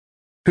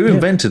 Who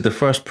invented the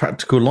first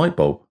practical light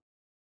bulb?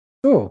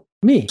 Oh,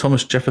 me.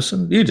 Thomas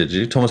Jefferson? You did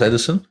you? Thomas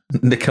Edison?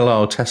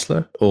 Nikola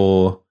Tesla?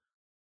 Or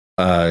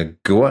I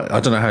don't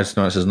know how to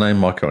pronounce his name,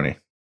 Marconi.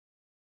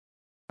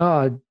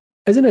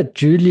 Isn't it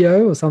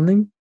Giulio or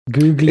something?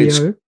 Guglielmo? It's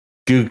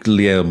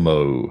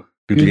Guglielmo,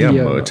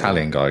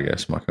 Italian guy, I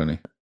guess, Marconi.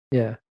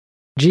 Yeah.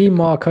 G.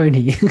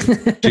 Marconi.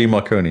 G.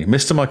 Marconi.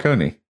 Mr.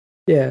 Marconi.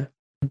 Yeah.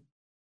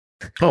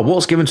 Oh,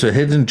 what's given to a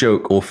hidden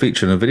joke or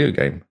feature in a video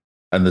game?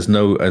 And there's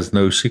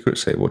no secret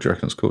say. What do you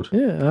reckon it's called?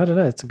 Yeah, I don't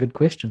know. It's a good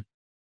question.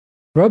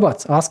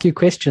 Robots ask you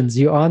questions.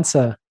 You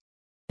answer.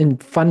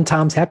 And fun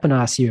times happen,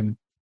 I assume.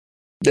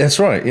 That's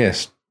right,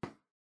 yes.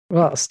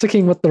 Well,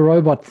 sticking with the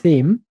robot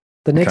theme,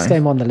 the next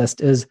game on the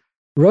list is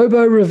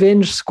Robo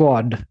Revenge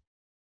Squad.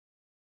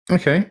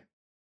 Okay.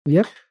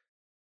 Yep.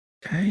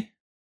 Okay.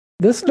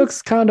 This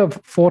looks kind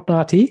of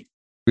Fortnite-y.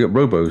 We got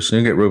robos.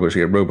 You get robos.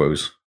 You get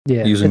robos.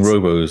 Yeah. Using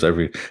robos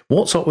every.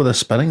 What's up with the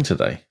spelling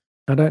today?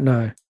 I don't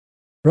know.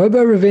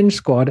 Robo Revenge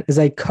Squad is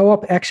a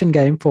co-op action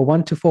game for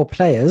 1 to 4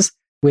 players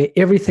where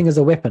everything is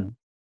a weapon.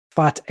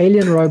 Fight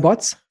alien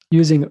robots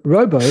using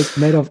robos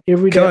made of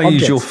everyday objects. Can I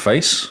use your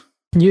face?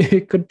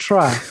 You could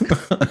try.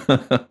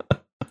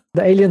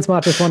 The aliens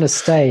might just want to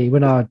stay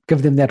when I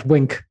give them that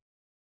wink.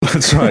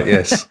 That's right,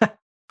 yes.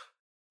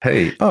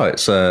 Hey,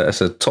 it's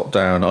a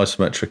top-down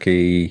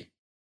isometric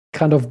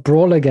kind of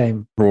brawler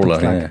game.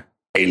 Brawler, yeah.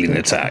 Alien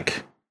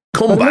attack.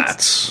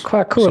 Combats.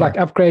 Quite cool, like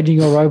upgrading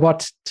your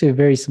robot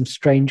to some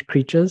strange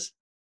creatures.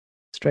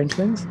 Strange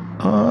things?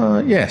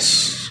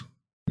 Yes.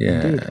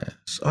 Yes. Indeed.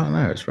 I don't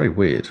know, it's very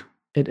weird.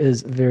 It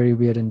is very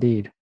weird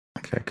indeed.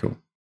 Okay, cool.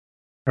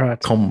 All right.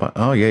 Combat.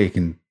 Oh, yeah, you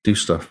can do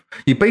stuff.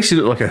 You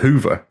basically look like a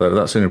Hoover, though.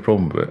 That's the only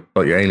problem with it.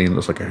 Like your alien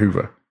looks like a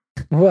Hoover.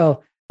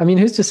 Well, I mean,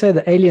 who's to say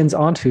that aliens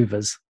aren't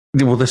Hoovers?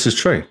 Well, this is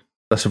true.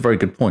 That's a very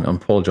good point. I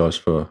apologize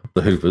for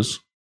the Hoovers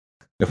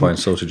if I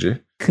insulted you.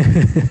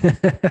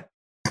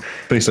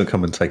 Please don't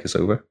come and take us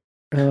over.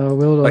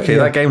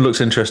 That game looks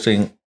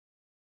interesting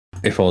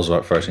if I was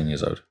about 13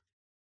 years old.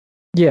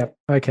 Yeah,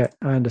 okay,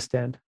 I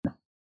understand.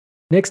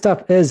 Next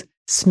up is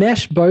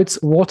Smash Boats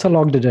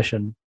Waterlogged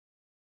Edition.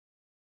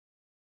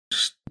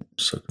 Just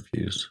so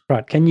confused.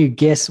 Right, can you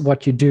guess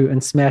what you do in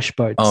Smash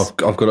Boats? Oh,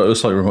 I've got it.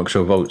 Looks like Remote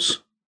Control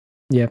Boats.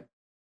 Yeah.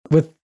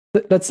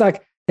 That's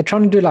like, they're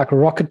trying to do like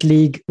Rocket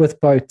League with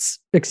boats,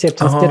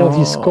 except instead of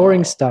you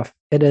scoring stuff,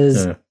 it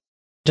is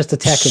just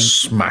attacking.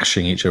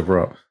 Smashing each other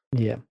up.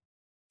 Yeah.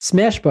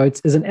 Smash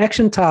Boats is an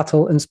action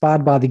title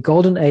inspired by the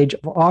golden age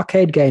of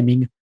arcade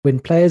gaming when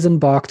players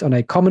embarked on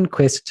a common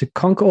quest to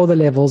conquer all the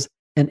levels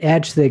and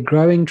add to their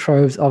growing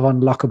troves of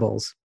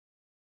unlockables.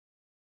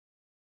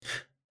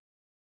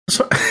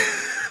 So,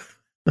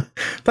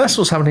 that's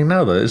what's happening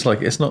now, though. It's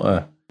like, it's not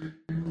a...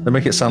 They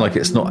make it sound like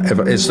it's not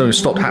ever... It's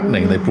stopped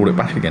happening. They brought it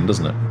back again,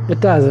 doesn't it? It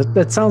does.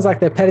 It sounds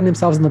like they're patting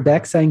themselves on the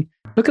back saying,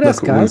 look at us,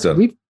 guys.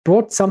 We've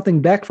brought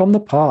something back from the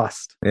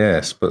past.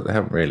 Yes, but they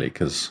haven't really,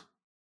 because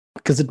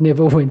it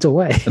never went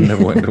away. It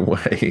never went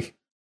away.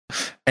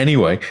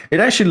 Anyway, it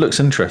actually looks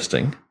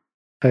interesting.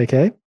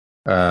 Okay.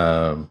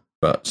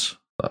 But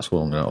that's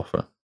what I'm going to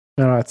offer.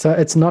 All right. So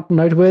it's not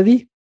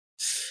noteworthy?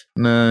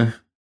 No.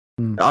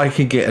 I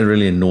can get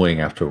really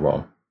annoying after a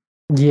while.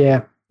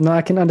 Yeah. No,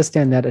 I can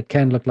understand that. It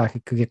can look like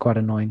it could get quite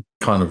annoying.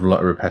 Kind of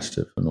like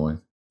repetitive,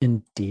 annoying.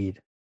 Indeed.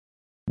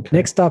 Okay.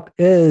 Next up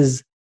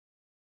is...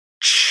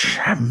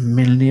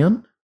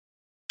 Chameleon?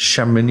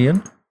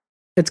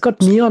 It's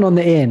got neon on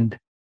the end.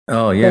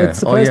 Oh, yeah. So it's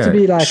supposed to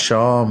be like...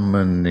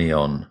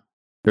 Charmeleon.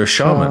 You're a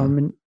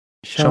shaman.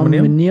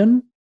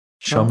 Charmeleon?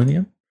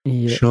 Charmeleon?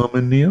 Yeah.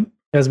 Charmeleon?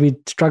 As we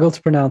struggle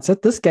to pronounce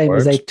it, this game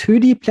is a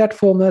 2D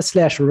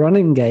platformer /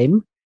 running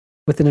game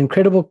with an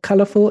incredible,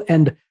 colorful,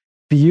 and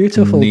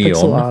beautiful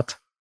pixel art.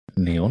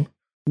 Neon.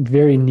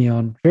 Very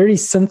neon. Very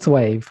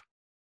synthwave.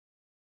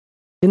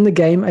 In the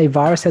game, a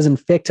virus has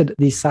infected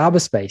the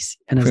cyberspace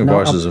and is now the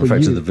virus up has for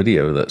infected you. the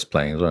video that's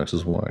playing as well. It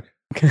doesn't work.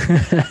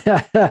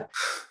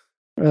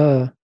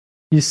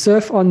 You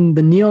surf on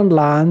the neon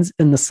lines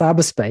in the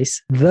cyberspace,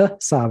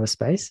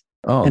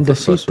 and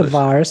defeat the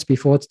virus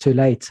before it's too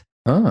late.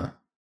 Ah.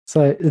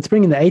 So it's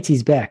bringing the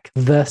 80s back,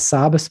 the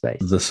cyberspace.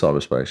 The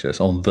cyberspace, yes,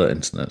 on the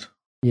internet.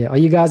 Yeah. Are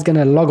you guys going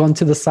to log on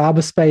to the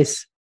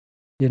cyberspace?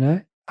 You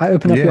know, I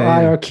open up your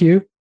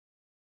IRQ.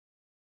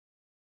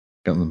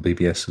 Got them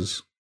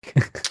BBSs.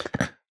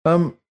 I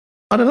don't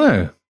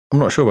know. I'm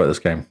not sure about this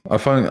game. I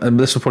find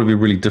this will probably be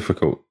really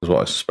difficult, is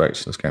what I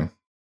suspect, this game.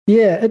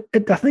 Yeah,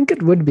 I think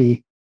it would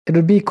be. It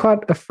would be quite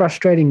a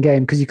frustrating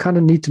game because you kind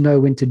of need to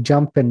know when to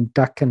jump and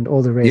duck and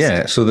all the rest.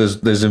 Yeah, so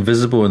there's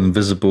invisible and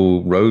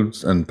visible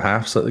roads and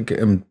paths that get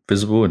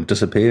invisible and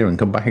disappear and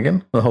come back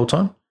again the whole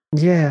time.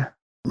 Yeah.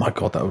 My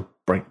God, that would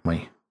break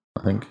me,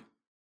 I think.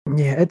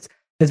 Yeah, it's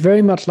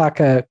very much like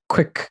a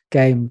quick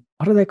game.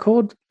 What are they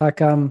called? Like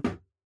got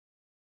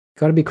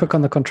to be quick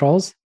on the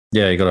controls.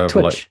 Yeah, you got to have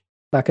Twitch,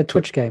 like a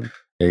Twitch game.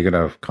 Yeah, you got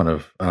to have kind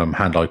of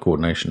hand-eye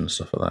coordination and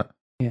stuff like that.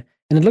 Yeah,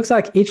 and it looks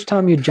like each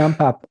time you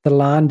jump up, the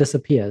line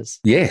disappears.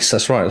 Yes,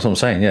 that's right. That's what I'm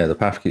saying. Yeah, the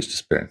path keeps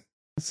disappearing.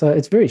 So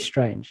it's very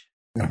strange.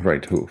 Very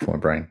difficult for my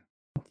brain.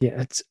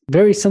 Yeah, it's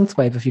very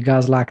synthwave if you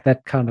guys like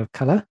that kind of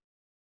color.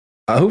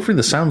 Hopefully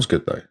the sound's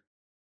good, though.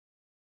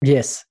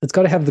 Yes, it's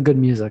got to have the good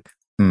music.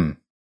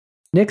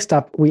 Next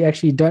up, we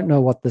actually don't know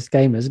what this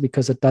game is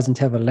because it doesn't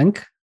have a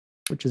link,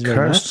 which is very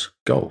Cursed nice.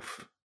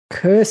 Golf.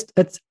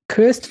 It's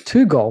Cursed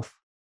to Golf.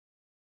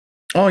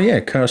 Oh, yeah,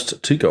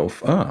 Cursed to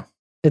Golf. Ah.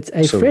 It's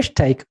a fresh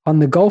take on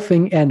the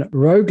golfing and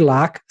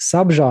roguelike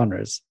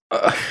subgenres.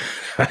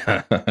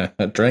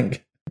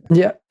 Drink.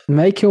 Yeah.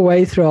 Make your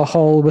way through a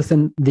hole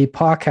within the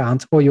par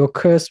count or your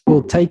curse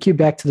will take you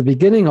back to the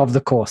beginning of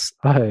the course.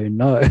 Oh,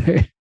 no.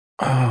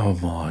 Oh,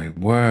 my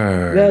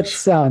word. That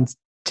sounds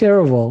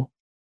terrible.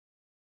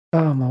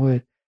 Oh, my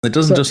word. It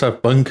doesn't just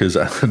have bunkers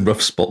and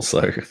rough spots,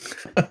 though.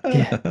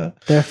 Yeah,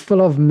 they're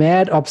full of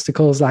mad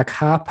obstacles like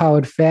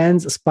high-powered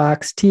fans,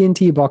 sparks,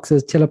 TNT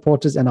boxes,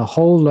 teleporters, and a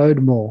whole load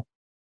more.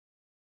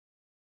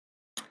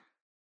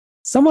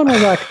 Someone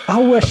was like,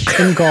 I wish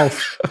in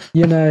golf,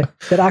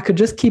 that I could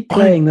just keep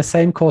playing the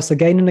same course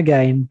again and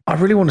again. I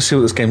really want to see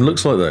what this game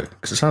looks like, though,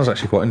 because it sounds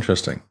actually quite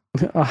interesting.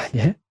 Oh,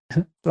 yeah.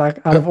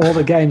 Like, out of all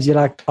the games, you're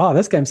like, oh,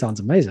 this game sounds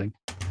amazing.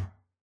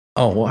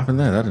 Oh, what happened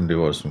there? That didn't do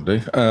what I was going to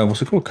do.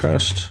 What's it called?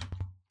 Cursed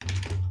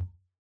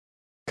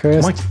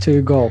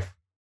 2 Golf.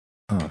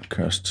 Oh,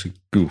 Cursed to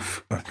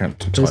Goof. I can't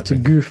type Cursed to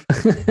Goof.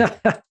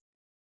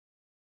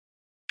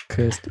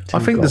 Cursed to I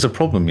think golf. there's a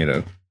problem,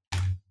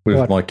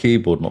 with my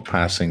keyboard not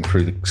passing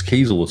through the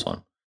keys all the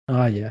time.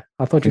 Oh, yeah.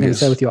 I thought you were going to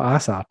say with your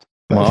eyesight.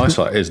 My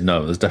eyesight is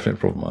no. There's definitely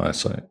a problem with my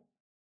eyesight.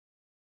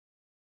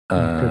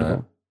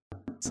 Incredible.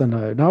 So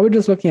now we're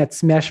just looking at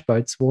Smash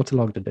Boats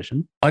Waterlogged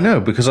Edition. I know,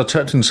 because I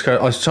typed in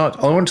I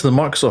went to the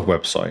Microsoft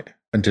website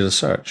and did a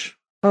search.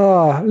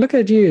 Oh, look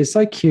at you.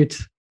 So cute.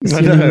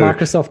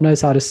 Microsoft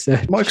knows how to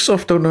search.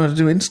 Microsoft don't know how to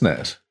do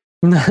internet.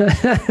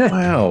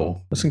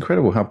 Wow. That's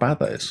incredible how bad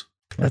that is.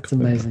 That's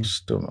amazing.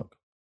 Still not.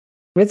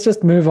 Let's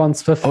just move on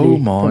swiftly. Oh,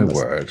 my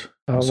word.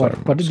 Sorry,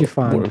 what did you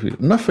find?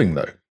 Nothing,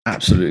 though.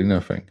 Absolutely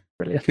nothing.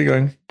 Brilliant. Keep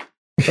going.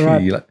 All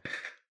right.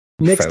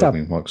 Next up.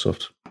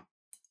 Microsoft.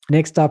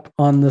 Next up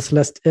on this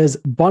list is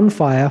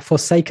Bonfire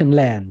Forsaken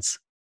Lands,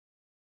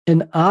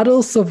 an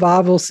idle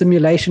survival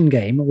simulation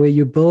game where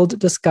you build,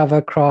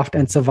 discover, craft,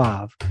 and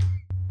survive.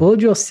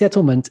 Build your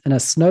settlement in a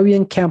snowy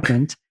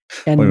encampment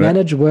and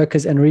manage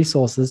workers and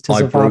resources to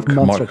survive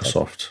monster attacks.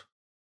 Microsoft.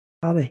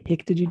 How the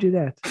heck did you do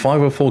that?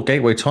 504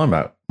 gateway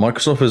timeout.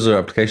 Microsoft is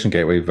application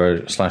gateway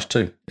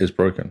 /2 is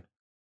broken.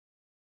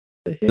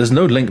 There's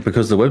no link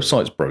because the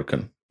website's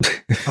broken.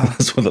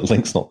 That's why the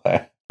link's not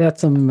there.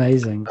 That's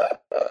amazing.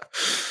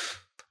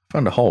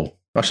 Found a hole.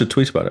 I should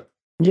tweet about it.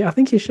 Yeah, I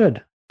think you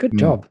should. Good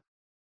job.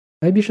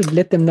 Maybe you should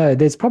let them know.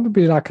 There's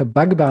probably like a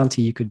bug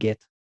bounty you could get.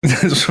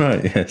 That's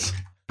right, yes.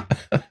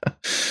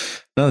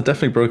 No, they're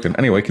definitely broken.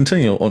 Anyway,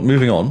 continue on.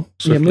 Moving on.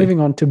 Swiftly. Yeah, moving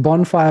on to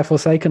Bonfire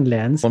Forsaken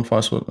Lands.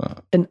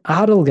 An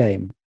idle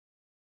game.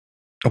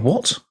 A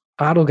what?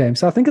 Idle game.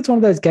 So I think it's one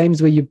of those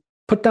games where you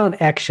put down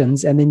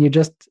actions and then you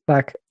just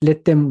like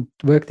let them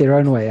work their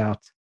own way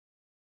out.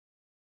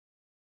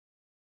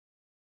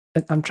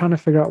 I'm trying to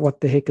figure out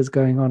what the heck is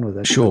going on with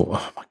it. Sure.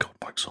 Oh my God,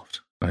 Microsoft.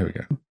 Oh, here we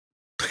go.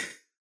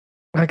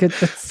 Like it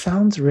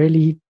sounds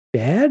really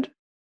bad.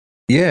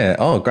 Yeah.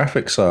 Oh,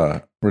 graphics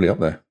are really up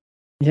there.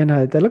 Yeah,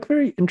 no, they look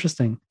very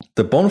interesting.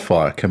 The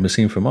bonfire can be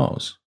seen from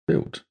Mars.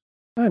 Build.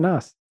 Oh,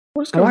 nice.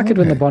 I like it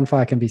when the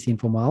bonfire can be seen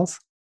from Mars.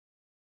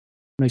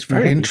 It's a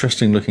very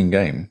interesting looking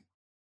game.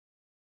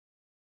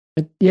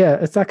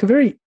 It's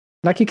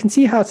like you can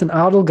see how it's an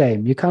idle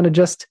game. You kind of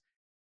just,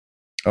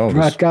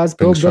 right, guys,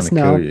 build this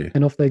now,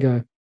 and off they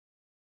go.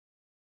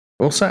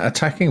 What's that?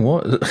 Attacking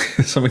what?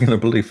 Something in a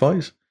bloody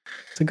fight?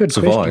 It's a good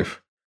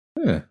survive.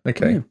 Question. Yeah,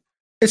 okay. Yeah.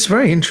 It's a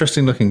very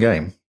interesting looking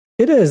game.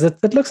 It is.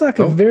 It looks like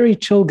a very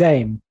chill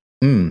game.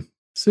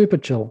 Super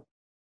chill.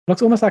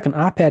 Looks almost like an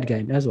iPad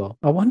game as well.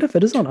 I wonder if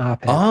it is on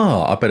iPad.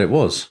 Ah, I bet it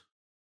was.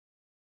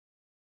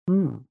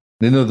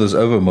 There's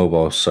other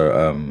mobile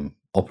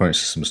operating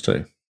systems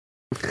too.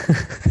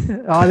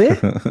 Are there?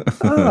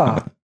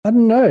 I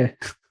don't know.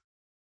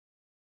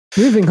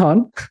 Moving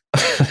on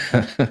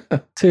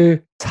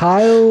to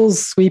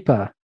Tiles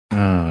Sweeper.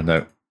 Oh,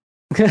 no.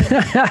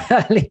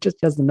 He just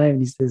has the name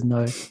and he says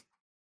no.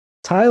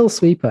 Tile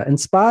Sweeper,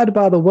 inspired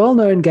by the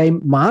well-known game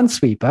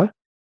Minesweeper,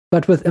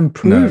 but with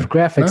improved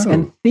graphics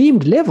and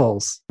themed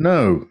levels.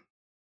 No.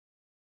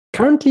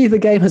 Currently, the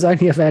game is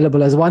only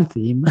available as one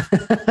theme.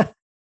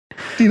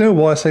 Do you know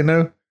why I say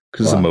no?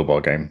 Because it's a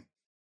mobile game.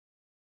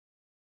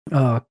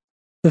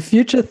 The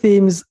future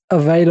themes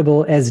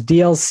available as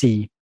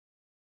DLC.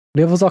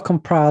 Levels are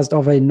comprised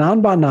of a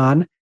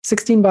 9x9,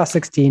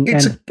 16x16,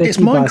 and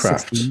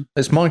 30x16.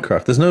 It's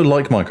Minecraft. There's no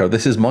like Minecraft.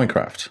 This is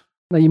Minecraft.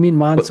 No, you mean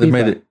Minesweeper. They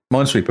made it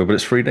Minesweeper, but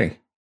it's 3D.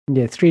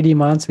 Yeah, 3D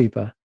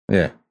Minesweeper.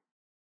 Yeah.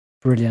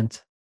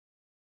 Brilliant.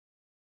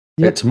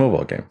 Yep. It's a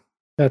mobile game.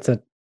 That's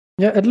it.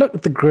 Yeah,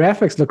 the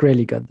graphics look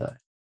really good though.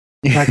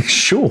 Like,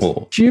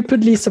 sure.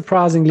 Stupidly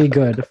surprisingly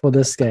good for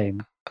this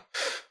game.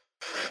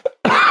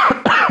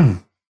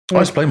 I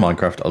used to play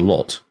Minecraft a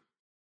lot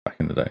back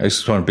in the day. I used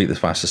to try and beat the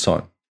fastest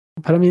time.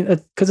 But I mean,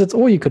 because it's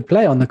all you could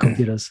play on the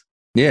computers.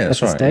 Yeah,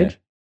 that's right. Stage. Yeah.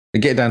 You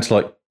get down to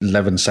like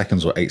 11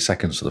 seconds or 8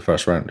 seconds for the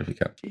first round if you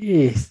can.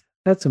 Yes,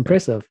 that's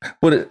impressive.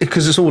 Well,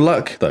 because it's all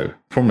luck though.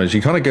 Problem is,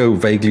 you kind of go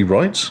vaguely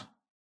right.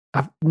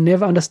 I've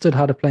never understood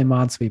how to play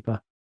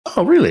Minesweeper.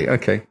 Oh, really?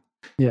 Okay.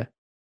 Yeah.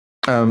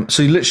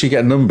 So you literally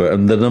get a number,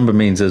 and the number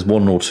means there's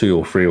 1 or 2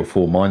 or 3 or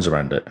 4 mines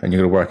around it, and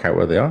you're going to work out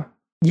where they are.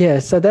 Yeah,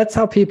 so that's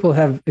how people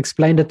have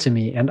explained it to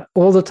me, and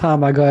all the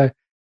time I go,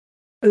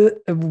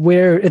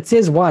 where it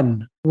says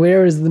 1,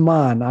 where is the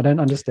mine? I don't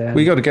understand.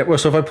 We got to get.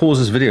 So if I pause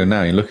this video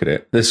now, and you look at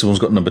it. This one's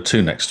got number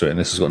 2 next to it, and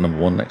this has got number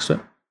 1 next to it.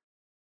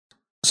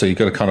 So you've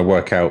got to kind of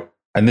work out,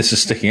 and this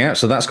is sticking out,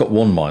 so that's got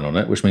 1 mine on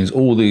it, which means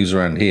all these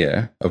around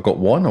here have got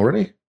 1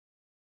 already.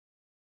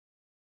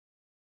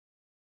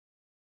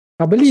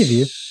 I believe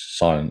you.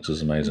 Silence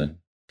is amazing.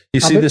 You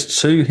see there's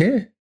 2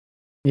 here?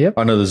 Yep.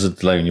 I know there's a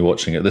delay when you're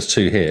watching it. There's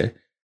 2 here.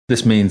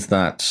 This means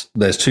that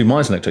there's 2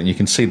 mines next to it, and you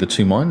can see the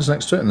 2 mines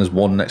next to it, and there's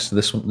one next to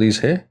this one, these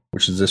here,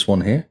 which is this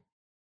one here.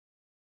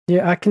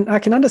 Yeah, I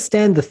can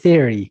understand the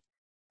theory,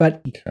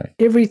 but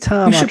every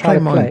time I try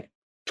to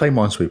play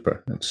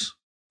Minesweeper.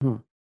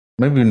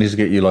 Maybe we need to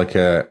get you like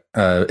a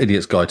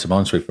idiot's guide to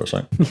Minesweeper or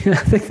something. Yeah,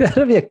 I think that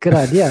would be a good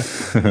idea.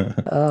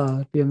 Oh,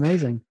 it'd be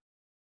amazing.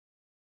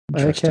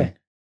 Okay.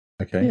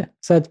 Yeah.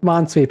 So it's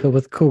Minesweeper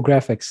with cool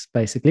graphics,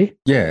 basically.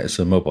 Yeah, it's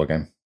a mobile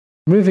game.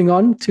 Moving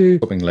on to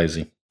Stop being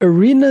lazy.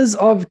 Arenas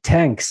of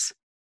Tanks,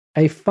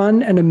 a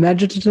fun and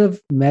imaginative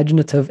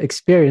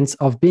experience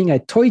of being a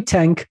toy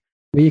tank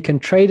where you can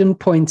trade in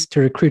points to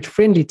recruit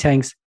friendly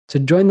tanks to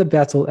join the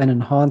battle and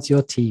enhance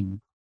your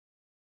team.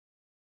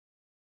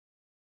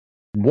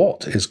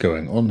 What is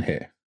going on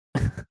here?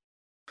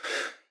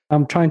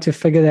 I'm trying to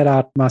figure that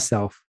out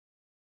myself.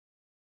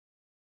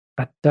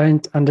 I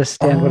don't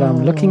understand what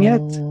I'm looking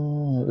at.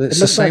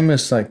 It's the same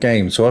as that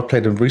game. So I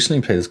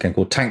recently played this game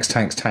called Tanks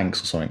or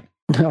something.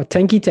 Oh,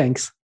 Tanky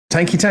Tanks.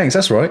 Tanky Tanks,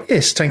 that's right.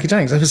 Yes, Tanky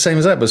Tanks. That's the same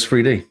as that, but it's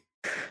 3D.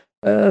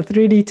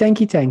 3D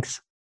Tanky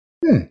Tanks.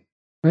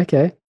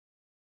 Okay.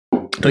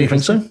 Don't you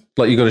think so?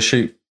 Like you got to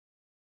shoot.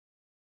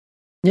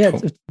 Yeah,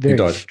 it's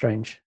very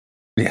strange.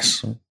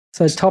 Yes.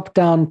 So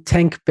top-down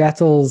tank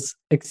battles,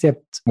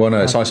 except... Well,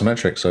 no, it's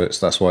isometric, so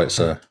that's why it's...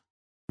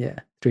 yeah,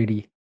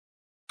 3D.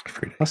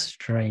 That's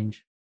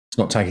strange. It's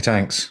not Tanky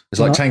Tanks.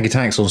 It's like Tanky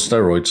Tanks on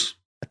steroids.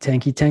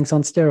 Tanky Tanks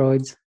on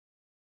steroids.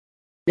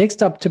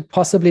 Next up to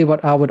possibly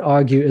what I would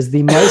argue is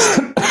the most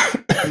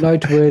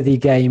noteworthy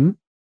game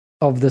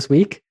of this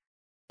week.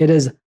 It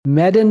is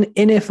Madden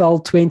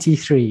NFL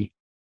 23.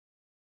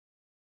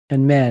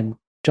 And man,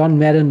 John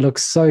Madden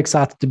looks so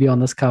excited to be on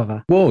this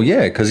cover. Well,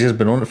 yeah, because he has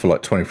been on it for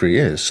like 23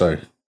 years, so...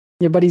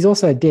 Yeah, but he's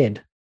also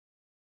dead.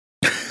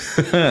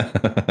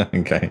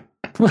 Okay.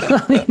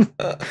 I mean,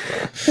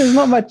 there's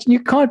not much... You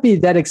can't be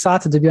that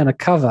excited to be on a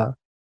cover.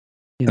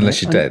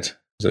 Unless you're dead, is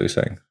that what you're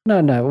saying?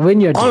 No,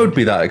 when you're dead. I would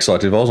be that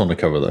excited if I was on the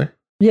cover, though.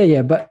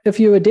 Yeah, but if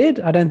you were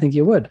dead, I don't think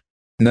you would.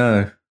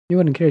 No. You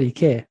wouldn't really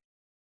care.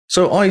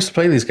 So I used to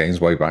play these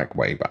games way back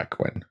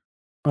when.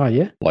 Oh,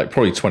 yeah? Like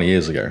probably 20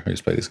 years ago, I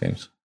used to play these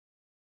games.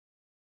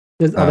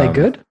 Are they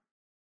good?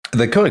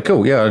 They're quite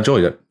cool. Yeah, I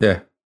enjoyed it.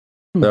 Yeah,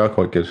 they are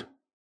quite good.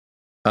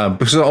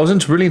 Because I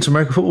was really into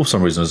American football for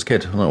some reason as a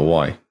kid. I don't know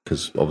why,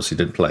 because obviously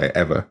didn't play it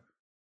ever.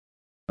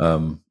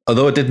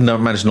 Although I did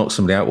manage to knock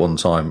somebody out one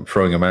time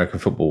throwing American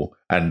football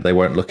and they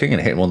weren't looking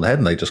and hit him on the head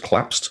and they just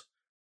collapsed.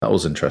 That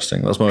was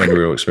interesting. That was my only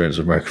real experience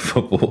with American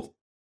football.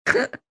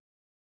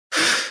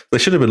 They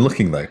should have been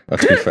looking though,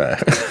 to be fair.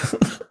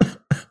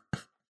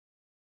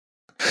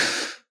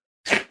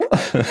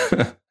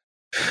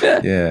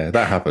 Yeah,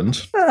 that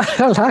happened.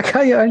 I like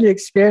how your only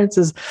experience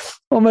is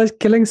almost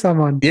killing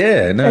someone.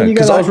 Yeah, no,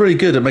 because I was really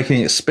good at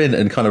making it spin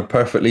and kind of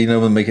perfectly,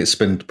 and make it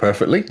spin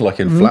perfectly,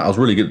 like in flat. I was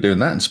really good at doing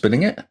that and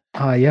spinning it.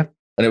 Oh, yeah.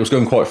 And it was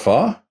going quite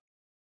far.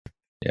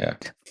 Yeah.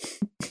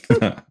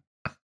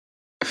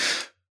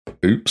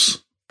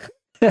 Oops.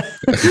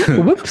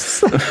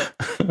 Whoops.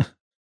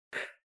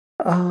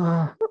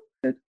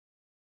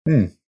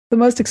 The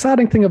most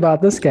exciting thing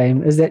about this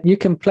game is that you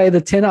can play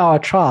the 10-hour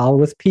trial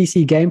with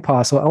PC Game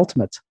Pass or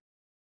Ultimate.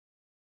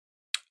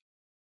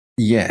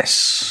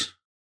 Yes.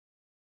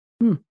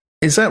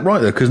 Is that right,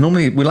 though? Because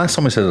normally, last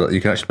time I said that, you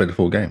can actually play the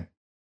full game.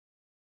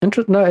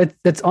 No,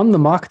 it's on the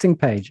marketing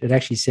page. It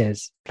actually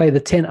says, play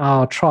the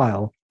 10-hour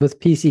trial with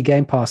PC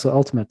Game Pass or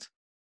Ultimate.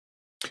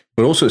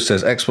 But also it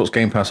says Xbox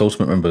Game Pass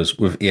Ultimate members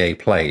with EA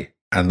Play,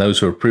 and those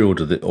who have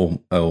pre-ordered the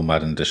All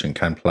Madden Edition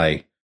can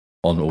play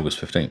on August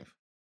 15th.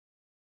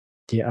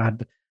 Yeah,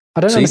 I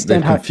don't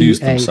understand how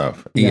confused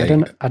themselves. Yeah,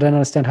 I don't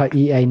understand how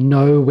EA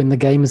know when the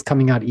game is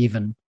coming out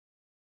even.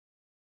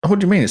 What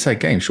do you mean? It's a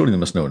game. Surely they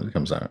must know when it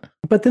comes out.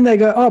 But then they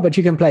go, but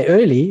you can play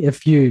early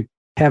if you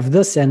have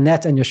this and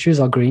that and your shoes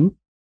are green.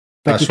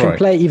 But you can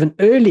play even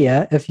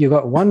earlier if you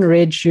got one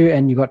red shoe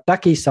and you got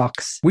ducky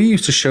socks. We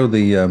used to show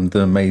the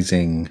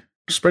amazing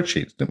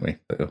spreadsheets, didn't we?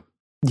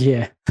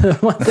 Yeah.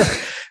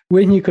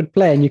 When you could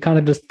play and you kind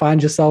of just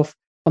find yourself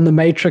on the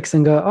matrix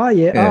and go, all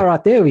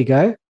right, there we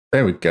go.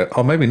 There we go.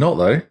 Oh, maybe not,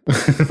 though.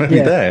 Maybe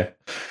there.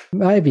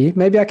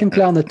 Maybe I can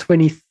play on the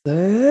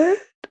 23rd.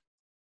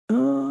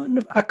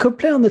 I could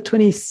play on the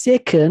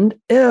 22nd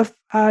if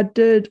I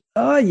did.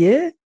 Oh,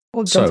 yeah.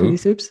 So,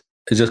 is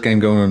this game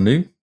going on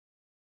new?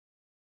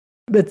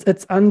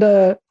 It's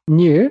under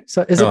new.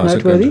 So is it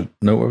noteworthy?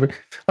 Noteworthy?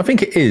 I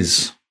think it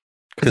is.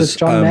 Because it's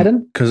John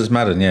Madden? Because it's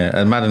Madden, yeah.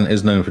 And Madden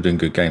is known for doing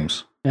good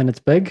games. And it's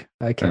big?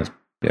 Okay.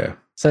 Yeah.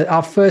 So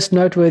our first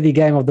noteworthy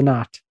game of the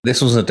night.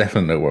 This was a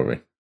definite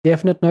noteworthy.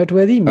 Definite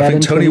noteworthy? Madden I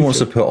think Tony 23. Wants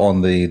to put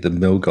on the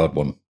Milgard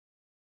one.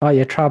 Oh,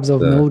 yeah, Tribes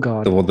of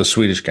Milgard. The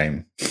Swedish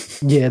game.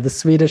 Yeah, the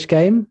Swedish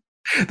game.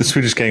 The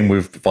Swedish game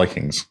with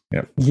Vikings.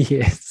 Yeah.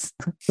 Yes.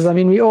 Because, I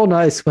mean, we all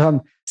know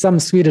some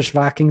Swedish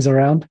Vikings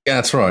around. Yeah,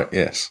 that's right,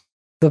 yes.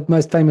 The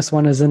most famous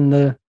one is in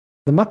the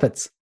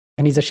Muppets,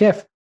 and he's a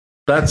chef.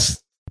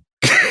 That's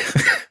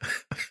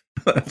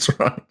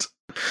right.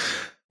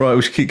 Right,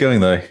 we should keep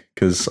going though,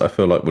 because I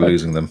feel like we're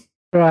losing them.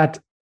 Right.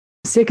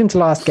 Second to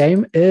last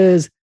game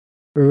is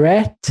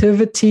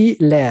Rativity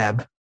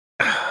Lab.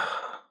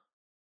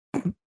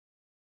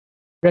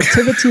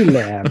 Rativity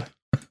Lab.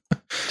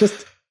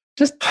 Just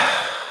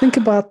think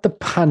about the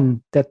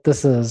pun that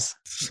this is.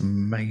 It's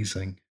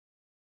amazing.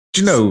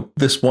 Do you know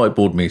this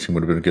whiteboard meeting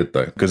would have been good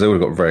though, because they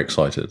would have got very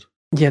excited.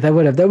 Yeah, they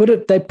would have.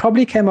 They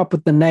probably came up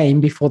with the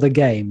name before the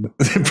game.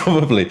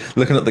 Probably.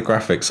 Looking at the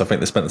graphics, I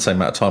think they spent the same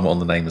amount of time on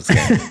the name as the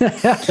game.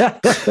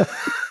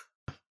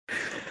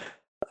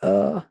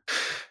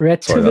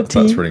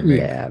 Rativity really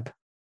Lab.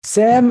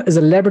 Sam is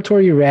a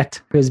laboratory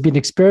rat who has been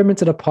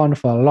experimented upon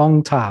for a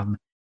long time.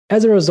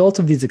 As a result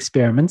of these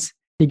experiments,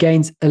 he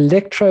gains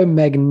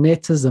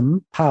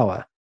electromagnetism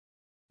power.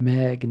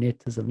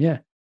 Magnetism, yeah.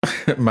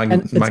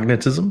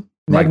 Magnetism?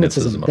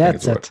 Magnetism,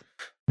 that's it.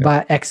 Yeah.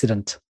 By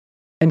accident.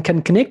 And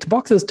can connect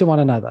boxes to one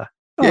another.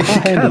 Oh, yeah,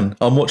 he can.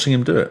 I'm watching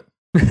him do it.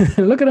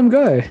 Look at him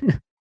go.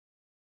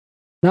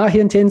 Now he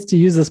intends to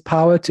use this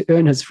power to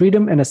earn his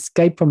freedom and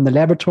escape from the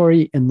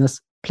laboratory in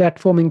this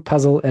platforming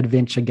puzzle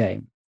adventure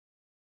game.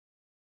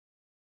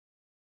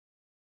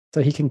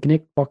 So he can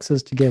connect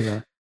boxes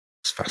together.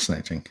 It's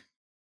fascinating.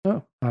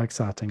 Oh, how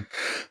exciting.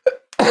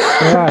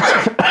 All right.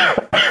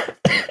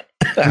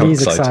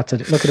 He's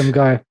excited. Look at him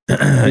go.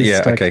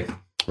 Yeah, stoked. Okay.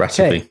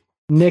 Okay.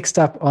 Next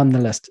up on the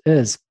list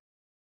is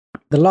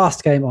the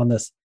last game on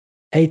this.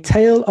 A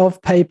Tale of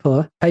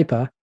Paper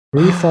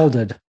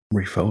Refolded.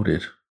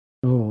 Refolded.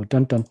 Oh,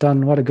 dun dun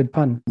dun. What a good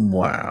pun.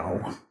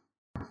 Wow.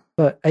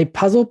 So a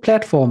puzzle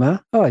platformer,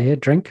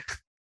 drink,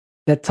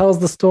 that tells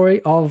the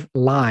story of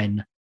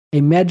Line,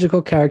 a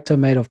magical character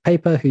made of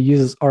paper who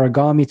uses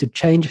origami to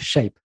change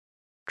shape,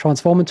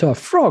 transform into a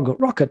frog,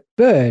 rocket,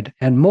 bird,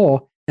 and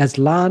more as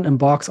Line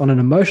embarks on an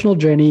emotional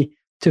journey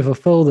to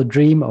fulfill the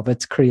dream of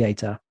its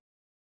creator.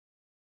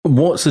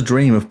 What's the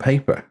dream of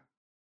paper?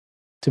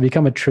 To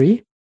become a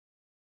tree?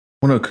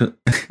 Well, no,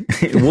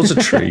 it was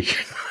a tree.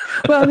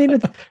 Well, I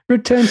mean,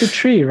 return to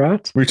tree,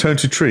 right? Return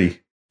to tree.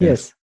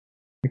 Yes.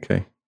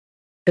 Okay.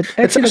 It's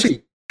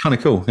actually kind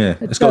of cool. Yeah.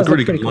 It's got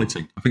really good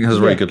lighting. I think it has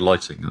really good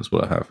lighting. That's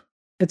what I have.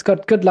 It's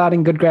got good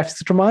lighting, good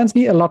graphics. It reminds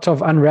me a lot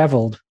of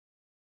Unraveled.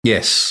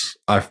 Yes.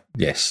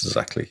 Yes,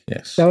 exactly.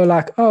 Yes. They were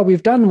like,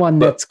 we've done one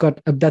that's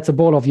a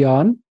ball of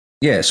yarn.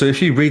 Yeah. So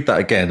if you read that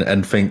again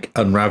and think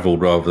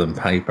Unraveled rather than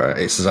paper,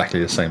 it's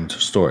exactly the same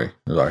story.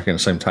 Like the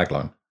same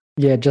tagline.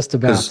 Yeah, just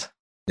about.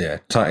 Yeah.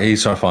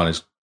 He's trying to find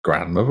his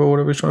grandmother or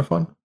whatever he's trying to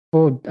find.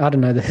 Or, I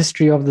don't know, the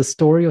history of the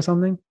story or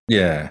something.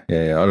 Yeah.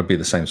 It would be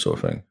the same sort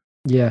of thing.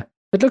 Yeah.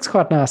 It looks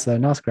quite nice, though.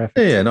 Nice graphics.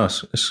 Yeah,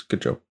 nice. It's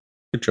good job.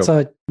 Good job.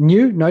 So,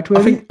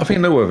 noteworthy? I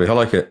think noteworthy. I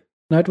like it.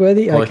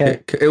 Noteworthy?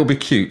 Okay. It'll be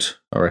cute,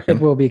 I reckon.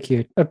 It will be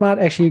cute. It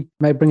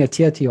might bring a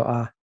tear to your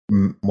eye.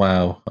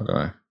 Wow. I don't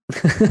know.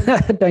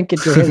 Don't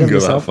get your head on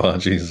yourself. Go that far,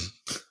 Jesus.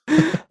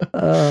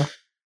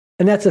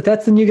 And that's it.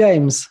 That's the new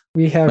games.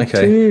 We have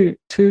two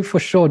for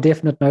sure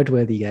definite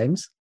noteworthy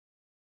games.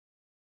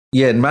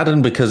 Yeah,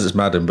 Madden because it's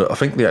Madden, but I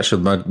think the actual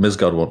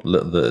Midgard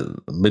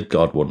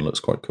one looks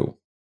quite cool.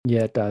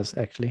 Yeah, it does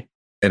actually.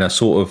 In a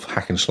sort of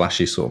hack and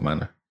slashy sort of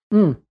manner.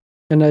 And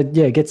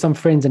get some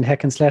friends and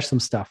hack and slash some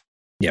stuff.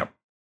 Yeah,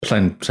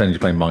 playing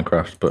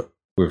Minecraft, but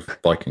with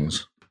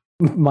Vikings.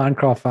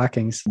 Minecraft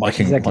Vikings.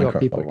 Exactly what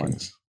people Vikings.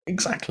 want.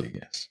 Exactly.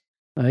 Yes.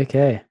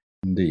 Okay.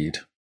 Indeed.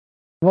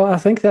 Well, I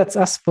think that's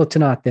us for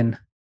tonight then.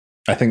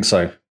 I think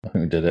so. I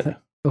think we did it.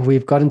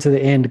 We've gotten to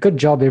the end. Good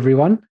job,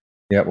 everyone.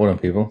 Yeah, well done,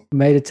 people.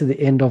 Made it to the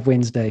end of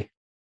Wednesday.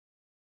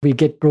 We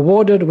get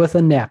rewarded with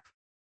a nap.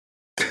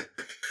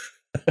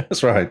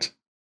 That's right.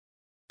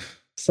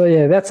 So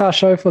yeah, that's our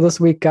show for this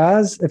week,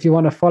 guys. If you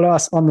want to follow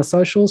us on the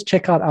socials,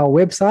 check out our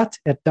website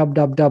at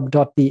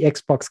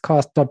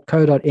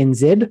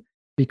www.thexboxcast.co.nz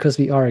because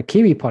we are a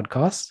Kiwi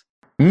podcast.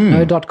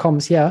 No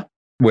 .coms here.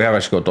 We have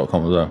actually got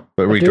 .com as well,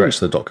 but redirects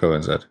to the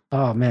 .co.nz.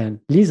 Oh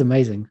man, Lee's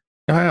amazing.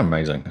 I am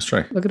amazing. That's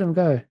true. Look at him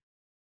go.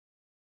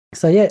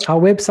 So yeah, our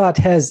website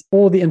has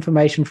all the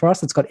information for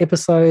us. It's got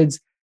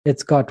episodes.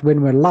 It's got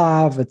when we're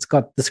live. It's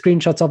got the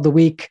screenshots of the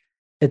week.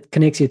 It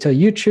connects you to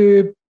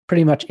YouTube,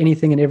 pretty much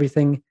anything and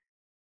everything.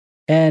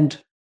 And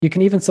you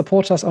can even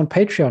support us on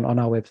Patreon on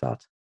our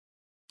website.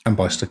 And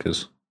buy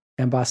stickers.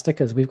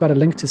 We've got a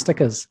link to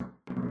stickers.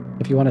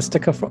 If you want a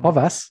sticker of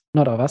us,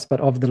 not of us, but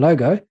of the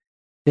logo,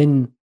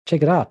 then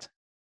check it out.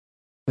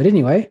 But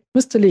anyway,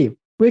 Mr. Lee,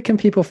 where can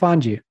people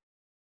find you?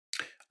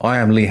 I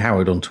am Lee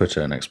Howard on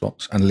Twitter and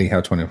Xbox, and Lee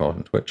Howard 25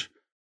 on Twitch.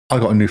 I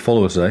got a new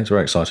follower today. It's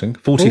very exciting.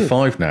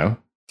 45 now.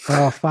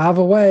 Oh, 5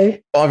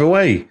 away. 5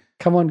 away.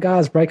 Come on,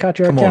 guys, break out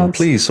your accounts. Come on,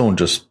 please, someone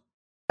just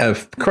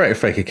create a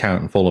fake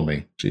account and follow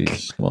me.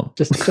 Jeez, come on.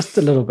 just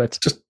a little bit.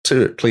 Just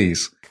do it,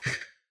 please.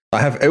 I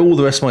have all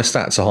the rest of my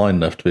stats are high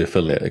enough to be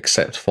affiliate,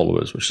 except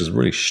followers, which is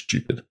really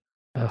stupid.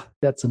 Oh,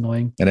 that's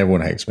annoying. And everyone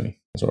hates me.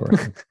 That's all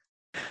right.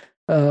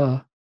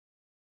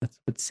 That's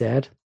a bit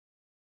sad.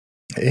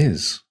 It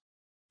is.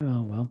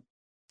 Oh, well.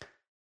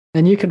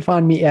 And you can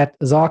find me at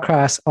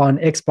Zarkras on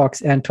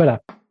Xbox and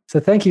Twitter. So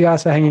thank you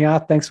guys for hanging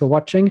out. Thanks for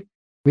watching.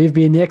 We've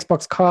been the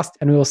Xbox Cast,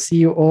 and we will see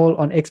you all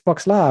on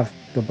Xbox Live.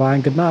 Goodbye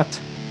and good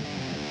night.